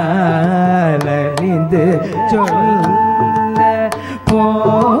என்னாலறிந்து சொல்ல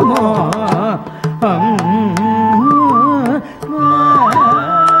போமோ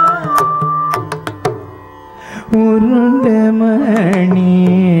உருண்டமணி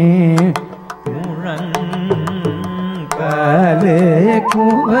முழங்காலே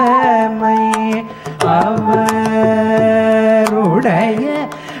குவமை அவருடைய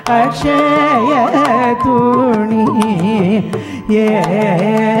அக்ஷய துணி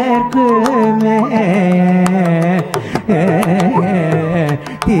ஏற்குமே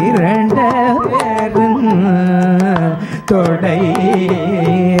திரண்ட பெரும் தொடை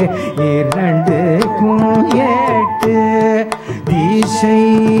இரண்டுக்கும் எட்டு திசை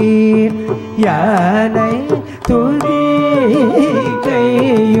யானை துதிக்கையும்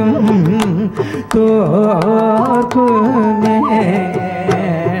தோற்குமே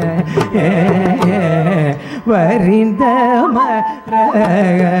வரிந்த மர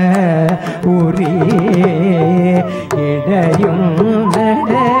உரி இடையும்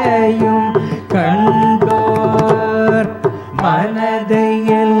நடையும் கண்டோர் மனதை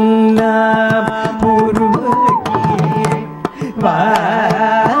எல்லாம் உருகி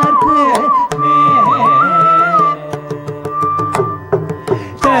வார்க்கு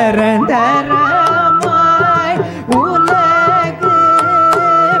தரந்தரமாய் உலகு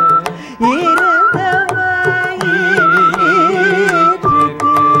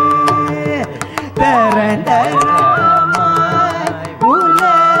இருந்தவயிற்றுக்கு தரந்தரமாய்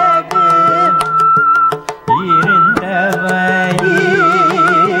உலகு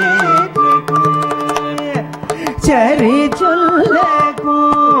இருந்தவயிற்றுக்கு சரி சொல்ல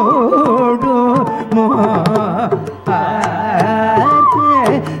கூடுமோ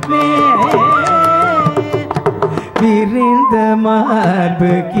விரிந்த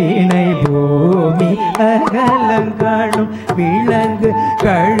மார்பு கிணை பூமி அகலம் காணும் விலங்கு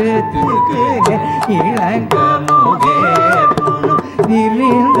கழுத்துக்கு இளங்க முகே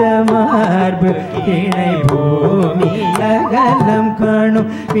விரிந்த மார்பு கிணை பூமி அகலம் காணும்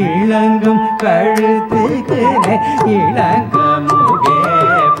விலங்கும் கழுத்துக்கு இளங்க முகே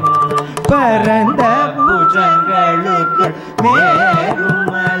பரந்த பூஜங்களுக்கு மேலும்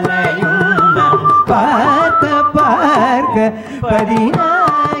மலையும் பார்க்க பார்க்க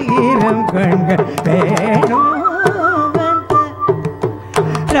 10,000 கண்கள் வேணும்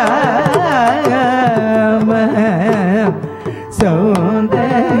ராம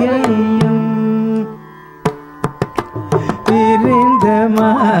சௌந்தரியம் விரிந்த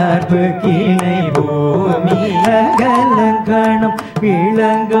மார்பு கிணை பூமி அகலங்காணும்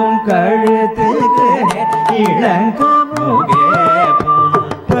விளங்கும் கழுத்துக்கு இளங்கும் முகே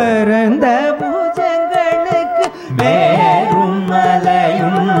பரந்த பூஜங்களுக்கு மேலும்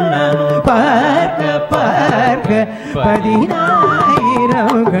மலையும் பார்க்க பார்க்க 10,000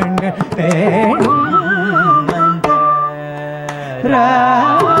 கண்கள் வேணும்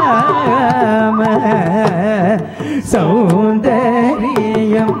ராம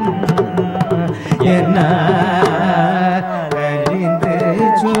சௌந்தரியம் என்னாலறிந்து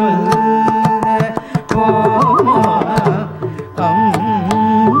சொல்ல போமோ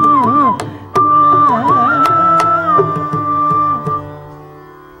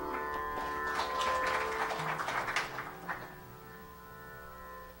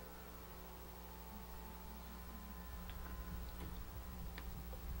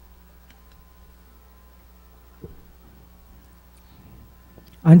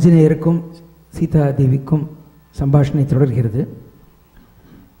ஆஞ்சநேயருக்கும் சீதா தேவிக்கும் சம்பாஷணை தொடர்கிறது.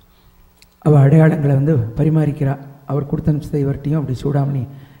 அவள் அடையாளங்களை பரிமாறிக்கிறா. அவர் கொடுத்த அனுப்பிச்சதை இவர்கிட்டையும் அப்படி சூடாமணி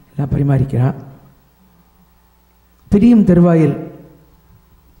எல்லாம் பரிமாறிக்கிறா. பிரியும் தருவாயில்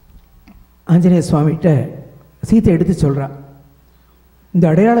ஆஞ்சநேய சுவாமிகிட்ட சீத்தை எடுத்து சொல்கிறா, இந்த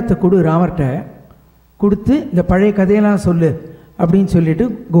அடையாளத்தை கொடு, ராமர்கிட்ட கொடுத்து இந்த பழைய கதையெல்லாம் சொல்லு அப்படின்னு சொல்லிட்டு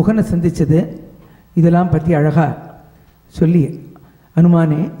குகனை சந்தித்தது இதெல்லாம் பற்றி அழகாக சொல்லி,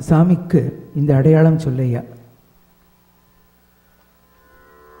 அனுமானே சாமிக்கு இந்த அடையாளம் சொல்லையா.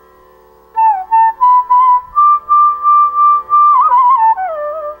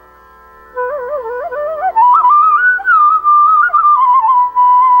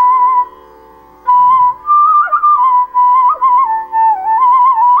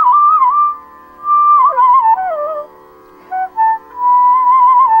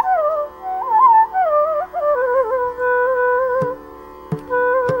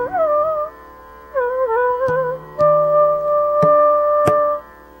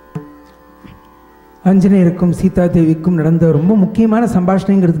 ஆஞ்சநேயருக்கும் சீதா தேவிக்கும் நடந்த ரொம்ப முக்கியமான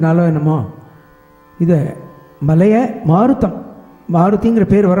சம்பாஷணைங்கிறதுனால என்னமோ இதை மலைய மாருத்தம், மாருதிங்கிற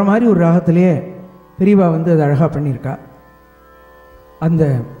பேர் வர மாதிரி ஒரு ராகத்திலேயே பெரியவா வந்து அதை அழகாக பண்ணியிருக்கா. அந்த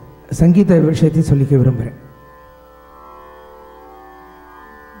சங்கீத விஷயத்தையும் சொல்லிக்க விரும்புகிறேன்.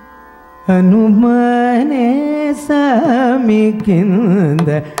 அனுமானே சாமிக்கிந்த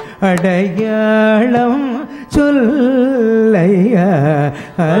அடையாளம் சொல்லையா,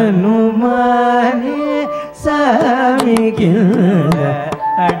 அனுமானே சாமிக்கிந்த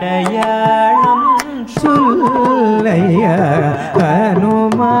அடையாளம் சொல்லையா,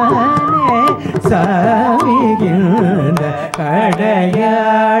 அனுமானே சாமிக்கிந்த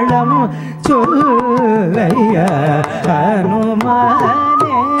அடையாளம் சொல்லையா,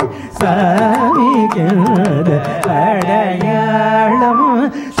 அனுமானே சாமிக்கிந்த அடையாளம்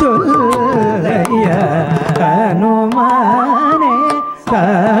சொல்லையா, அனுமானே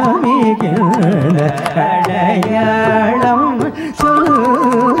சாமிக்கிந்த அடையாளம்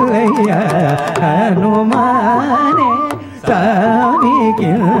சொல்லையா, அனுமானே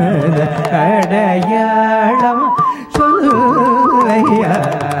சாமிக்கிந்த அடையாளம் சொல்லையா,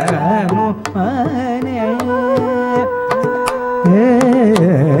 அனுமானே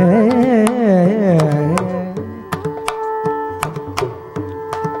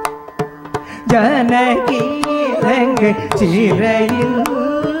ஜனகி இலங்கை சிறையில்,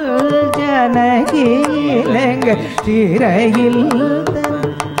 ஜனகி இலங்கை சிறையில்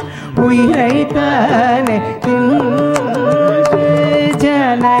உயிரை தானே தின்று,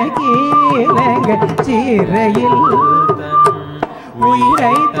 ஜனகி இலங்கை சிறையில்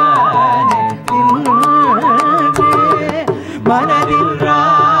உயிரை தானே தின்று, மனதில்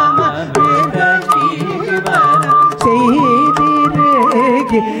ராம ஜீவனம் செய்திருக்கிறாள்,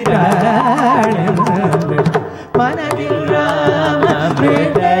 மனதில் ராம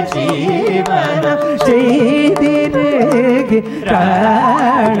ஜீவனம் செய்திருக்கிறாள்,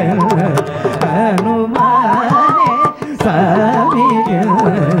 அனுமானே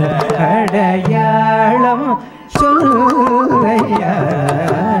சாமிக்கிந்த அடையாளம் சொல்லையா,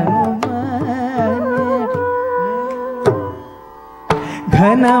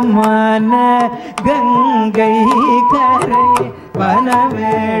 கனமான கங்கை கரை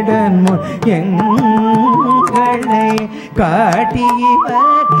வனவேடன் எங்களை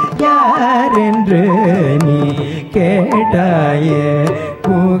காட்டியவர் யாரென்று நீ கேட்டாயே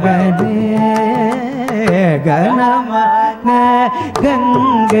புகழே, கனமான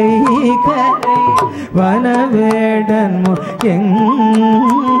கங்கை கரை வனவேடன்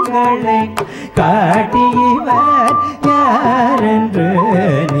எங்களை காட்டியவர் யாரென்று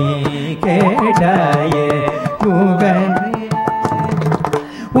நீ கேட்டாயே புகழே,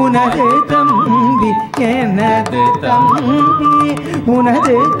 உனது தம்பி எனது தம்பி,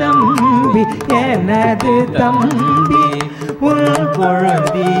 உனது தம்பி எனது தம்பி, உன்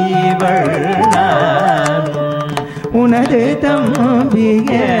குழந்தைவள் நான், உனது தம்பி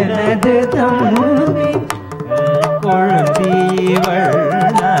எனது தம்பி, குழந்தைவள்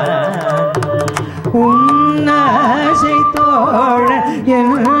நான், உன்னாசை தோழன்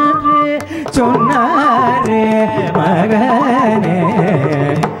என்று சொன்னாரே மகனே,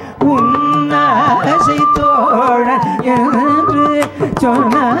 உன்னாசை தோழன் என்று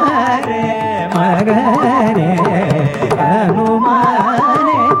சொன்னாரே மகனே,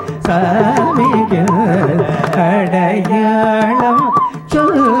 அனுமானே சாமிக்கிந்த அடையாளம்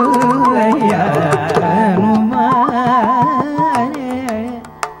சொல்லையா, அனுமானே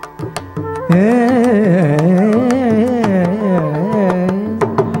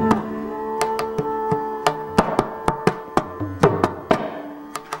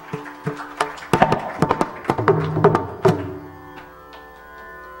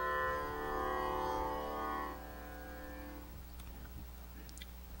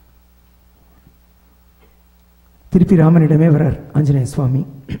திருப்பி ராமனிடமே வரார் ஆஞ்சநேய சுவாமி.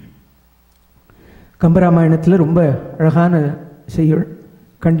 கம்பராமாயணத்தில் ரொம்ப அழகான செய்யுள்,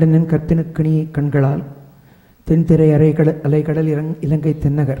 கண்டனன் கற்பினுக்கணியை கண்களால் தென்திரை அலைக்கடல் இலங்கை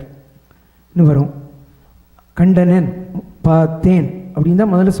தென்னகர் வரும். கண்டனன் பார்த்தேன் அப்படின்னு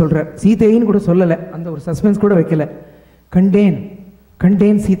தான் முதல்ல சொல்கிறார், சீதையின்னு கூட சொல்லலை, அந்த ஒரு சஸ்பென்ஸ் கூட வைக்கல. கண்டேன்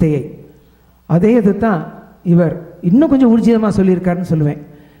கண்டேன் சீதையை, அதே இது தான் இவர் இன்னும் கொஞ்சம் ஊர்ஜிதமாக சொல்லியிருக்காருன்னு சொல்லுவேன்.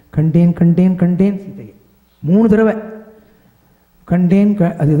 கண்டேன் கண்டேன் கண்டேன் சீதையை 3 தடவை கண்டேன்.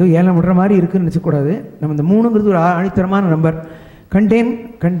 அது ஏதோ ஏலம் விடுற மாதிரி இருக்குன்னு நினச்சக்கூடாது. நம்ம இந்த 3ங்கிறது ஒரு ஆணித்தரமான நம்பர். கண்டேன்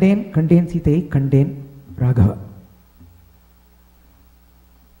கண்டேன் கண்டேன் சீதையை கண்டேன் ராகவ.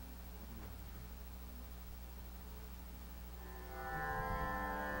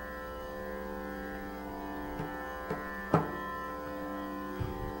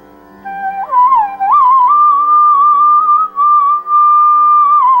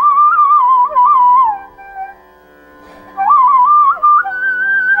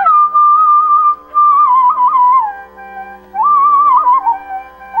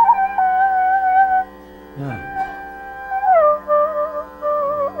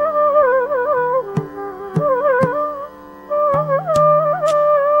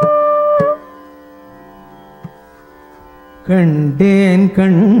 கண்டேன்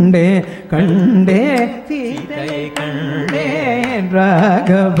கண்டேன் கண்டே சீதையை கண்டேன்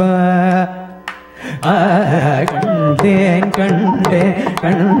ராகவா கண்டேன் கண்டேன்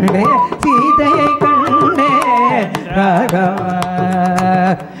கண்டே சீதையை கண்டேன் ராகவா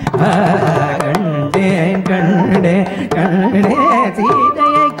கண்டேன் கண்டேன் கண்டே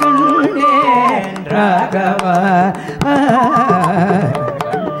சீதையை கண்டேன் ராகவா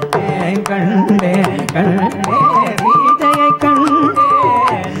கண்டேன் கண்டே சீதையை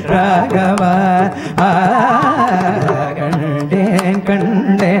கண்டேன் ராகவா கண்டேன்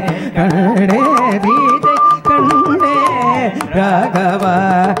கண்டேன் கண்டே சீதை கண்டேன் ராகவா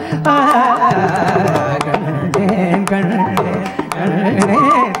கண்டேன் கண்டேன் கண்டே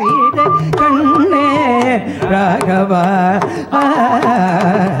சீதை கண்டேன் ராகவா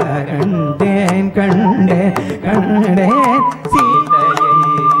கண்டேன் கண்டேன் கண்டே சீதையை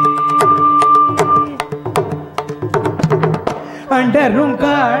அண்டரும்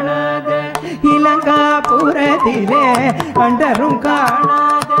காணாத இலங்காபுரத்திலே அண்டரும்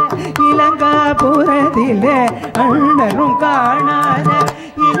காணாத இலங்காபுரத்திலே அண்டரும் காணாத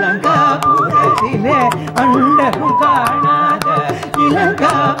இலங்காபுரத்திலே அண்டரும் காணாத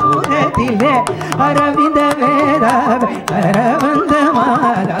இலங்காபுரத்திலே அரவிந்த வேதாவை அரவந்த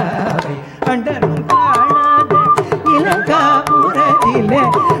மாதாவை அண்டரும் காணாத இலங்காபுரத்திலே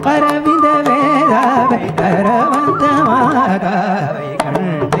அரவிந்த வேதாவை அரவந்த மாதாவை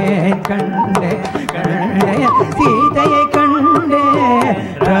கண்டேன் கண்டேன் கண்டேன் சீதையை கண்டேன்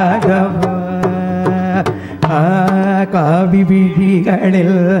ராகவா காவி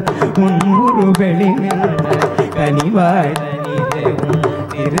விழிகளில் உன்முரு வெளிமில் கனிவாய்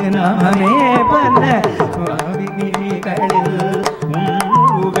திருநாமே பண்ண காவி விழிகளில்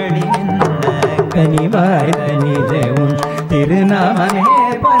உன்முரு வெளிமில் கனிவாய் தனிதே உன் திருநாமே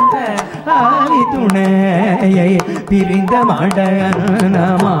பண்ண ஆவி துணையை பிரிந்த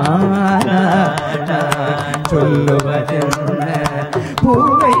மடனமான சொல்லுவதென்ன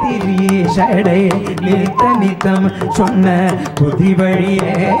பூவை திரீஷடை நித்த நித்தம் சொன்ன புதி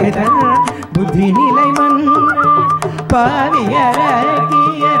வழியேதன் புத்தி நிலை மண்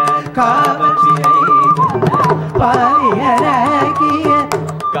பாவியரகிய காவச்சிறை பாவியரகிய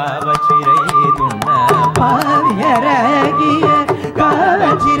காவச்சிறை துண்ண பாவியரகிய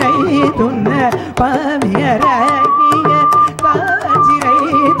காவச்சிறை துண்ண பாவியரகிய காவச்சிறை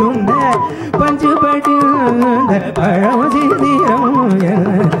துண்ண பஞ்சுபடி பழமுதிரம்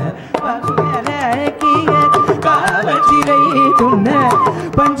பாவியரகிய காவச்சிறை துண்ண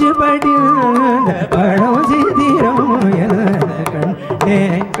பஞ்சுபடி பழமுதிரம் கண்டே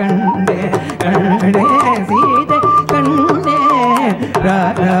கண்டே கண்டே சீதை கண்டே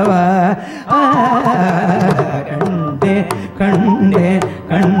ராகவா கண்டே கண்டே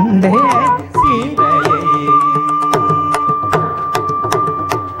கண்டே சீதையை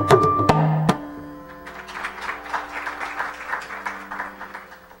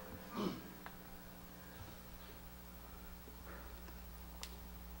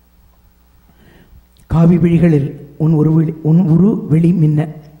காவி விழிகளில் உன் உரு வெளி மின்ன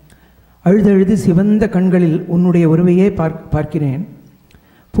அழுதழுது சிவந்த கண்களில் உன்னுடைய உருவையே பார்க்கிறேன்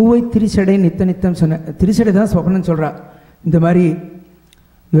பூவை திரிசடை நித்த நித்தம் சொன்ன திரிசடை தான் சொப்னன்னு சொல்கிறா இந்த மாதிரி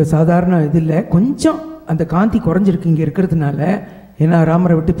இவ சாதாரண இது இல்லை கொஞ்சம் அந்த காந்தி குறைஞ்சிருக்கு இங்கே இருக்கிறதுனால ஏன்னா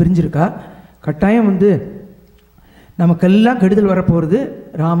ராமரை விட்டு பிரிஞ்சிருக்கா கட்டாயம் நமக்கெல்லாம் கெடுதல் வரப்போகிறது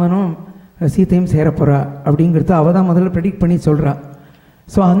ராமனும் சீத்தையும் சேரப்போகிறா அப்படிங்கிறத அவள் தான் முதல்ல ப்ரெடிக்ட் பண்ணி சொல்கிறா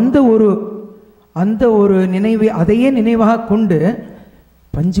ஸோ அந்த ஒரு நினைவை அதையே நினைவாக கொண்டு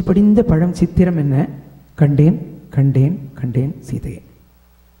பஞ்சு படிந்த பழம் சித்திரம் என்ன கண்டேன் கண்டேன் கண்டேன் சீதையை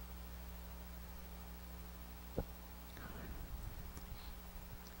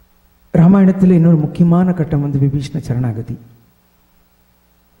ராமாயணத்தில் இன்னொரு முக்கியமான கட்டம் விபீஷ்ண சரணாகதி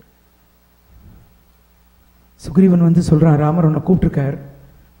சுக்ரீவன் சொல்கிறான் ராமர் உன்னை கூப்பிட்டுருக்கார்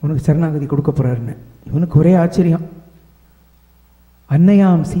உனக்கு சரணாகதி கொடுக்க போகிறாருன்னு இவனுக்கு ஒரே ஆச்சரியம்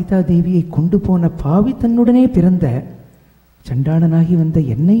அன்னையாம் சீதா தேவியை கொண்டு போன பாவி தன்னுடனே பிறந்த சண்டாளனாகி வந்த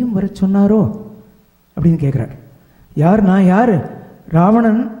என்னையும் வர சொன்னாரோ அப்படின்னு கேட்குறார் யார் நான் யார்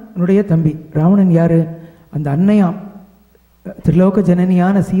ராவணனுடைய தம்பி ராவணன் யார் அந்த அன்னையாம் திரிலோக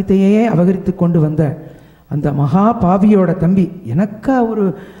ஜனனியான சீதையே அபகரித்து கொண்டு வந்த அந்த மகா பாவியோட தம்பி எனக்கா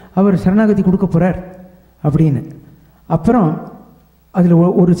அவர் சரணாகதி கொடுக்க போகிறார் அப்படின்னு அப்புறம் அதில்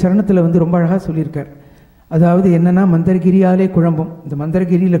ஒரு சரணத்தில் ரொம்ப அழகாக சொல்லியிருக்கார் அதாவது என்னென்னா மந்தரகிரியாலே குழம்பும் இந்த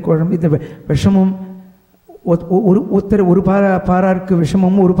மந்தரகிரியில் குழம்பு இந்த விஷமும் ஒரு பாராருக்கு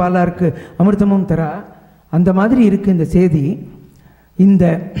விஷமும் ஒரு பாலாருக்கு அமிர்தமும் தரா அந்த மாதிரி இருக்குது இந்த செய்தி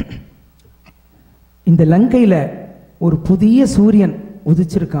இந்த லங்கையில் ஒரு புதிய சூரியன்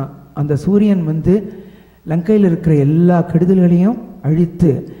உதிச்சிருக்கான் அந்த சூரியன் லங்கையில் இருக்கிற எல்லா கெடுதல்களையும்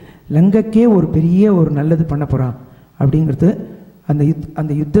அழித்து லங்கைக்கே ஒரு பெரிய ஒரு நல்லது பண்ண போகிறான் அப்படிங்கிறது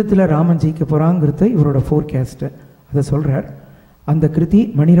அந்த யுத்தத்தில் ராமன் ஜெயிக்க போகிறாங்கிறது இவரோட ஃபோர்காஸ்ட்டு அதை சொல்கிறார். அந்த கிருதி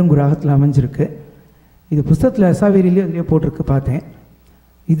மணிரங்கு ராகத்தில் அமைஞ்சிருக்கு. இது புஸ்தகத்தில் அசாவேரியிலே அதிலே போட்டிருக்கு, பார்த்தேன்.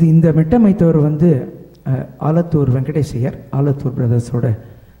 இது இந்த மெட்டமைத்தவர் ஆலத்தூர் வெங்கடேஷையர், ஆலத்தூர் பிரதர்ஸோட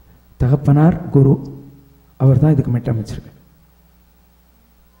தகப்பனார் குரு, அவர் தான் இதுக்கு மெட்டமைச்சிருக்கு.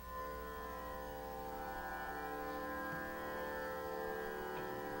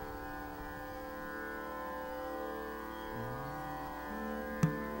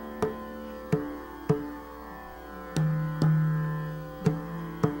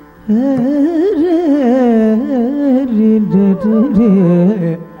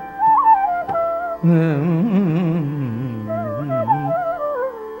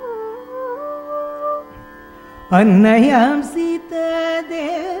 அன்னையாம் சீதா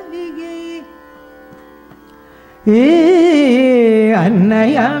தேவியை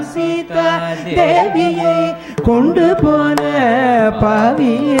அன்னையாம் சீதா தேவியை கொண்டு போன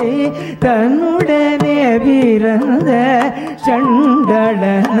பாவியை தன்னுடனே பிறந்த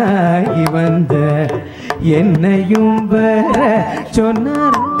சண்டளனாகி வந்த என்னையும் வர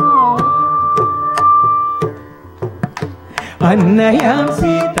சொன்னார். அன்னையாம்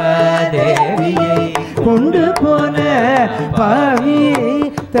சீதா தேவியை கொண்டு போன பாவியை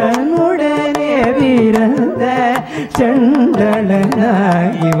தன்னுடனே பிறந்த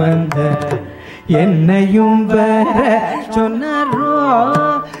சண்டளனாகி வந்த என்னையும் வர சொன்னாரோ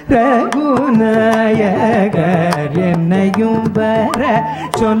ரகுநாயகர், என்னையும் வர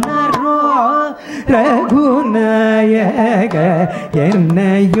சொன்னாரோ ரகுநாயகர்,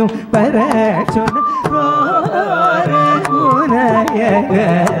 என்னையும் வர சொன்னாரோ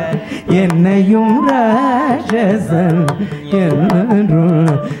ரகுநாயகர், என்னையும் ராட்சசன்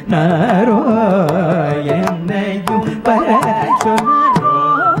என்றும் நாரோ என்னையும் வர சொன்னாரோ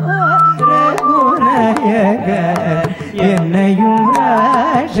ரகுநாயகர், என்னையும்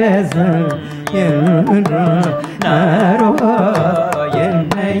ராட்சசன் என்றும் நாரோ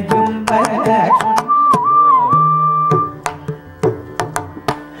என்னையும் வர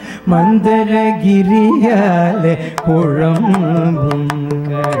மந்தரகிரியாலே குழம்பும்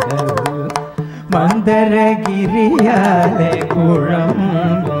கடல், மந்தரகிரியாலே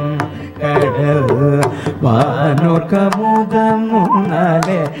குழம்பும் கடல், வானோர் கமுதம்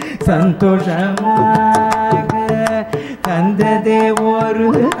முன்னாலே சந்தோஷமாக தந்ததே ஒரு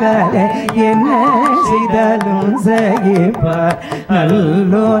கலை, என்ன செய்தாலும் சகிப்பார்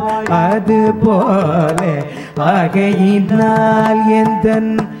நல்லோ அது போல, ஆகையினால்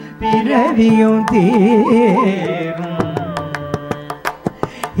எந்தன் பிறவியும் தீரும்,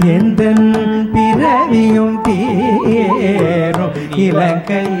 எந்தன் பிறவியும் தீரும்,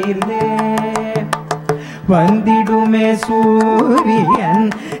 இலங்கையிலே வந்திடுமே சூரியன்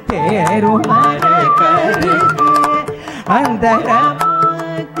தேரும் கருக்கு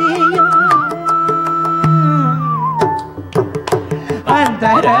அந்தரமூர்த்தியும்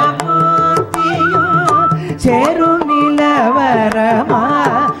அந்தரமூர்த்தியும் சேரும் நிலவரமா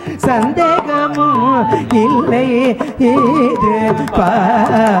சந்தேகமும் இல்லை இது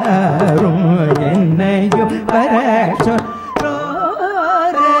பாரும், என்னையும் வர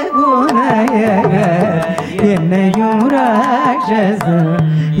ரகுநாயகர், என்னையும் ராட்சசன்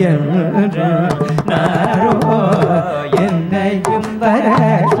என்றும் நாரோ என்னையும் வர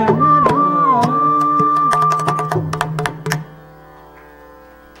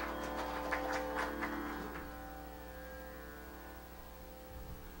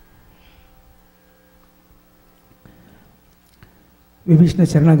விபீஷ்ண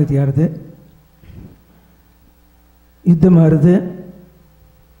சரணாகதி ஆறுது, யுத்தம் ஆறுது,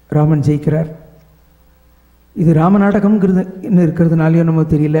 ராமன் ஜெயிக்கிறார். இது ராமநாடகம்ங்கிறது என்ன இருக்கிறதுனாலையோ நம்ம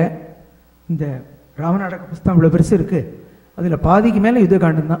தெரியல, இந்த ராமநாடக புஸ்தகம் இவ்வளோ பெருசு இருக்குது, அதில் பாதிக்கு மேலே யுத்த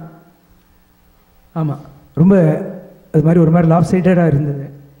காண்டம் தான். ஆமாம், ரொம்ப அது மாதிரி ஒரு மாதிரி லாப் சைடடாக இருந்தது.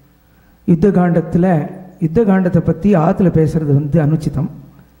 யுத்த காண்டத்தை பற்றி ஆற்றுல பேசுகிறது அனுச்சிதம்,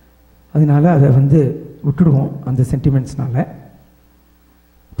 அதனால் அதை விட்டுடுவோம். அந்த சென்டிமெண்ட்ஸ்னால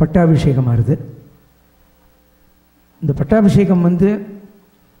பட்டாபிஷேகம் ஆறுது. இந்த பட்டாபிஷேகம்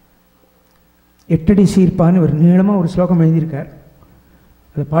 8 அடி சீர்ப்பான்னு ஒரு நீளமாக ஒரு ஸ்லோகம் எழுதியிருக்கார்.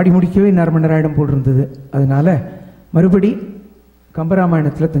 அதை பாடி முடிக்கவே 1/2 மணி நேரம் ஆயிடும் போல் இருந்தது. அதனால் மறுபடி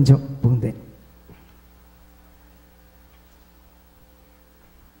கம்பராமாயணத்தில் தஞ்சம் புகுந்தேன்.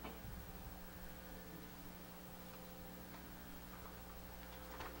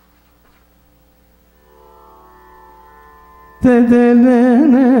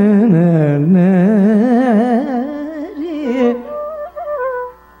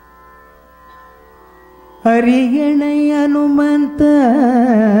 அரியணை அனுமந்த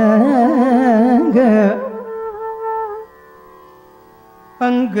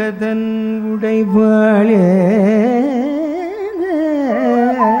அங்கதன் உடைவாளே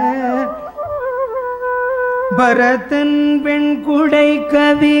பரதன் வெண்குடை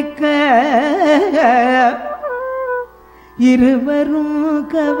கவிக்க இருவரும்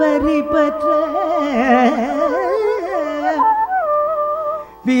கவரி பற்ற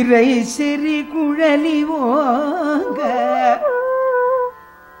விரை செறி குழலி ஓங்க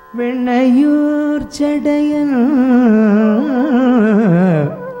வெண்ணையூர் சடையன்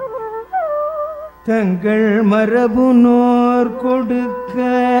தங்கள் மரபு நோர் கொடுக்க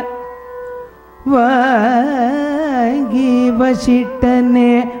வாங்கி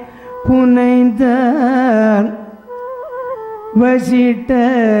வசிட்டனே புனைந்தான்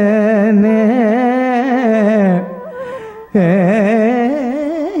வசிட்டனே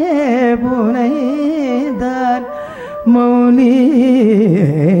புனைந்தான் மௌலி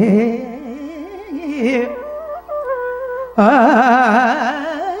ஆரோ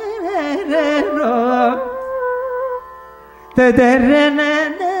ததரன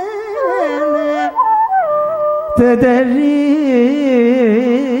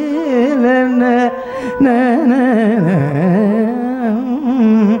ததரீலன நன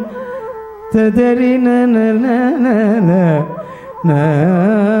ததரின நன ந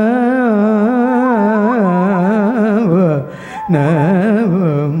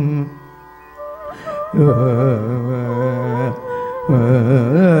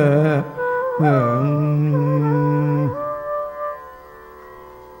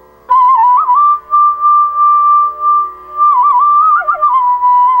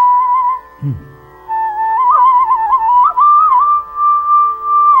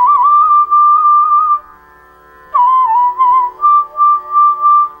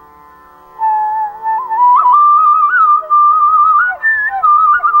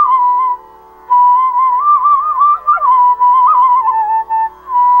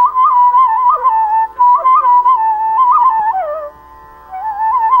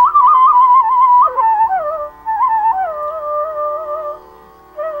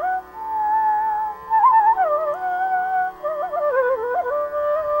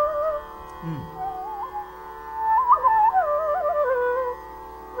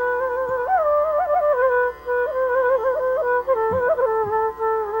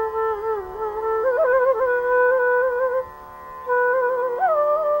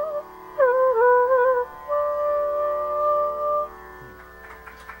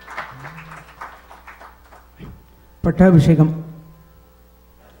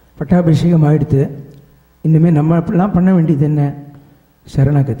பட்டாபிஷேகம் ஆயிடுத்து. இனிமேல் நம்ம அப்படிலாம் பண்ண வேண்டியது என்ன?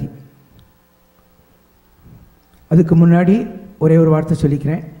 சரணாகதி. அதுக்கு முன்னாடி ஒரே ஒரு வார்த்தை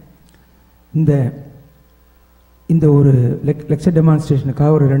சொல்லிக்கிறேன். இந்த ஒரு லெக்சர்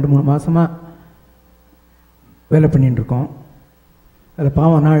டெமான்ஸ்ட்ரேஷனுக்காக ஒரு 2-3 மாதமாக வேலை பண்ணிட்டுருக்கோம். அதில்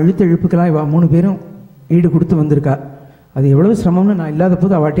பாவம் நான் எழுப்புக்கெல்லாம் இவா 3 பேரும் ஈடு கொடுத்து வந்திருக்கா. அது எவ்வளோ சிரமம்னு நான் இல்லாத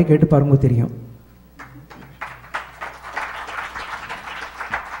போது அவள்கிட்டே கேட்டு பாருங்க தெரியும்.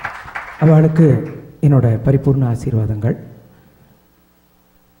 அவளுக்கு என்னோட பரிபூர்ண ஆசீர்வாதங்கள்.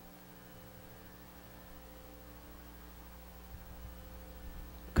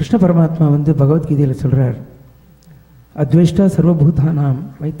 கிருஷ்ண பரமாத்மா பகவத்கீதையில் சொல்கிறார், அத்வேஷ்டா சர்வபூதானாம்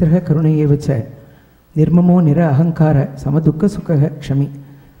மைத்திரக கருணையே வச்ச நிர்மமோ நிர அகங்கார சமதுக்க சுக க்ஷமி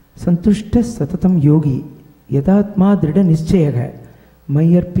சந்துஷ்ட சததம் யோகி யதாத்மா திருட நிச்சயக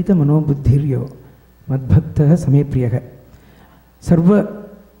மையர்ப்பித மனோபுத்திரியோ மத்பக்த சமயப்பிரியக.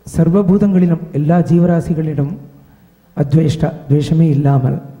 சர்வபூதங்களிலும் எல்லா ஜீவராசிகளிடம் அத்வேஷ்டா துவேஷமே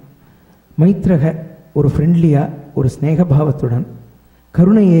இல்லாமல், மைத்ரக ஒரு ஃப்ரெண்ட்லியாக ஒரு ஸ்நேகபாவத்துடன்,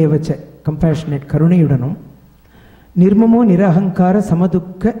 கருணையை வச்ச கம்பேஷனேட் கருணையுடனும், நிர்மமோ நிரஅகங்கார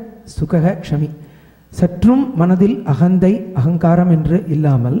சமதுக்க சுக க்ஷமி சற்றும் மனதில் அகந்தை அகங்காரம் என்று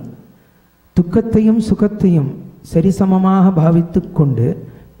இல்லாமல் துக்கத்தையும் சுகத்தையும் சரிசமமாக பாவித்து கொண்டு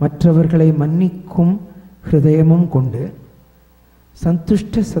மற்றவர்களை மன்னிக்கும் ஹிருதயமும் கொண்டு,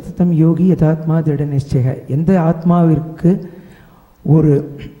 சந்துஷ்ட சததம் யோகி யதாத்மா திருட நிச்சய. எந்த ஆத்மாவிற்கு ஒரு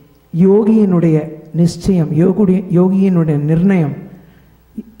யோகியினுடைய நிச்சயம், யோகியினுடைய நிர்ணயம்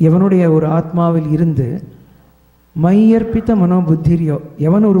எவனுடைய ஒரு ஆத்மாவில் இருந்து மையர்ப்பித்த மனோபுத்திரியோ,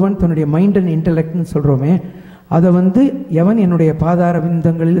 எவன் ஒருவன் தன்னுடைய மைண்ட் அண்ட் இன்டலெக்ட்னு சொல்கிறோமே அதை எவன் என்னுடைய பாதார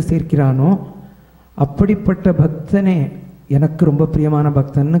விந்தங்களில் சேர்க்கிறானோ அப்படிப்பட்ட பக்தனே எனக்கு ரொம்ப பிரியமான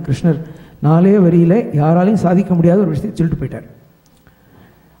பக்தன்னு கிருஷ்ணர் 4 வரியில் யாராலையும் சாதிக்க முடியாத ஒரு விஷயத்தை சொல்லிட்டு போயிட்டார்.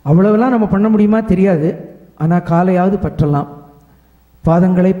 அவ்வளவெல்லாம் நம்ம பண்ண முடியுமா தெரியாது, ஆனால் காலையாவது பற்றலாம்.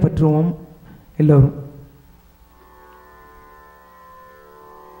 பாதங்களை பற்றுவோம் எல்லோரும்.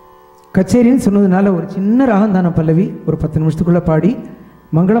 கச்சேரின்னு சொன்னதுனால ஒரு சின்ன ராகந்தான பல்லவி ஒரு 10 நிமிஷத்துக்குள்ளே பாடி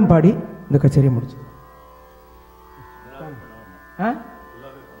மங்களம் பாடி இந்த கச்சேரியை முடிச்சு.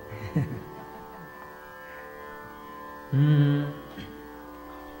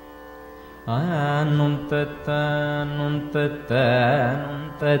 num tata num tata num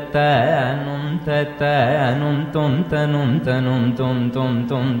tata num tata num tum tanum tanum tum tum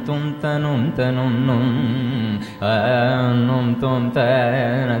tum tum tanum tanum num num tum ta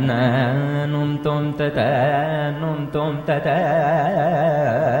na num tum tata num tum tata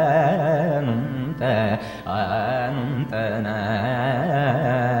num ta num ta na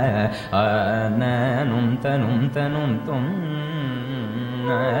num tanum tanum tum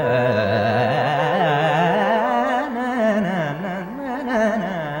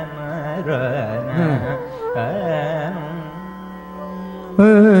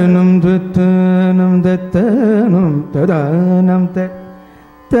num tattanum tattanum tadanum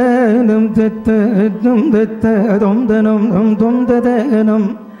tattanum tattanum tattanum tanum tum tadanum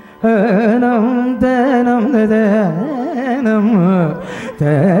anum tanum tadanum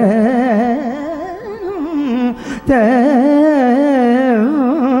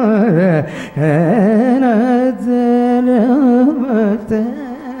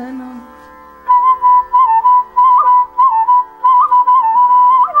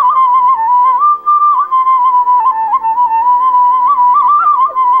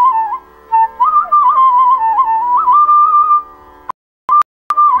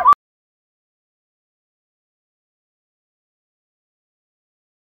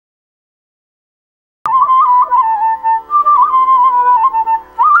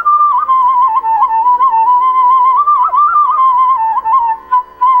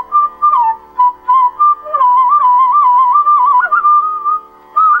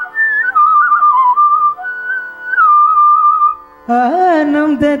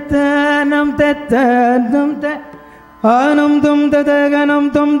anum tattanum tattanum anum tum tadaganum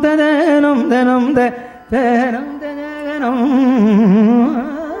tum tadanum danum tanum tadaganum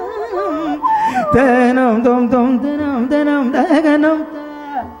tanum tum tum tanum tanum tadaganum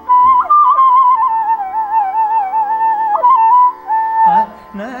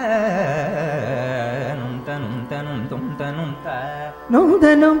num tanum tanum tum tanum ta num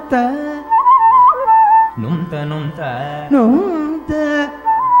tanum ta num tanum ta num ta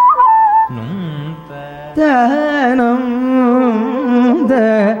num ta tanum ta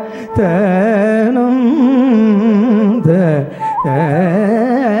tanum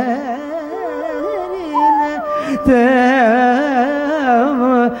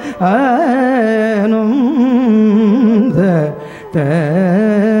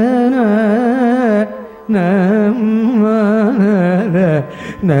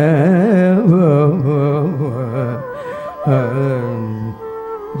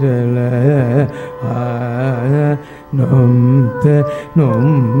ta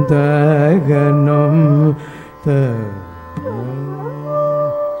tanum ta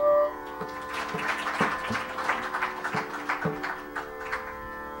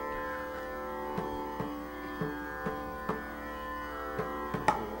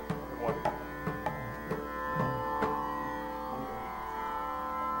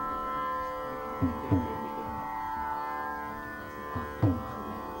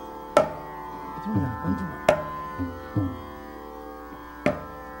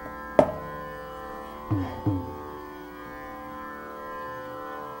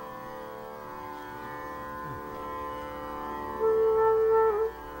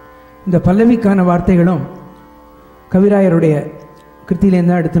இந்த பல்லவிக்கான வார்த்தைகளும் கவிராயருடைய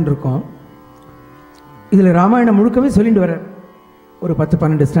கிருத்தியிலேருந்து தான் எடுத்துட்டு இருக்கோம். இதில் ராமாயணம் முழுக்கவே சொல்லிட்டு வர ஒரு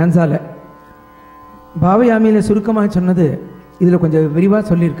 10-12 ஸ்டான்ஸால் பாவயாமியில் சுருக்கமாக சொன்னது இதில் கொஞ்சம் விரிவாக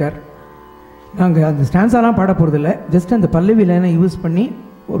சொல்லியிருக்கார். நாங்கள் அந்த ஸ்டான்ஸாலாம் பாட போகிறதில்ல, ஜஸ்ட் அந்த பல்லவியில் யூஸ் பண்ணி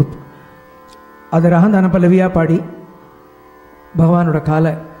ஒரு அதை ரகந்தான பல்லவியாக பாடி பகவானோட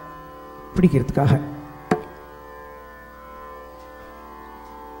காலை பிடிக்கிறதுக்காக.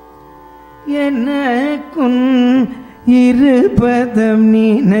 எனக்குன் இருபதம்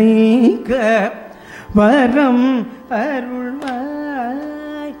நினைக்க வரம்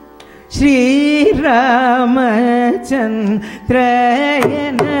அருள்வாய் ஸ்ரீராமச்சந்திர.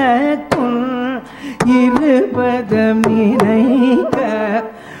 எனக்குன் இருபதம் நினைக்க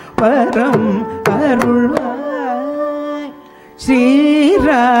வரம் அருள்வாய்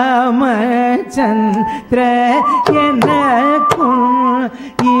ஸ்ரீராமச்சந்திர. எனக்குன்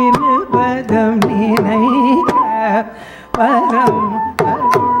இருபதம் நினைக்க வரம்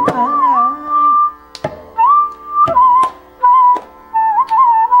அருள்வாய்.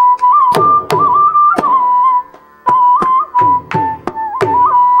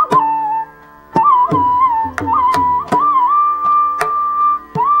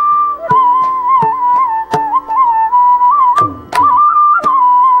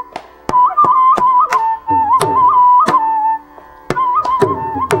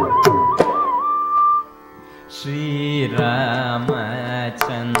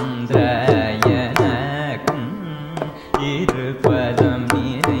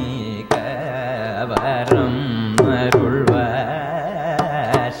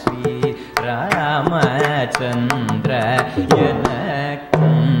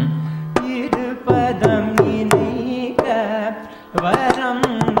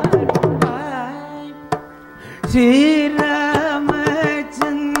 ஸ்ரீராமச்சந்திர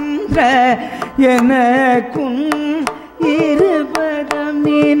எனக்கும் இருபதம்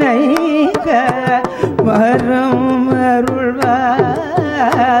நினைக்க வரம்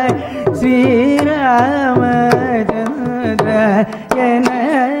அருள்வாய் ஸ்ரீராமச்சந்திர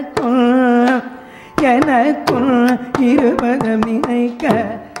எனக்கும் இருபதம் நினைக்க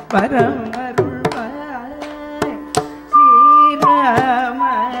வரம் அருள்வாய்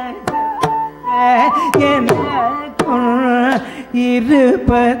ஸ்ரீராமச்சந்திர எனக்கும்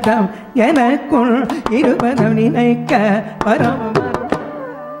இருபதம் எனக்குள் இருபதம் நினைக்க வரம்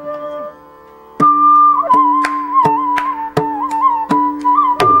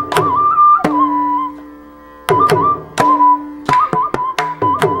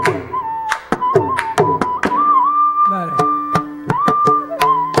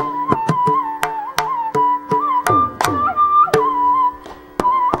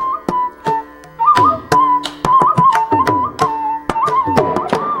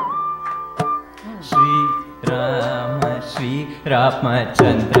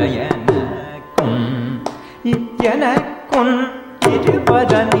ராமச்சந்திர எனக்கும்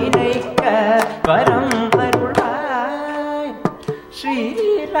இருபதம் நினைக்க வரம் அருள்வாய்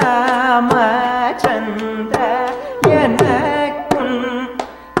ஸ்ரீராமச்சந்திர எனக்கும்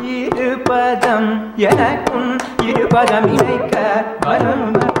இருபதம் நினைக்க வரம்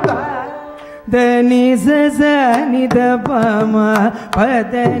தனி சனித பம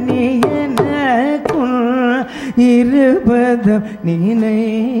பதனி எனக்கும் இருபதம்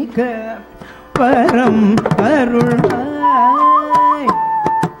நினைக்க வரம் அருள்வாய்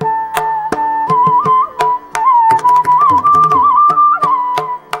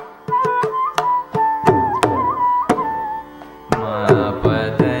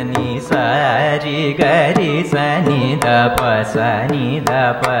பதனி சாரி கரி சனி தப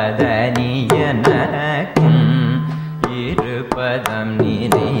பதனி எனக்கும் இருபதம்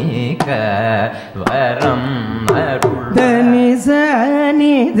நினைக்க வரம் அருள் தனி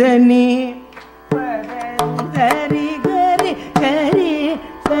சனி தனி பதனி கரி கரி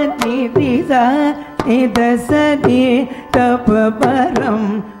சனி திசா நித சனி தப வரம்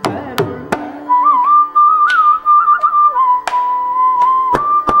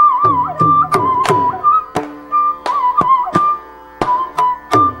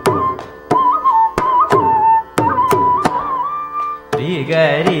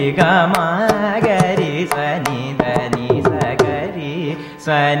gari gama gari sani dani sa gari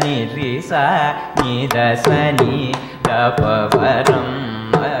sani ri sa ni da sani da pa varam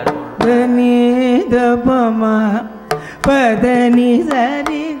dani da pa ma pa dani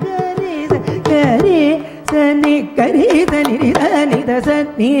sari gari sani gari sani ri sani da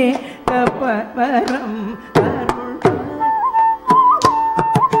sani da pa varam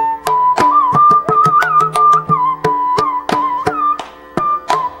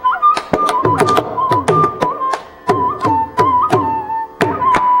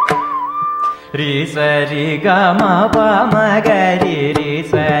ri sa ri ga ma pa ma ga ri ri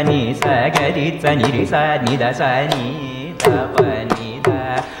sa ni sa ga ri sa ni ri sa ni da pa ni da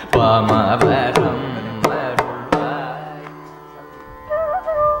pa ma varam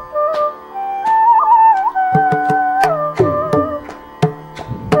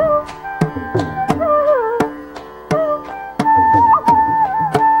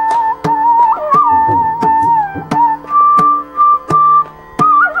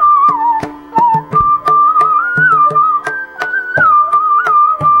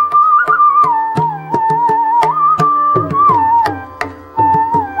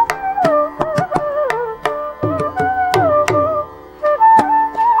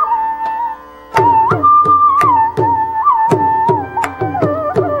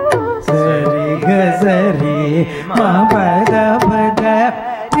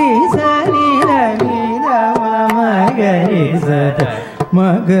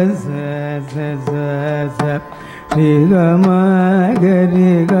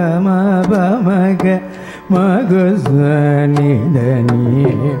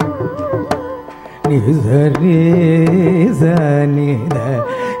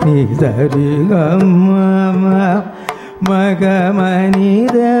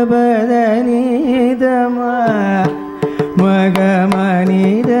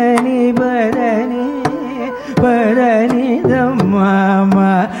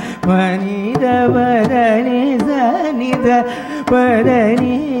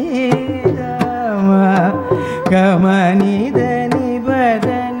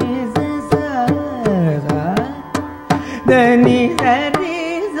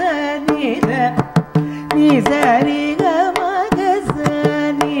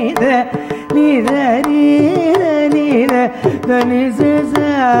ni da ni da దని సని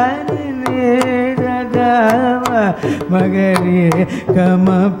మగరి గమ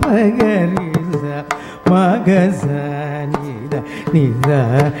పగరి మగ సని నిద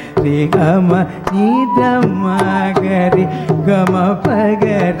రి గమ నిద మగరి గమ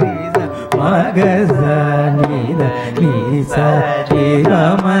పగరి మగ సని ని సరి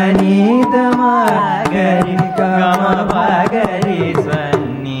గమ నిద మగరి గమ పగరి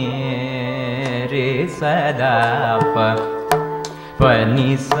సని రే సదా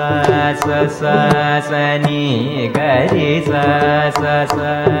pani sa sa sa sa ni ga ri sa sa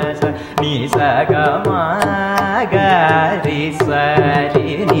sa sa ni sa ga ma ga ri sa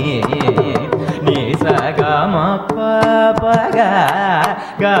ri ni sa ga ma pa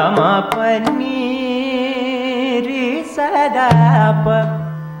ga ma pa ni ri sa da pa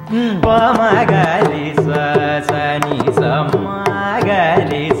ma ga ri sa sa ni sa ma ga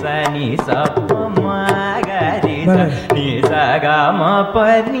ri sa ni sa pa ma ga ri sa ni sa ga ma pa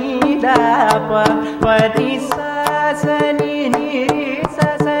ni da pa ni sa sa ni ri sa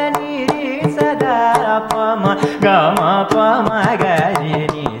ni ri sa da pa ma ga ri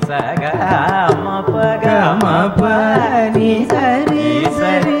ni sa ga ma pa ni sa ri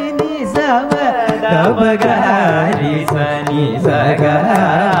ni sa da pa ga ri sa ni sa ga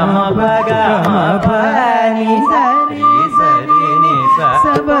ma pa ni sa ri ni sa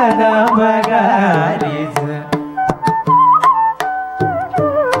ba da pa ga ri sa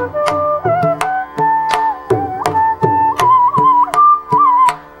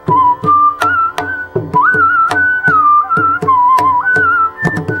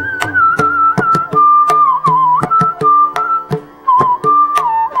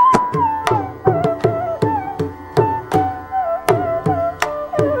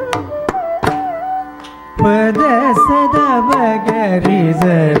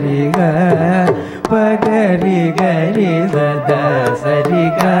pagari gari sada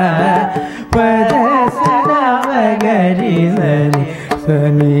sari ga pada sada pagari sari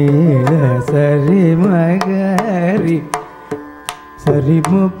sani sari magari sari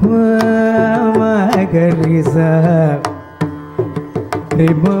mupa magari sa ri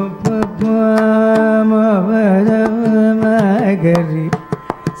mupa magari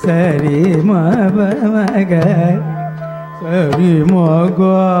sari magari sari magari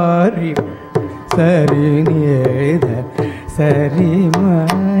sari nida sari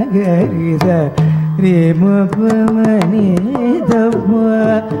magarida ri ma pa ma ni da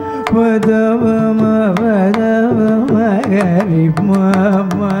pa da ma ma ga ri ma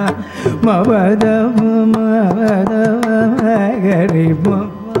ma da ma ga ri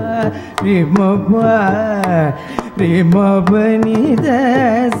ma pa ni da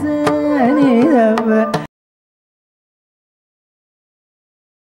sa ni da pa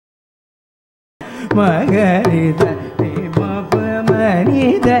magarida ri ma pa ma ni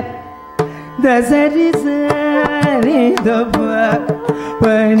da da sa ri da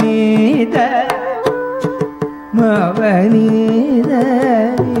pa ni da ma pa ni da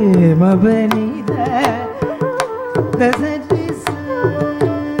ma pa ni da da sa ri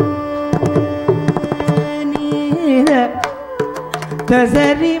ni da da sa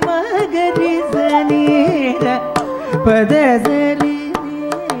ri ma ga ri sa ni da pa da sa ri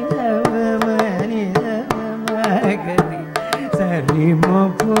sari ma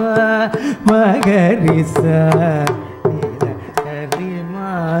pa magari sa sari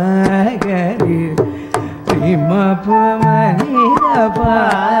magari ri ma pa ma ni da pa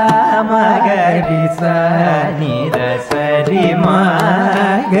magari sa ni da sari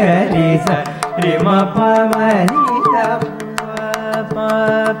magari sa ri ma pa ma ni da pa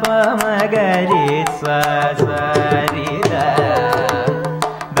magari sa sari da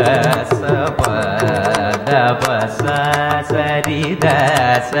sa pa da pa sa sari da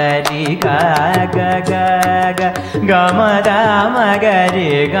sari ga ga ga ga ga ma da ma ga ri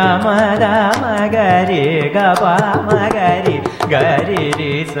ga ma da ma ga ri ga pa ma ga ri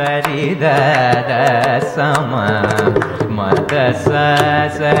ri sari da da sa ma da sa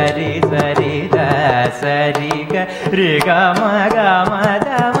sari da sari ga ri ga ma da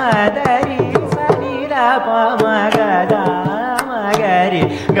ri sari da pa ma ga da magari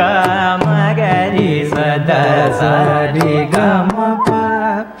ga magari sada sari ga ma pa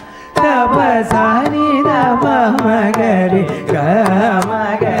da pa sari da pa magari ga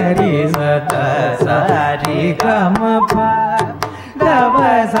magari sada sari ga ma pa da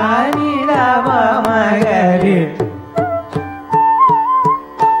pa sari da pa magari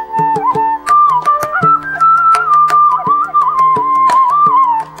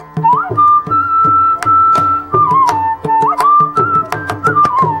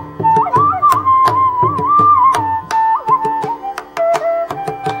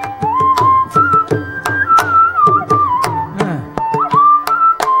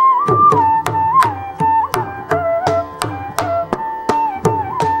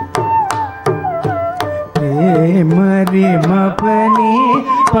mari ma pani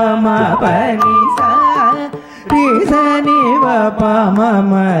pa ma pani sa ri sa ni va pa ma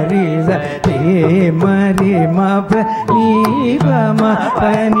ma ri sa re mari ma pani pa ma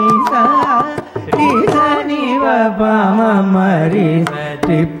pani sa ri sa ni va pa ma ma ri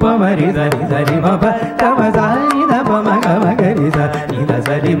ri pa ma ri sa ri ma pa ta ma sa ni da pa ma ga ma ga ri sa ni da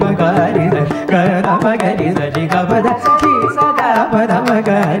sa ri ma ga ri sa ga da ma ga ri sa ri ga pa da ri sa da pa da ma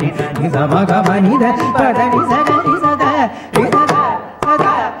ga ri ni sa ma ga ma ni da pa da ni sa ga ri sa da ri sa da sa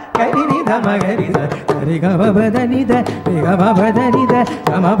da ga ri ni da ma ga ri sa ri ga pa pa da ni da ri ga pa pa da ni da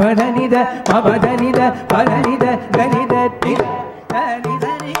ga ma pa da ni da ma pa da ni da pa da ni da ga ni da ni da ni sa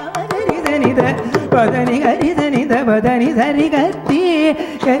ri ga ma ga ri sa ni da pa da ni ga ri sa ni da pa da ni sa ri ga ti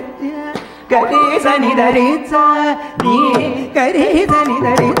ga ri sa ni da ri sa ni ga ri sa ni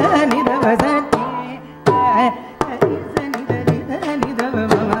da ri sa ni da pa sa ni ga ri sa ni da ri sa ni da pa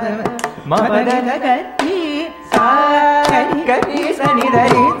ma pa da ga ti sa ga ri sa ni da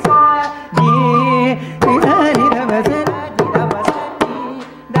ri sa ni ri sa ni da pa sa ni da pa sa ni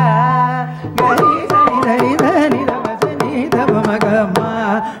da ga ri sa ni da ri sa ni da pa sa ni da pa ma ga ma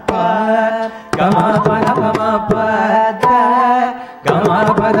pa ga ma pa da pa ma pa da ga ma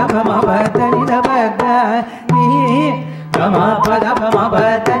pa da pa ma pa da ni da pa da ni ga ma pa da pa ma pa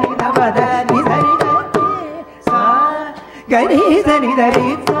da ni da pa da ni sa ni da sa ga ri sa ni da ri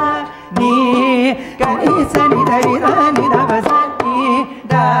sa ni ga ri sa ni da ri sa ni da pa sa ni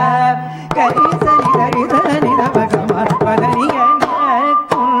da ga ri sa ni da ri sa ni da pa ga ma pa da ni ga na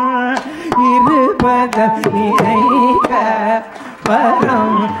ku irpada ni ai ka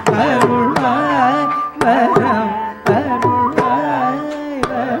param arulai param arulai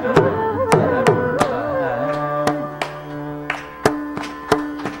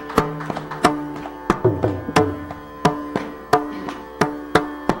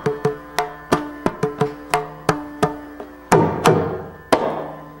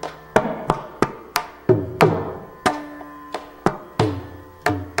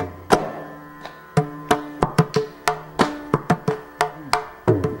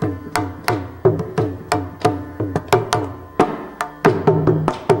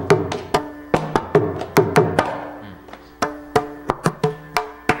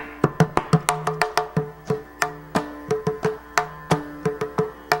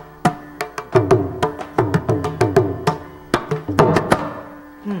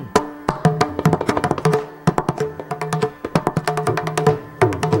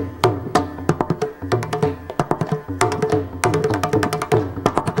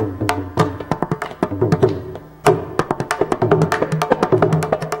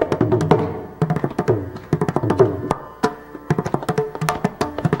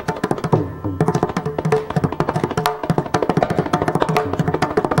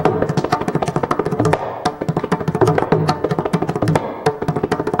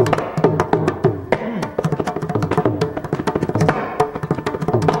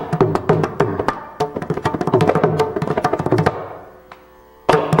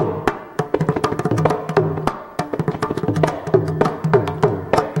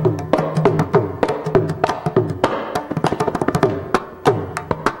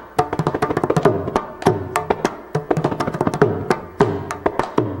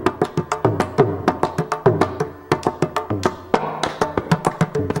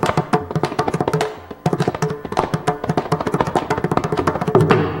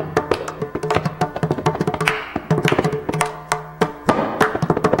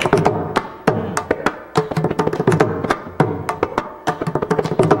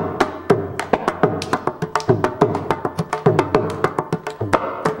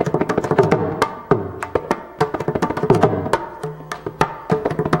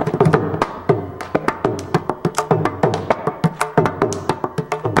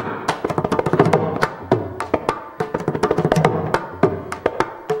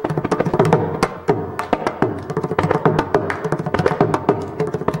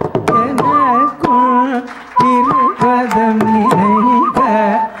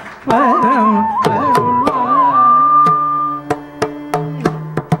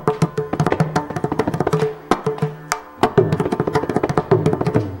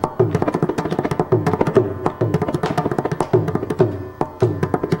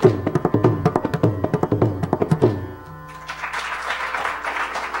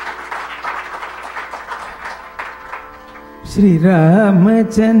Shri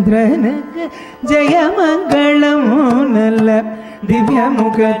रामचंद्रனுக்கு ஜெயமங்களம் நல்ல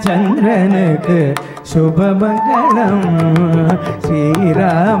திவ்யமுக சந்திரனுக்கு சுபமங்களம் ஸ்ரீ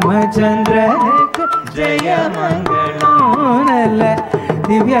ராமச்சந்திரனுக்கு ஜெயமங்களம் நல்ல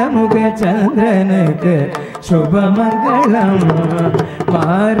திவ்யமுக சந்திரனுக்கு சுபமங்களம்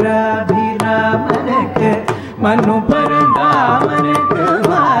மாராபிராமனுக்கு மனு பரந்தாமனுக்கு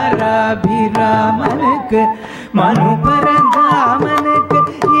மாராபிராமனுக்கு மனு பரந்தாமனுக்கு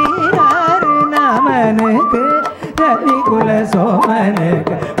ஈராறு நாமனுக்கு ரவிகுல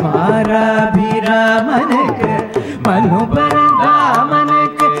சோமனுக்கு மாராபிராமனுக்கு மனு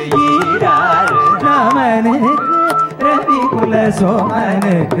பரந்தாமனுக்கு ஈராறு நாமனுக்கு ரவிகுல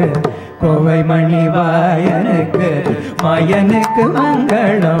சோமனுக்கு கோவை மணிவாயனுக்கு மயனுக்கு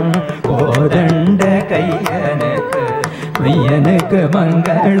மங்களம் கோதண்ட கையனுக்கு மையனுக்கு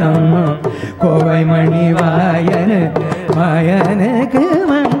மங்களம் கோவை மணிவாயனுக்கு மயனுக்கு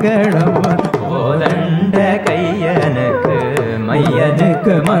மங்களம் கோதண்ட கையனுக்கு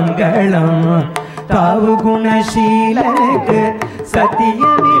மையனுக்கு மங்களம் தாவு குணசீலனுக்கு சத்திய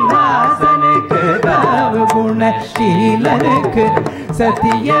விலாசனுக்கு தாவு குணசீலனுக்கு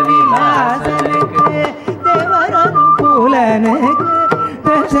சத்திய விலாசனுக்கு தேவரனுகூலனுக்கு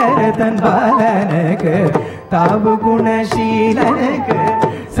தசரதன் பாலனுக்கு தாவு குணசீலனுக்கு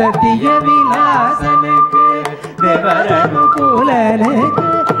சத்திய விலாசனுக்கு தேவரனுகூலனுக்கு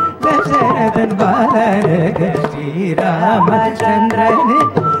தசரதன் பாலனுக்கு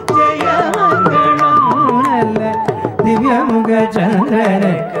ஸ்ரீராமச்சந்திரனுக்கு ஜெயமங்களம் நல்ல திவ்யமுக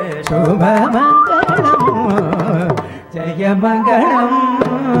சந்திரனுக்கு சுபமங்களம் ஜெயமங்களம்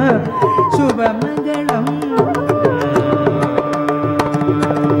சுபமங்களம்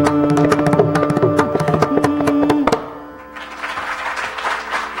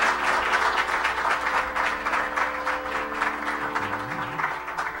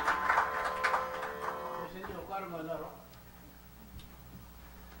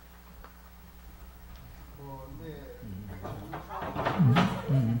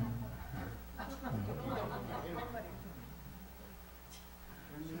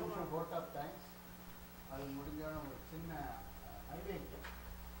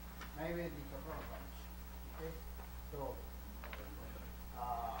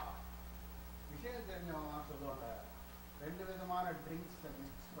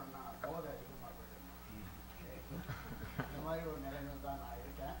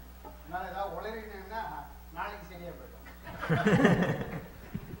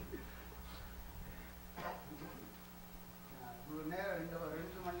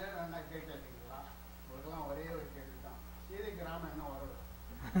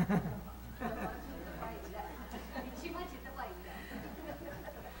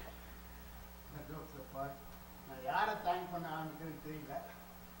யாரை தேங்க் பண்ண ஆரம்பிக்கிறது தெரியல.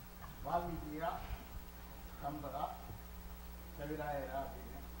 வால்மீகியா, கம்பரா, கவிராயரா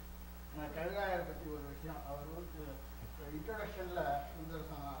அப்படின்னு. நான் கவிராயரை பற்றி ஒரு விஷயம், அவர் இன்ட்ரோடக்ஷனில் சுந்தர்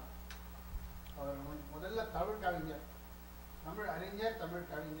சொன்னார். அவர் முதல்ல தமிழ் கவிஞர், தமிழ் அறிஞர், தமிழ்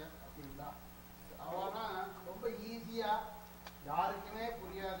கவிஞர் அப்படின்னு தான். அவனா ரொம்ப ஈஸியாக யாருக்குமே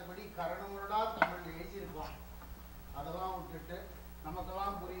புரியாதபடி கரணங்களோட தமிழ் எழுதியிருப்பான். அதெல்லாம் விட்டுட்டு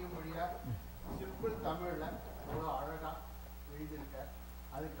நமக்கெல்லாம் புரியும்படியாக சிம்பிள் தமிழில் அவ்வளோ அழகாக எழுதியிருக்க.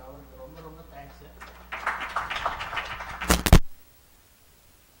 அதுக்கு அவருக்கு ரொம்ப ரொம்ப தேங்க்ஸு.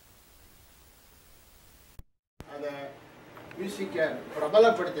 அதை மியூசிக்கை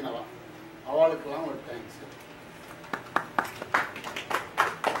பிரபலப்படுத்தினவா அவளுக்கெல்லாம் ஒரு தேங்க்ஸு.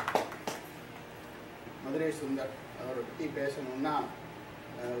 மதுரை சுந்தர் அவரை பற்றி பேசணுன்னா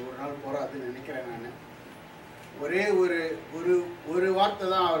ஒரு நாள் போராதுன்னு நினைக்கிறேன். நான் ஒரே ஒரு வார்த்தை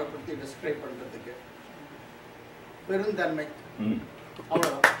தான் அவரை பற்றி டிஸ்கிரைப் பண்ணுறதுக்கு, பெருந்தன்மை.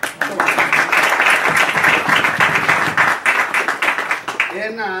 அவ்வளோதான்.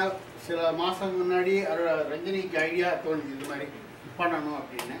 ஏன்னா சில மாதம் முன்னாடி ரஞ்சனிக்கு ஐடியா தோணுச்சு இது மாதிரி பண்ணணும்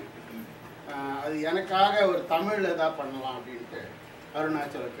அப்படின்னு. அது எனக்காக ஒரு தமிழில் தான் பண்ணலாம் அப்படின்ட்டு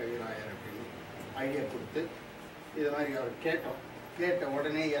அருணாச்சல கவிராயர் அப்படின்னு ஐடியா கொடுத்து இது மாதிரி அவர் கேட்ட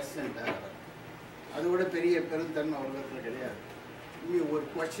உடனே எஸ்ன்ட்டார். அதை விட பெரிய பெருந்தன்மை உலகத்தில் கிடையாது. இனி ஒரு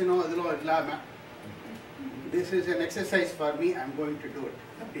கொஸ்டினோ இதெல்லாம் இல்லாமல் this is an exercise for me, I'm going to do it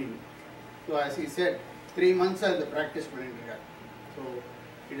அப்படின்னு. So as he said 3 months அந்த ப்ராக்டிஸ் பண்ணிட்டு இருக்கார். So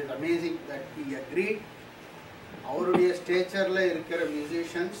it is amazing that he agreed. அவருடைய ஸ்டேச்சரில் இருக்கிற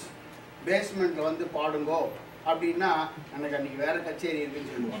மியூசிஷியன்ஸ் பேஸ்மெண்ட்டில் வந்து பாடுங்கோ அப்படின்னா எனக்கு அன்றைக்கி வேறு கச்சேரி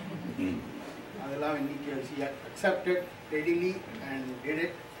இருக்குன்னு சொல்லுவாங்க. அதெல்லாம் இன்னைக்கு she accepted readily and did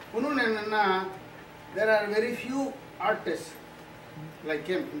it. இன்னொன்று என்னென்னா, there are very few artists like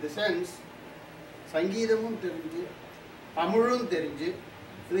him in the sense சங்கீதமும் தெரிஞ்சு, தமிழும் தெரிஞ்சு,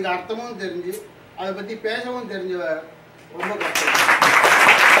 இதுக்கு அர்த்தமும் தெரிஞ்சு, அதை பற்றி பேசவும் தெரிஞ்சவர் ரொம்ப கஷ்டம்.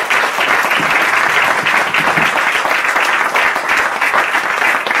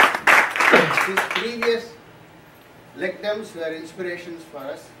 His previous lectums were inspirations for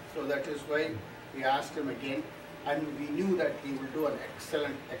us, so that is why we asked him again, and we knew that he will do an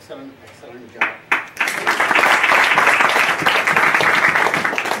excellent job.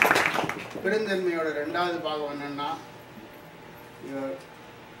 பெருந்தன்மையோட ரெண்டாவது பாகம் என்னன்னா, your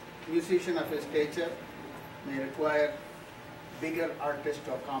musician of his stature may require bigger artists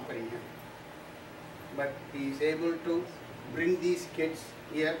to accompany him, but he is able to bring these kids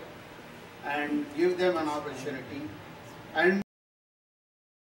here and give them an opportunity and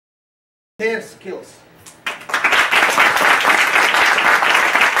their skills.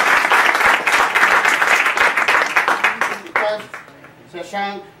 Because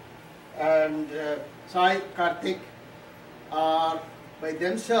Shashank and Sai Karthik are by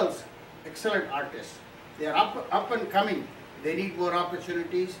themselves excellent artists. They are up and coming. They need more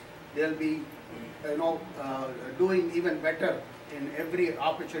opportunities. They'll be, doing even better in every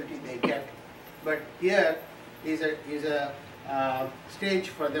opportunity they get. But here is a stage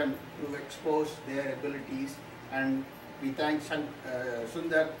for them to expose their abilities, and we thank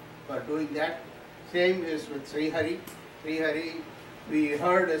Sundar for doing that. Same is with Srihari. Srihari, we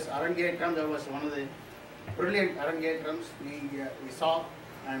heard his Arangetram. That was one of the brilliant Arangetrams we saw,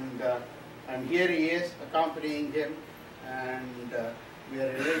 and here he is accompanying him, and we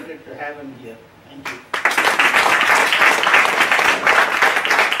are elated to have him here. Thank you.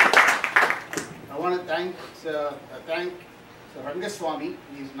 I want to thank Rangaswamy.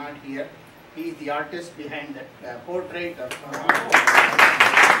 He is not here. He is the artist behind that portrait of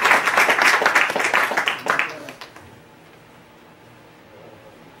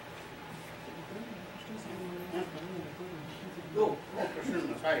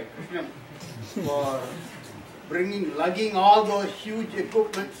Krishnam, for lugging all those huge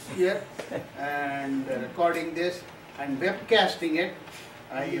equipments here and recording this and webcasting it.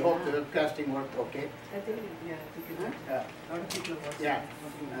 I hope the webcasting worked okay. I think a lot of people watched Yeah,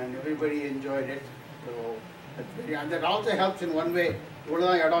 and everybody enjoyed it. So and that also helps in one way. It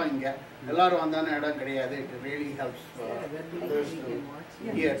really helps others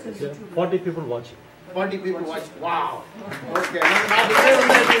to hear. 40 people watching. 40 people watch. Wow. Okay.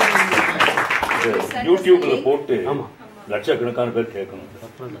 யூடியூப்ல போட்டு லட்சக்கணக்கான பேர் கேட்கணும்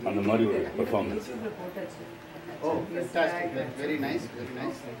அந்த மாதிரி ஒரு performance. Oh, fantastic. That's very nice. Very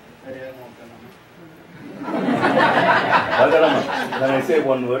nice. Can I say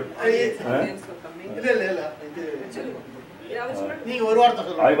one word?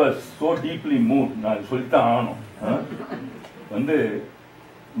 I was so deeply moved. நான் சொல்லித்தான் ஆகணும். வந்து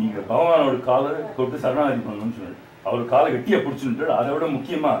நீங்க பகவானோட காலை தொட்டு சரணாகதி பண்ணணும்னு சொன்னாரு. அவர் காலை கட்டியா பிடிச்சுட்டு அதை விட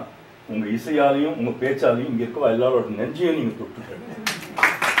முக்கியமா உங்க இசையாலையும் உங்க பேச்சாலையும் இங்க இருக்க எல்லாரோட நெஞ்சையும் நீங்க தொட்டுட்டாரு.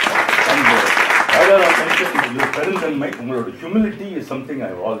 பெருந்தன்மை, உங்களோட humility is something I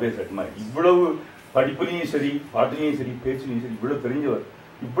always admire. இவ்வளவு படிப்புலையும் சரி, பாட்டுலையும் சரி, பேச்சுலையும் சரி, இவ்வளவு தெரிஞ்சவர்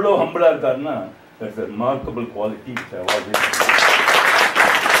இவ்வளவு ஹம்பிளா இருக்காருன்னா that's a remarkable quality which I always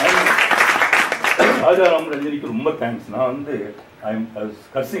Rajaram ரஞ்சனிக்கு ரொம்ப தேங்க்ஸ். நான் வந்து I was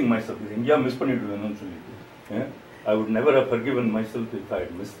cursing myself. எங்கேயா மிஸ் பண்ணிட்டு இருந்தேன்னு சொல்லிட்டு I would never have forgiven myself if I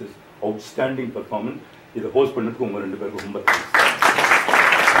had missed this outstanding performance. இதை ஹோஸ்ட் பண்ணதுக்கு உங்க ரெண்டு பேருக்கு ரொம்ப தேங்க்ஸ்.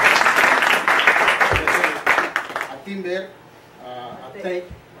 அத்திம்பேர் அத்தை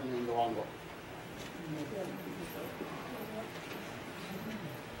இங்கே வாங்குவோம்.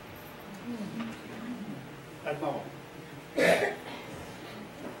 பத்மாவம்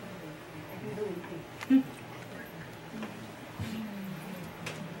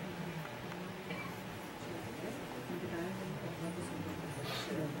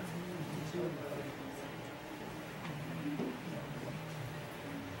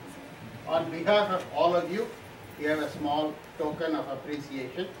On behalf of all of you, we have a small token of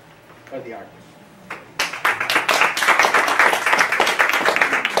appreciation for the artist.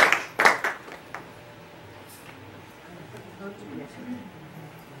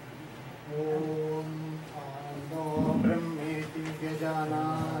 Om Ando Brahmeti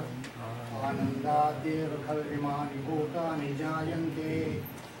Vyajanaat Anandatir Khalvimani Bhutani Jayante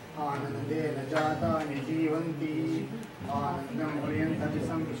Anandena Jatani Jivanti Anandam Vriyantati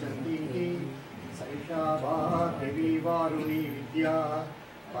Samvishanti Saisha Bhadevi Varuni Vidya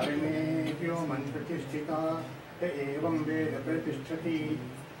Paramebhyo Manpratishtita Evam Veda Pratishtati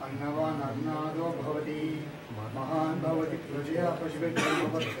Annavan Arnado Bhavati Mahan Bhavati Prajaya Pashvedya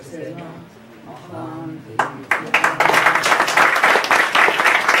Vatsasena Mahan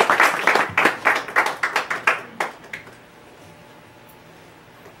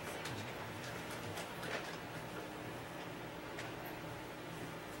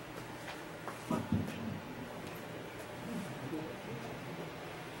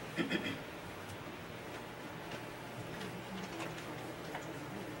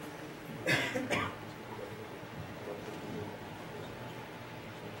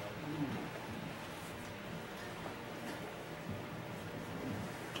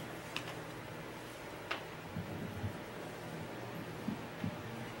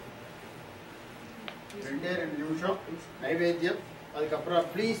 2 நிமிஷம் நைவேத்தியம். அதுக்கப்புறம்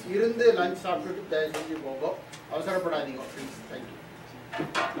please இருந்து lunch சாப்பிட்டுட்டு தயவு செஞ்சு போகும். அவசரப்படாதீங்க please. Thank you.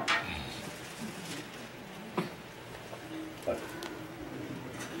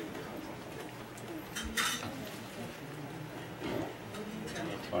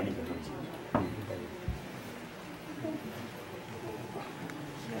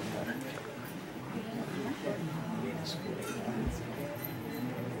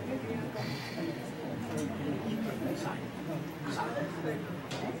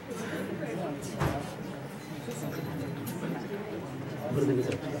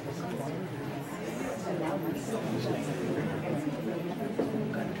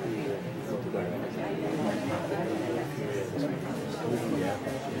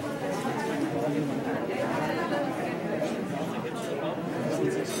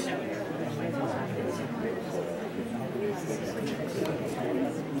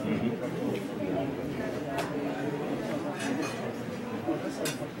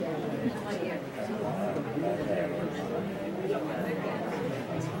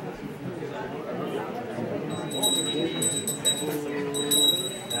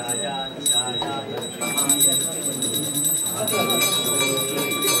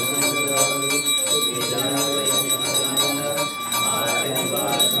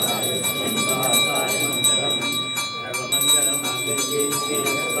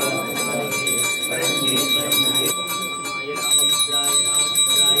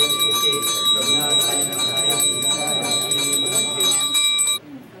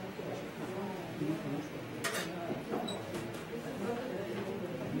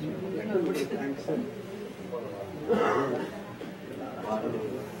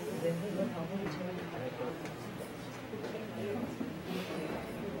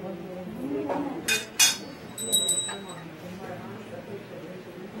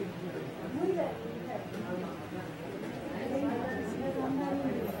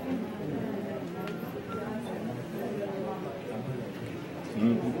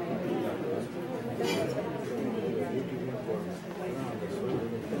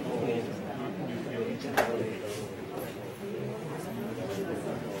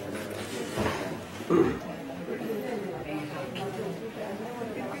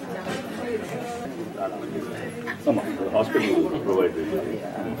 Hospital provided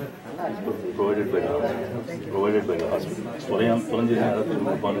by the hospital.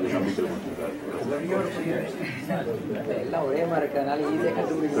 எல்லாம் ஒரே மாதிரி இருக்கிறதுனால ஈஸியாக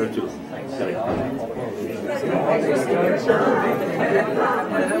கண்டுபிடிச்சு